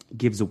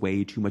gives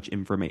away too much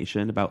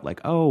information about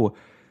like, oh,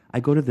 I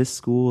go to this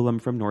school. I'm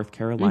from North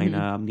Carolina.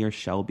 Mm-hmm. I'm near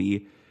Shelby.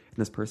 And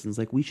this person's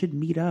like, we should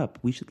meet up.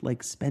 We should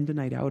like spend a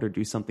night out or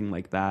do something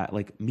like that.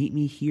 Like meet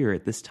me here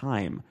at this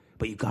time,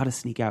 but you got to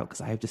sneak out because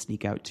I have to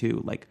sneak out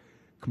too. Like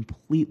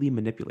completely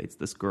manipulates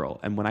this girl.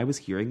 And when I was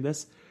hearing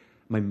this,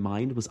 my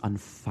mind was on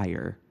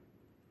fire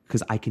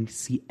because I can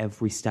see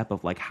every step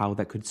of like how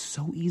that could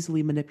so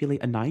easily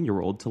manipulate a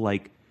 9-year-old to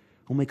like,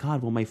 oh my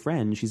God, well, my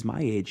friend, she's my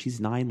age.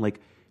 She's 9.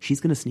 Like she's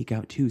going to sneak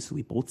out too. So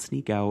we both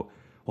sneak out.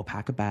 We'll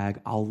pack a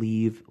bag. I'll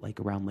leave like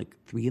around like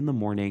 3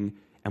 a.m.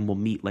 and we'll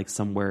meet like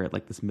somewhere at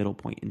like this middle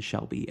point in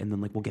Shelby. And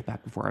then like we'll get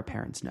back before our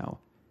parents know.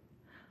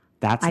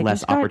 That's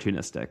less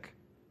opportunistic.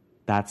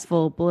 That's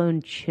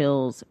full-blown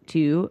chills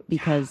too,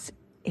 because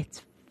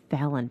it's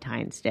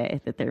Valentine's Day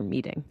that they're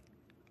meeting.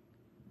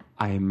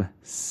 I'm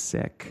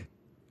sick.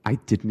 I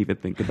didn't even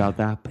think about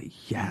that, but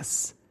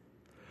yes.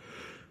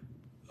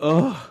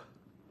 Ugh.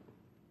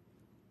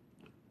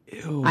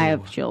 Ew. I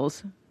have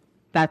chills.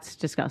 That's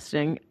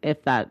disgusting.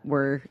 If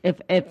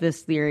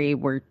this theory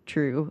were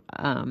true,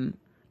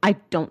 I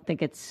don't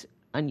think it's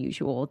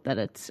unusual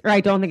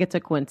I don't think it's a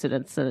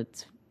coincidence that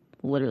it's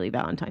literally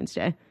Valentine's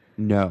Day.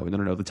 No.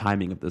 The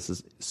timing of this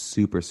is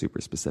super,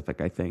 super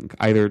specific, I think.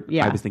 I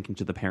was thinking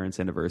to the parents'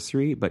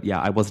 anniversary, but yeah,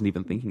 I wasn't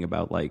even thinking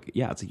about like,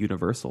 yeah, it's a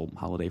universal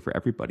holiday for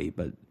everybody,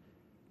 but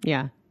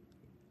yeah.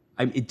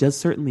 It does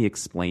certainly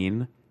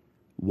explain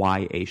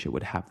why Asha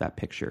would have that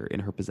picture in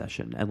her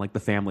possession. And like the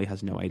family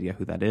has no idea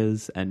who that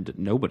is, and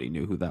nobody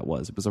knew who that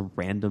was. It was a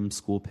random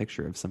school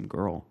picture of some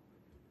girl.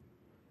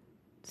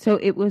 So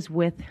it was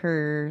with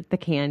the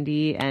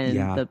candy and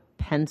the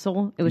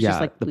pencil. It was just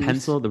like the loose.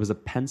 pencil. There was a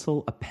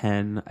pencil, a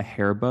pen, a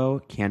hair bow,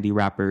 candy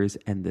wrappers,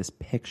 and this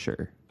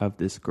picture of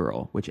this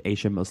girl, which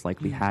Asha most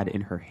likely had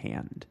in her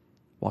hand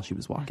while she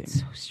was walking. That's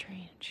so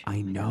strange.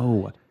 I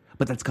know.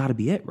 But that's got to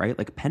be it, right?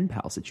 Like a pen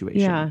pal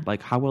situation. Yeah.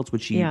 Like how else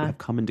would she have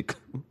come into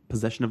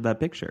possession of that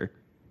picture?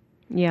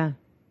 Yeah.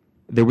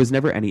 There was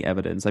never any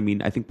evidence. I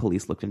mean, I think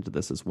police looked into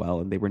this as well,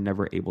 and they were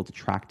never able to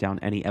track down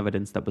any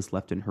evidence that was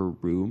left in her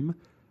room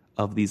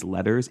of these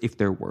letters, if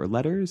there were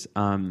letters.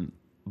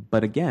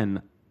 But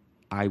again,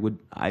 I would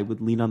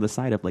lean on the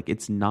side of like,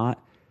 it's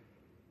not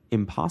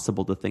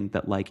impossible to think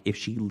that like if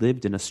she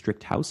lived in a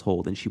strict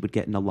household and she would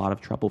get in a lot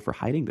of trouble for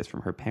hiding this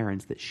from her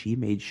parents, that she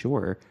made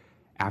sure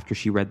after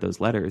she read those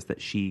letters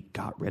that she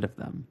got rid of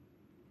them,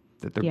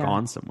 that they're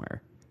gone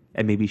somewhere.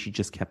 And maybe she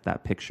just kept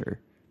that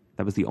picture.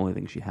 That was the only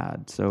thing she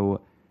had.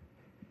 So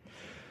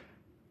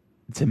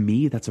to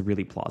me, that's a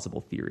really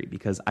plausible theory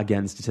because,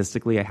 again,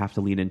 statistically, I have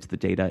to lean into the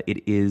data.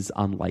 It is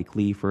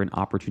unlikely for an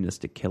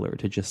opportunistic killer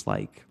to just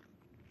like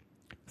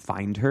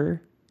find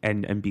her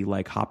and be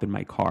like, hop in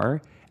my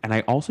car. And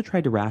I also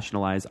tried to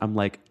rationalize, I'm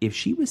like, if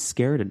she was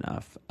scared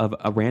enough of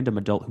a random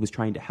adult who was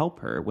trying to help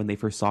her when they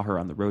first saw her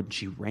on the road and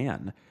she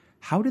ran,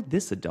 how did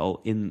this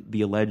adult in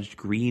the alleged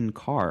green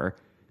car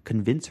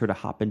convince her to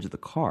hop into the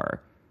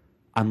car?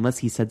 Unless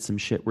he said some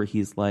shit where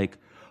he's like,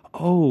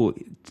 oh,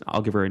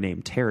 I'll give her a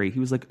name, Terry. He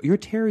was like, you're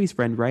Terry's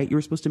friend, right? You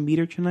were supposed to meet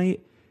her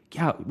tonight?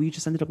 Yeah, we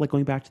just ended up like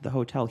going back to the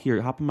hotel.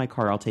 Here, hop in my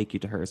car. I'll take you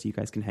to her so you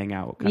guys can hang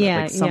out. Kind of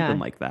like something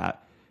like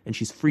that. And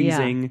she's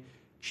freezing. Yeah.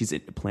 She's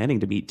planning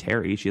to meet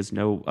Terry. She has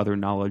no other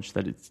knowledge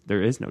that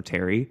there is no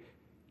Terry.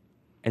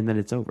 And then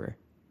it's over.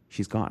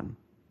 She's gone.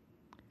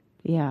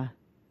 Yeah.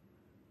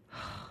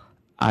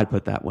 I'd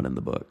put that one in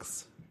the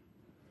books.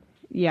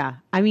 Yeah.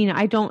 I mean,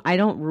 I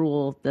don't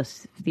rule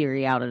this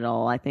theory out at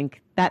all. I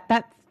think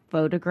that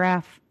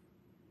photograph,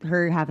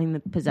 her having the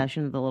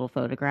possession of the little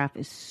photograph,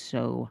 is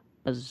so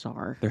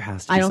bizarre. There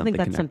has to be. I don't think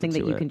that's something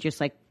that you can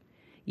just like.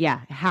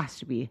 Yeah, it has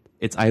to be.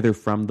 It's either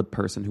from the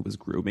person who was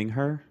grooming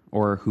her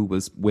or who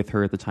was with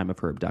her at the time of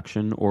her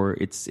abduction, or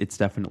it's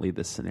definitely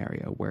this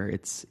scenario where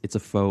it's a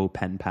faux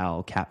pen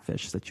pal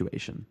catfish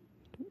situation.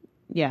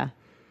 Yeah.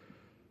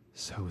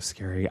 So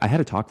scary. I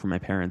had a talk from my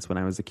parents when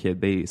I was a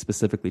kid. They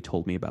specifically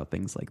told me about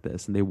things like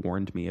this, and they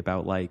warned me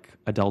about like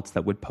adults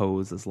that would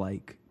pose as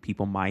like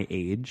people my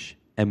age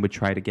and would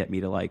try to get me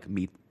to like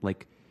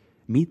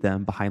meet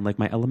them behind like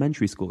my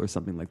elementary school or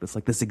something like this.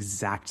 Like this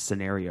exact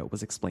scenario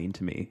was explained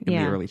to me in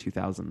the early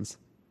 2000s.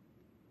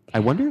 I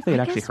wonder if they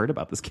had actually heard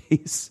about this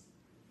case.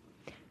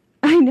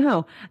 I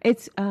know.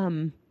 It's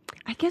I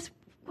guess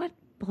what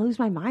blows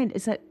my mind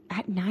is that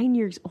at 9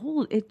 years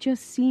old, it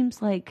just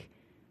seems like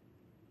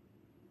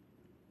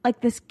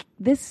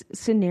this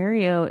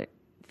scenario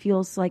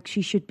feels like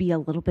she should be a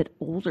little bit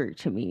older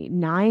to me.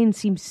 9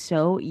 seems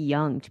so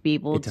young to be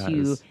able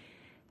to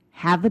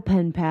have the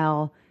pen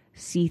pal,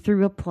 see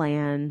through a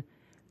plan,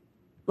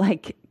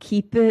 like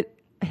keep it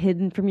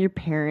hidden from your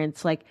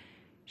parents. Like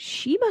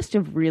she must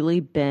have really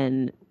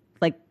been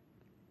like,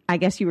 I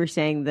guess you were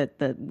saying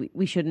that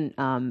we shouldn't,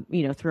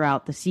 throw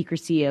out the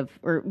secrecy of,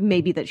 or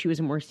maybe that she was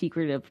a more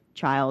secretive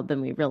child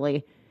than we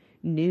really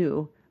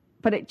knew.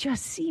 But it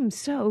just seems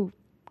so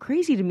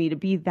crazy to me to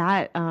be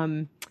that,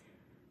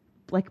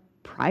 like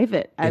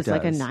private as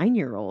like a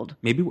 9-year-old.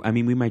 Maybe, I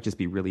mean, we might just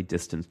be really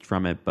distanced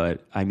from it,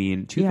 but I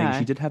mean, two things.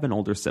 She did have an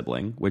older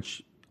sibling,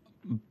 which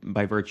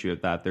by virtue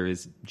of that, there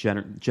is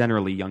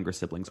generally younger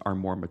siblings are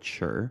more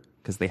mature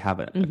because they have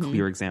a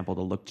clear example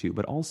to look to.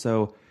 But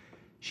also,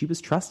 she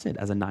was trusted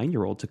as a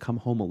 9-year-old to come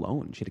home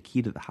alone. She had a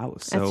key to the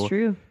house. So that's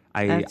true.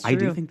 I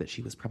do think that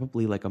she was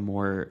probably like a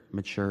more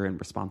mature and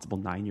responsible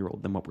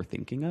 9-year-old than what we're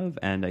thinking of.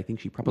 And I think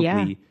she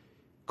probably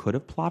could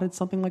have plotted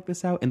something like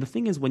this out. And the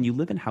thing is, when you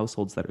live in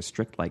households that are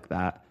strict like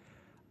that,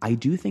 I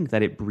do think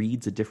that it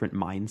breeds a different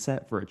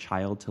mindset for a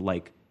child to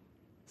like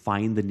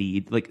find the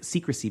need. Like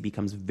secrecy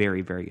becomes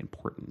very, very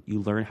important.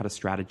 You learn how to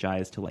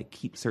strategize to like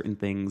keep certain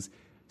things,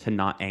 to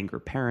not anger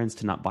parents,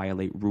 to not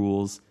violate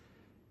rules.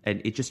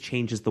 And it just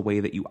changes the way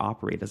that you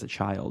operate as a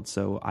child.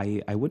 So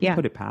I wouldn't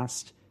put it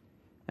past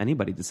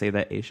anybody to say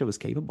that Asha was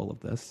capable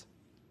of this.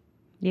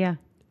 Yeah.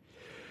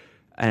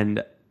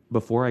 And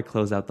before I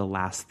close out the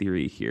last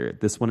theory here,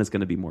 this one is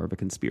going to be more of a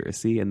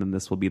conspiracy, and then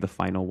this will be the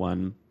final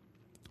one.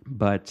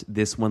 But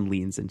this one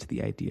leans into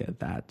the idea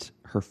that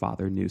her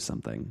father knew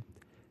something.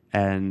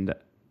 And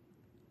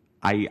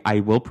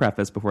I will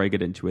preface before I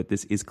get into it,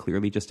 this is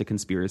clearly just a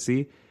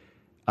conspiracy.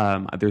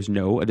 There's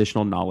no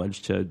additional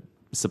knowledge to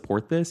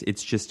support this.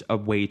 It's just a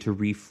way to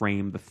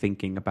reframe the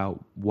thinking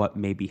about what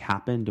maybe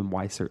happened and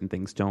why certain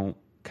things don't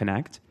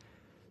connect.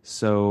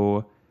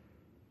 So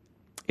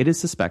it is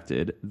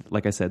suspected,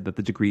 like I said, that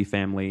the Degree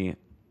family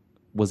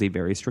was a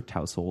very strict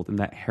household and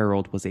that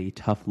Harold was a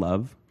tough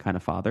love kind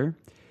of father.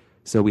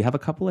 So we have a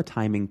couple of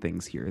timing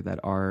things here that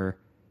are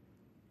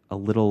a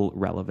little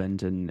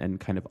relevant and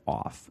kind of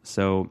off.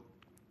 So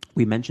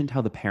we mentioned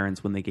how the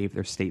parents, when they gave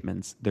their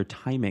statements, their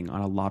timing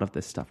on a lot of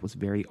this stuff was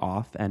very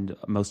off, and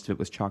most of it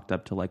was chalked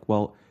up to like,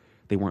 well,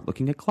 they weren't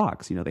looking at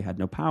clocks, they had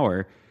no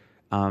power.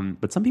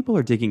 But some people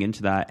are digging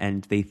into that,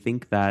 and they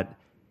think that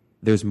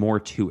there's more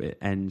to it,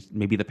 and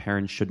maybe the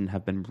parents shouldn't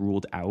have been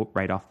ruled out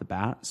right off the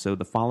bat. So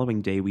the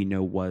following day we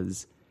know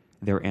was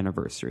their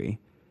anniversary.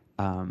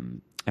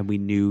 And we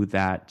knew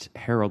that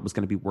Harold was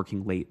going to be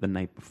working late the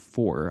night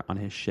before on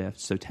his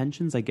shift. So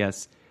tensions, I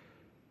guess,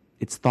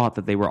 it's thought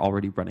that they were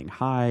already running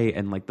high,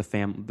 and like the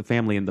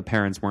family and the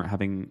parents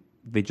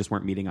they just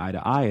weren't meeting eye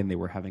to eye, and they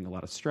were having a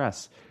lot of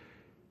stress.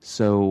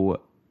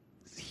 So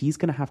he's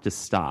going to have to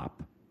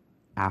stop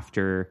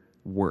after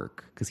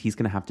work because he's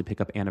going to have to pick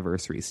up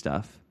anniversary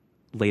stuff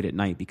late at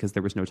night because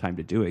there was no time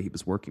to do it. He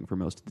was working for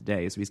most of the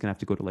day. So he's going to have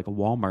to go to like a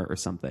Walmart or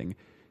something.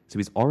 So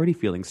he's already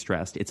feeling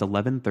stressed. It's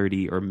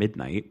 11:30 or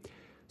midnight.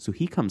 So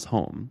he comes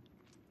home.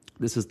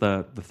 This is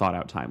the thought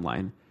out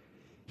timeline.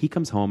 He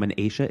comes home and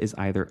Asha is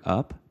either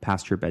up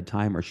past her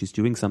bedtime or she's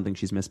doing something,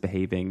 she's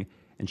misbehaving,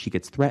 and she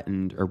gets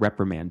threatened or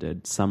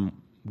reprimanded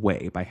some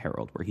way by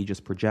Harold, where he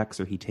just projects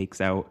or he takes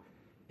out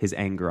his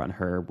anger on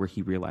her, where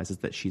he realizes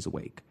that she's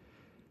awake.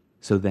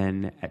 So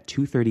then at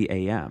 2:30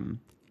 a.m.,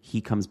 he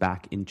comes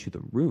back into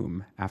the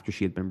room after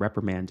she had been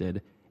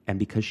reprimanded. And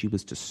because she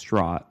was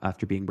distraught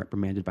after being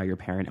reprimanded by your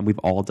parent, and we've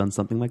all done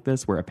something like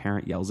this where a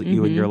parent yells at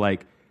you and you're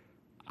like,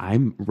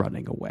 I'm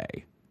running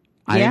away.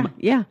 I'm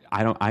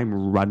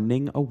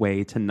running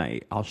away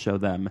tonight. I'll show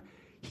them.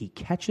 He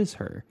catches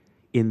her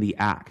in the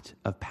act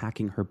of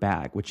packing her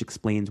bag, which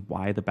explains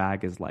why the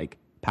bag is like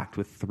packed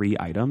with 3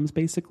 items,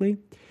 basically.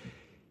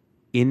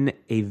 In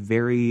a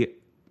very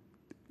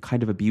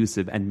kind of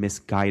abusive and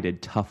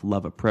misguided tough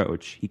love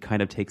approach, he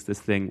kind of takes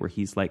this thing where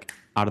he's like,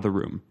 out of the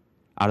room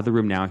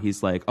now.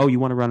 He's like, oh, you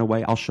want to run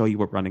away? I'll show you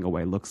what running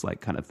away looks like,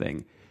 kind of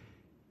thing.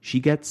 She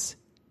gets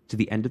to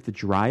the end of the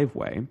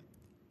driveway,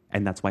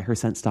 and that's why her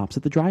scent stops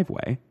at the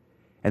driveway.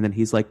 And then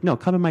he's like, no,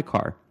 come in my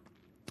car.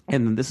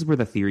 And then this is where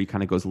the theory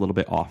kind of goes a little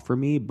bit off for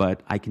me,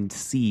 but I can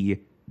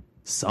see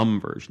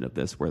some version of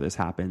this where this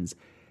happens.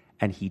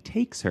 And he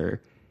takes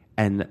her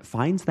and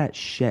finds that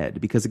shed,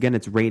 because again,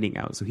 it's raining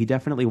out. So he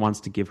definitely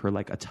wants to give her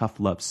like a tough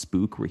love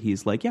spook where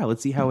he's like, yeah,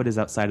 let's see how it is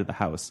outside of the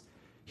house.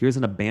 Here's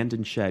an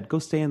abandoned shed. Go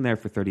stay in there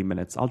for 30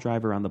 minutes. I'll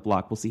drive around the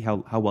block. We'll see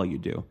how well you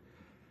do.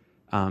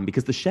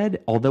 Because the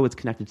shed, although it's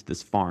connected to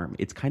this farm,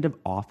 it's kind of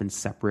off and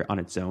separate on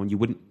its own. You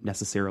wouldn't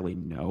necessarily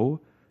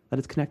know that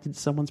it's connected to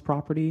someone's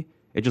property.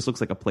 It just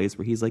looks like a place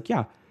where he's like,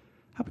 yeah,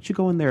 how about you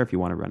go in there if you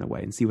want to run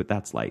away and see what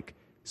that's like.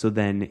 So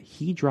then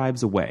he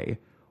drives away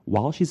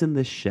while she's in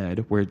this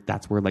shed where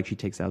that's where like she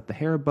takes out the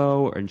hair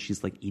bow and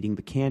she's like eating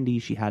the candy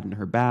she had in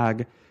her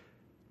bag.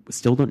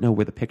 Still don't know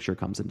where the picture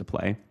comes into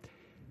play.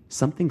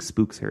 Something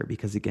spooks her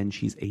because, again,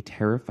 she's a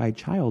terrified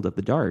child of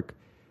the dark.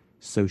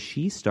 So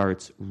she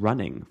starts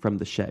running from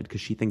the shed because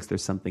she thinks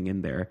there's something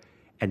in there.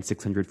 And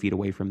 600 feet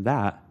away from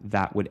that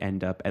would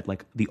end up at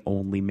like the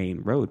only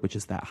main road, which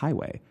is that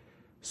highway.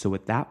 So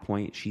at that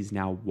point, she's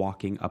now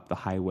walking up the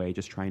highway,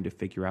 just trying to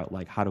figure out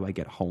like, how do I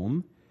get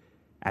home?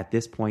 At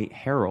this point,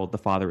 Harold, the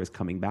father, is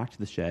coming back to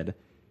the shed.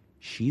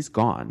 She's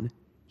gone.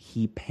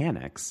 He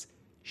panics.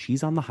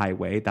 She's on the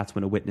highway. That's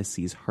when a witness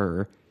sees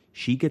her.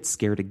 She gets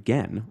scared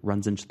again,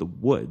 runs into the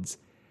woods,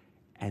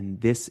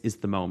 and this is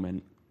the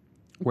moment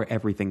where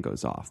everything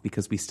goes off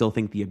because we still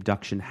think the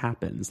abduction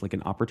happens, like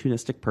an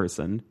opportunistic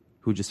person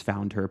who just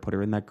found her, put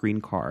her in that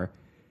green car.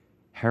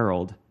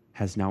 Harold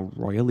has now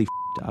royally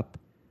f***ed up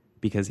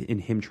because in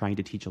him trying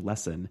to teach a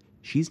lesson,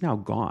 she's now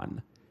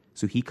gone.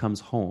 So he comes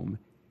home,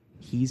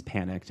 he's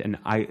panicked, and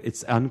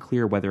it's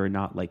unclear whether or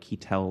not like he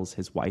tells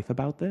his wife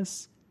about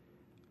this,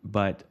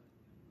 but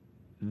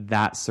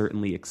that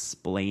certainly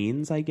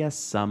explains, I guess,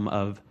 some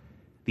of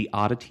the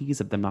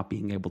oddities of them not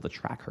being able to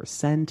track her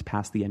scent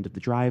past the end of the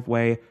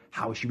driveway,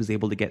 how she was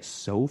able to get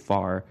so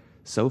far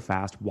so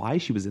fast, why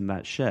she was in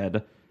that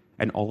shed,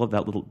 and all of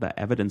that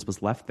evidence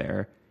was left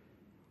there.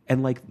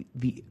 And like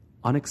the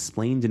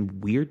unexplained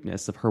and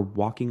weirdness of her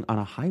walking on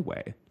a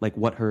highway, like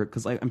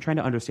because I'm trying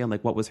to understand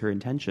like what was her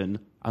intention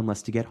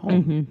unless to get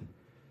home. Mm-hmm.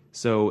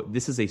 So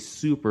this is a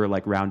super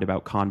like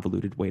roundabout,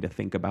 convoluted way to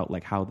think about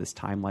like how this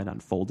timeline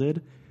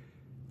unfolded.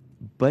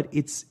 But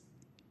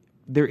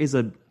there is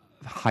a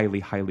highly,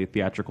 highly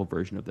theatrical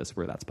version of this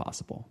where that's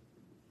possible.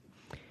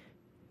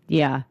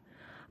 Yeah.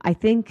 I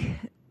think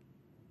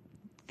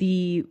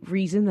the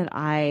reason that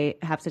I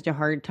have such a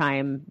hard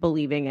time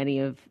believing any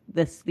of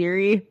this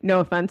theory,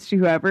 no offense to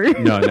whoever.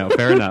 No,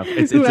 fair enough.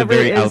 It's a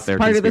very out there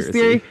part conspiracy. Of this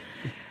theory.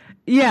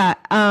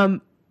 Yeah.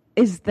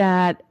 Is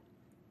that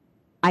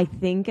I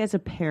think as a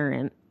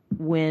parent,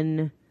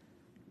 when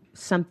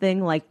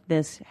something like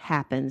this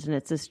happens and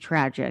it's this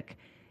tragic,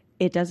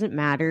 it doesn't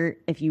matter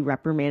if you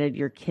reprimanded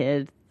your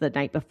kid the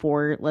night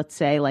before, let's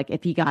say, like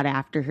if he got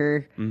after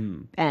her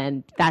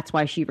and that's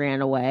why she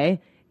ran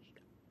away,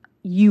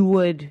 you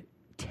would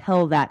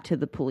tell that to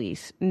the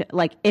police.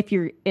 Like if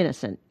you're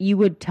innocent, you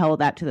would tell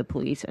that to the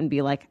police and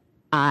be like,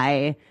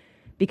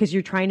 because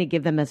you're trying to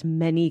give them as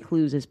many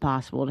clues as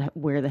possible to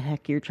where the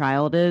heck your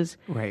child is.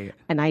 Right.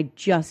 And I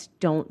just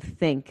don't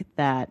think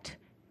that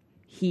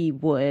he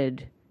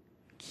would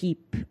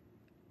keep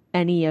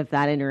any of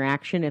that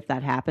interaction if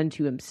that happened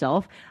to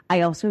himself.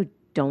 I also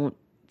don't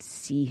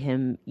see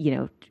him,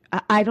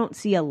 I don't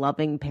see a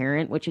loving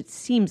parent, which it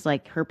seems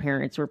like her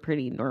parents were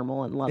pretty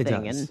normal and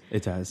loving.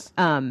 It does.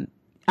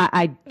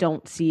 I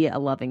don't see a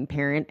loving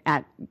parent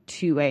at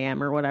 2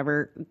 a.m. or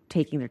whatever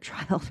taking their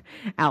child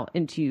out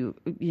into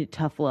a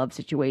tough love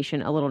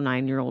situation, a little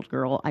 9-year-old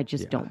girl. I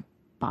just don't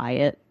buy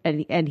it.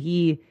 And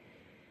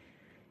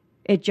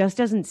it just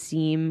doesn't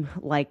seem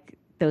like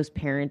those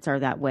parents are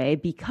that way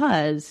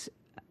because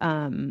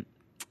not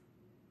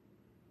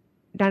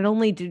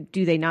only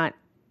do they not,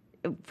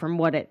 from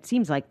what it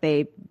seems like,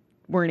 they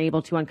weren't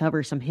able to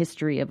uncover some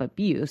history of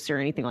abuse or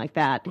anything like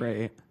that.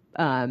 Right.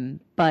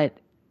 But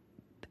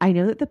I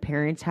know that the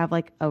parents have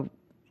like a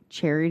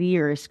charity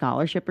or a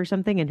scholarship or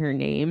something in her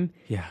name.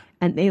 Yeah.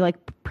 And they like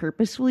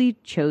purposefully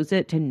chose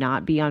it to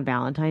not be on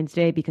Valentine's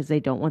Day because they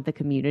don't want the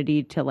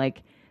community to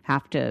like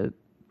have to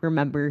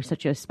remember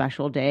such a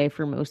special day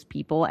for most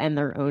people and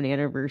their own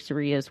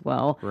anniversary as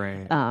well.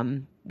 Right.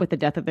 With the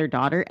death of their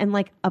daughter and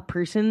like a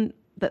person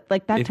that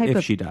like that type of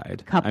if she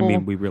died couple. I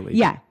mean, we really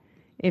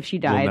if she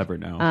died, we'll never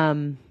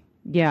know.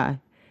 Yeah,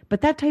 But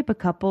that type of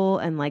couple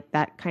and like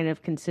that kind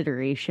of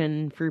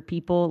consideration for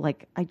people,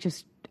 like I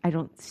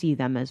don't see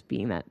them as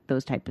being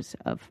those types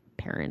of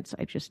parents.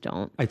 I just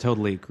don't. I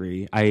totally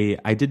agree.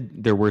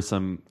 There were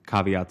some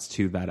caveats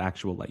to that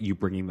actual, like you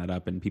bringing that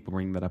up and people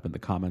bringing that up in the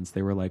comments.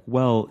 They were like,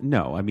 well,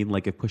 no, I mean,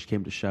 like if push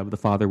came to shove, the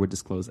father would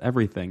disclose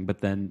everything.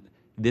 But then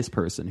this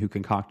person who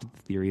concocted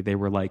the theory, they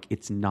were like,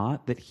 it's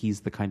not that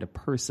he's the kind of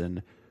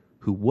person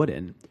who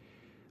wouldn't,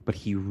 but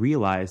he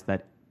realized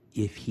that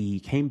if he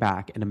came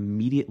back and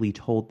immediately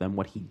told them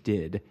what he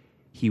did,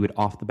 he would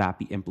off the bat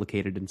be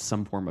implicated in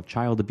some form of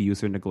child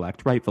abuse or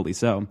neglect, rightfully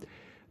so,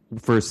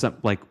 for some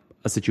like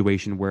a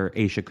situation where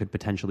Asha could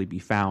potentially be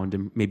found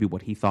and maybe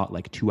what he thought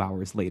like 2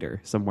 hours later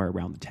somewhere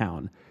around the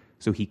town.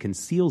 So he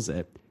conceals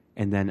it.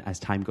 And then as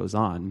time goes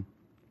on,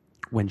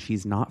 when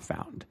she's not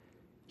found,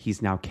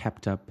 he's now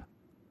kept up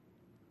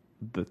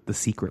the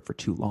secret for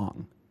too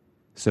long.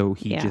 So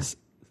he just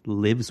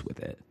lives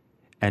with it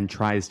and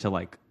tries to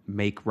like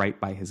make right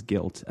by his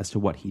guilt as to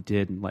what he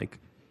did and like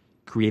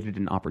created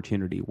an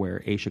opportunity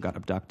where Asha got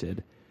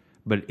abducted.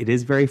 But it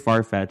is very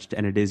far-fetched,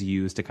 and it is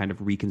used to kind of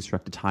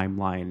reconstruct a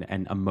timeline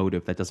and a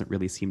motive that doesn't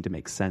really seem to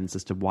make sense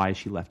as to why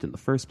she left in the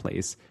first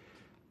place.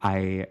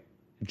 I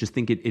just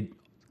think it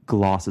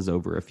glosses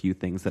over a few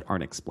things that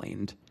aren't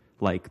explained,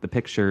 like the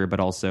picture, but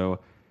also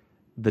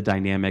the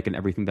dynamic and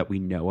everything that we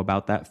know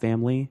about that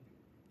family.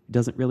 It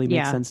doesn't really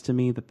make sense to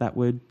me that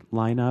would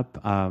line up.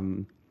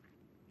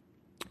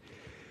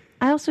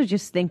 I also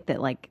just think that,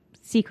 like,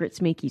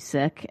 secrets make you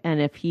sick, and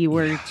if he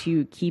were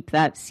to keep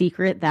that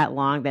secret that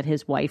long, that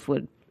his wife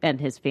would and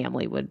his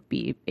family would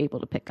be able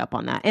to pick up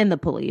on that, and the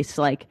police.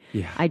 Like,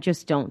 I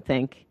just don't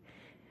think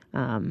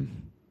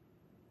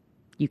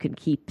you can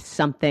keep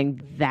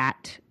something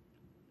that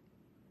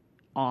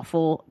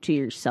awful to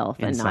yourself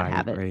and not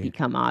have it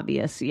become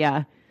obvious.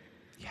 Yeah.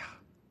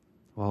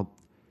 Well,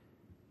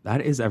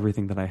 that is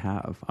everything that I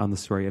have on the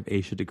story of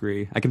Asha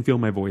Degree. I can feel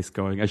my voice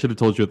going. I should have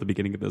told you at the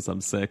beginning of this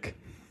I'm sick.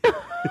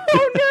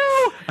 Oh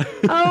no!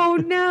 Oh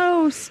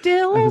no!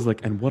 Still? I was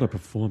like, and what a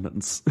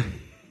performance!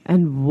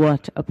 And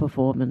what a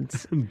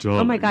performance!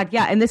 Oh my god!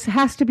 Yeah, and this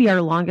has to be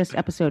our longest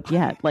episode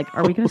yet. Like,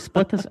 are we going to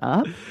split this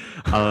up?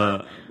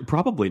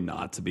 Probably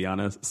not. To be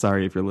honest,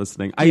 sorry if you're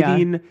listening. I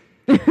mean,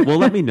 well,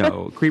 let me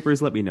know,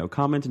 creepers. Let me know.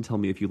 Comment and tell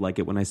me if you like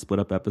it when I split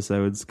up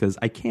episodes, because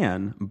I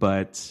can.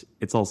 But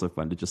it's also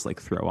fun to just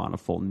like throw on a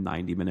full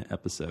 90-minute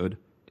episode.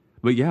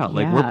 But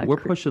we're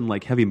pushing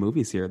like heavy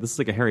movies here. This is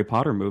like a Harry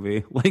Potter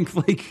movie.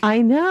 Like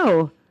I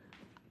know.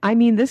 I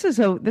mean, this is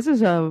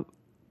a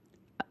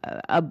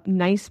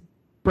nice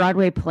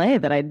Broadway play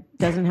that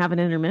doesn't have an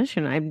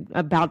intermission. I'm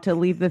about to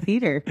leave the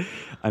theater.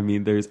 I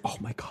mean, oh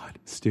my God,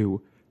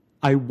 Stu,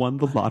 I won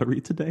the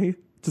lottery today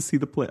to see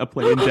a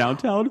play in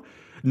downtown.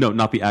 No,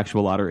 not the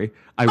actual lottery.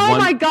 Oh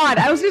my God,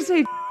 I was going to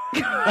say.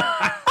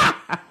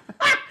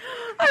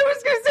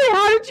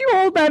 How did you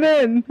hold that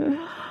in?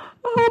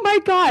 Oh my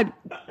God!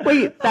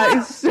 Wait, that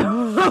is so.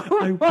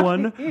 I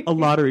won a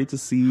lottery to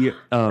see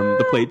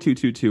the play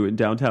 222 in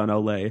downtown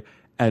LA,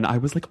 and I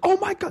was like, "Oh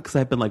my God!" Because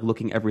I've been like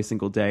looking every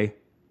single day.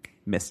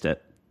 Missed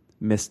it.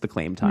 Missed the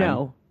claim time.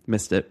 No.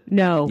 Missed it.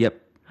 No.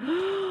 Yep.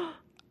 I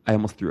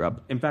almost threw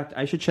up. In fact,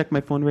 I should check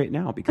my phone right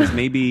now because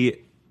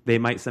maybe they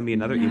might send me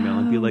another email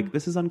and be like,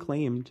 "This is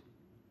unclaimed."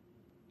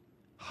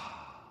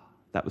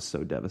 That was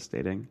so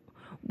devastating.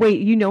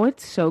 Wait, you know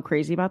what's so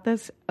crazy about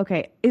this?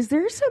 Okay, is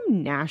there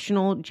some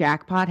national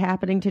jackpot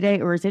happening today,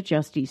 or is it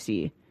just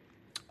DC?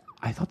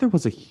 I thought there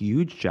was a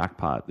huge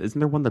jackpot. Isn't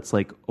there one that's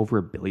like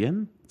over $1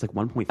 billion? It's like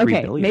 1.3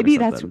 billion. Maybe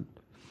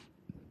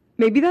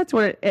that's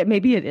what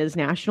maybe it is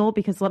national,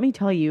 because let me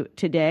tell you,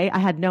 today I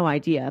had no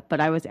idea,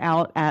 but I was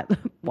out at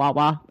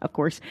Wawa, of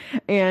course,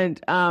 and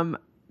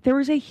there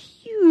was a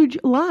huge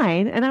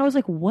line, and I was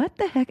like, what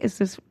the heck is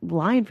this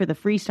line for the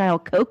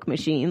freestyle Coke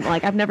machine?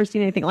 Like, I've never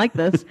seen anything like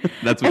this.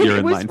 That's what you're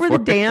in line for.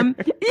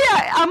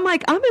 I'm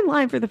like, I'm in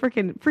line for the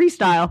freaking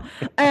freestyle.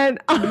 And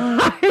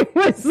I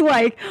was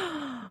like,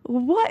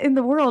 what in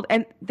the world?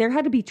 And there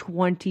had to be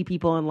 20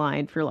 people in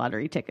line for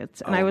lottery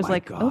tickets. And I was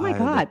like, oh my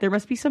God, there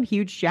must be some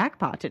huge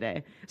jackpot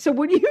today. So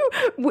when you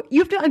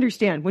have to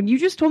understand, when you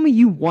just told me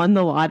you won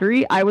the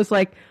lottery, I was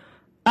like,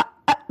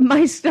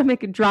 my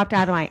stomach dropped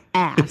out of my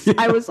ass.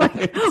 I was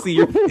like, see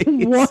your face.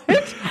 What?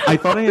 I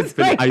thought I had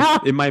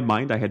finished. In my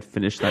mind, I had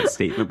finished that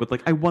statement with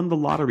like, I won the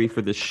lottery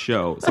for this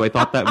show. So I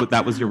thought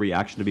that was your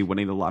reaction to me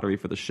winning the lottery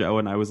for the show.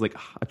 And I was like,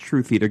 a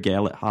true theater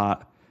gal at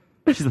heart.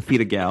 She's a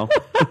theater gal.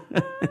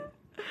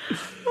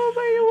 Oh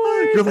my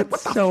Lord. You're like,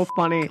 that's so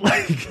funny.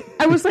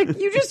 I was like,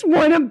 you just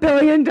won $1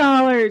 billion.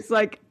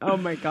 Like, oh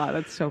my God,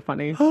 that's so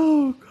funny.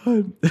 Oh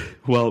God.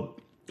 Well,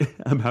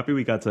 I'm happy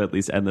we got to at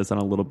least end this on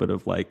a little bit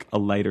of like a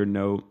lighter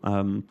note.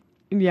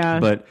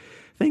 Yeah. But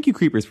thank you,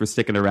 Creepers, for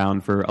sticking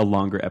around for a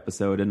longer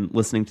episode and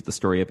listening to the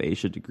story of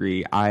Asha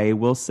Degree. I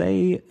will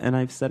say, and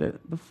I've said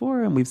it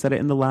before, and we've said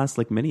it in the last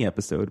like mini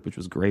episode, which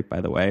was great,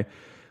 by the way.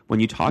 When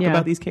you talk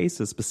about these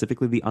cases,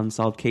 specifically the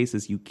unsolved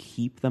cases, you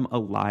keep them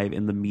alive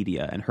in the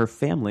media. And her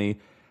family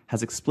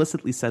has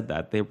explicitly said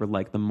that. They were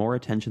like, the more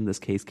attention this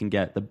case can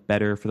get, the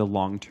better for the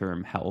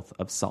long-term health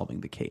of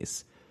solving the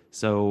case.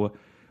 So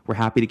we're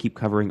happy to keep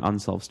covering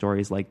unsolved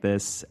stories like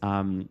this.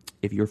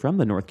 If you're from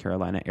the North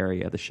Carolina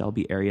area, the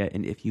Shelby area,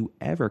 and if you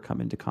ever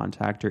come into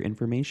contact or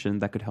information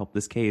that could help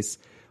this case,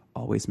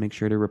 always make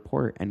sure to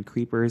report. And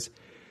creepers,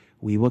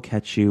 we will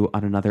catch you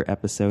on another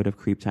episode of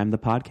Creep Time, the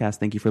podcast.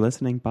 Thank you for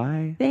listening.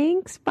 Bye.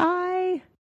 Thanks. Bye.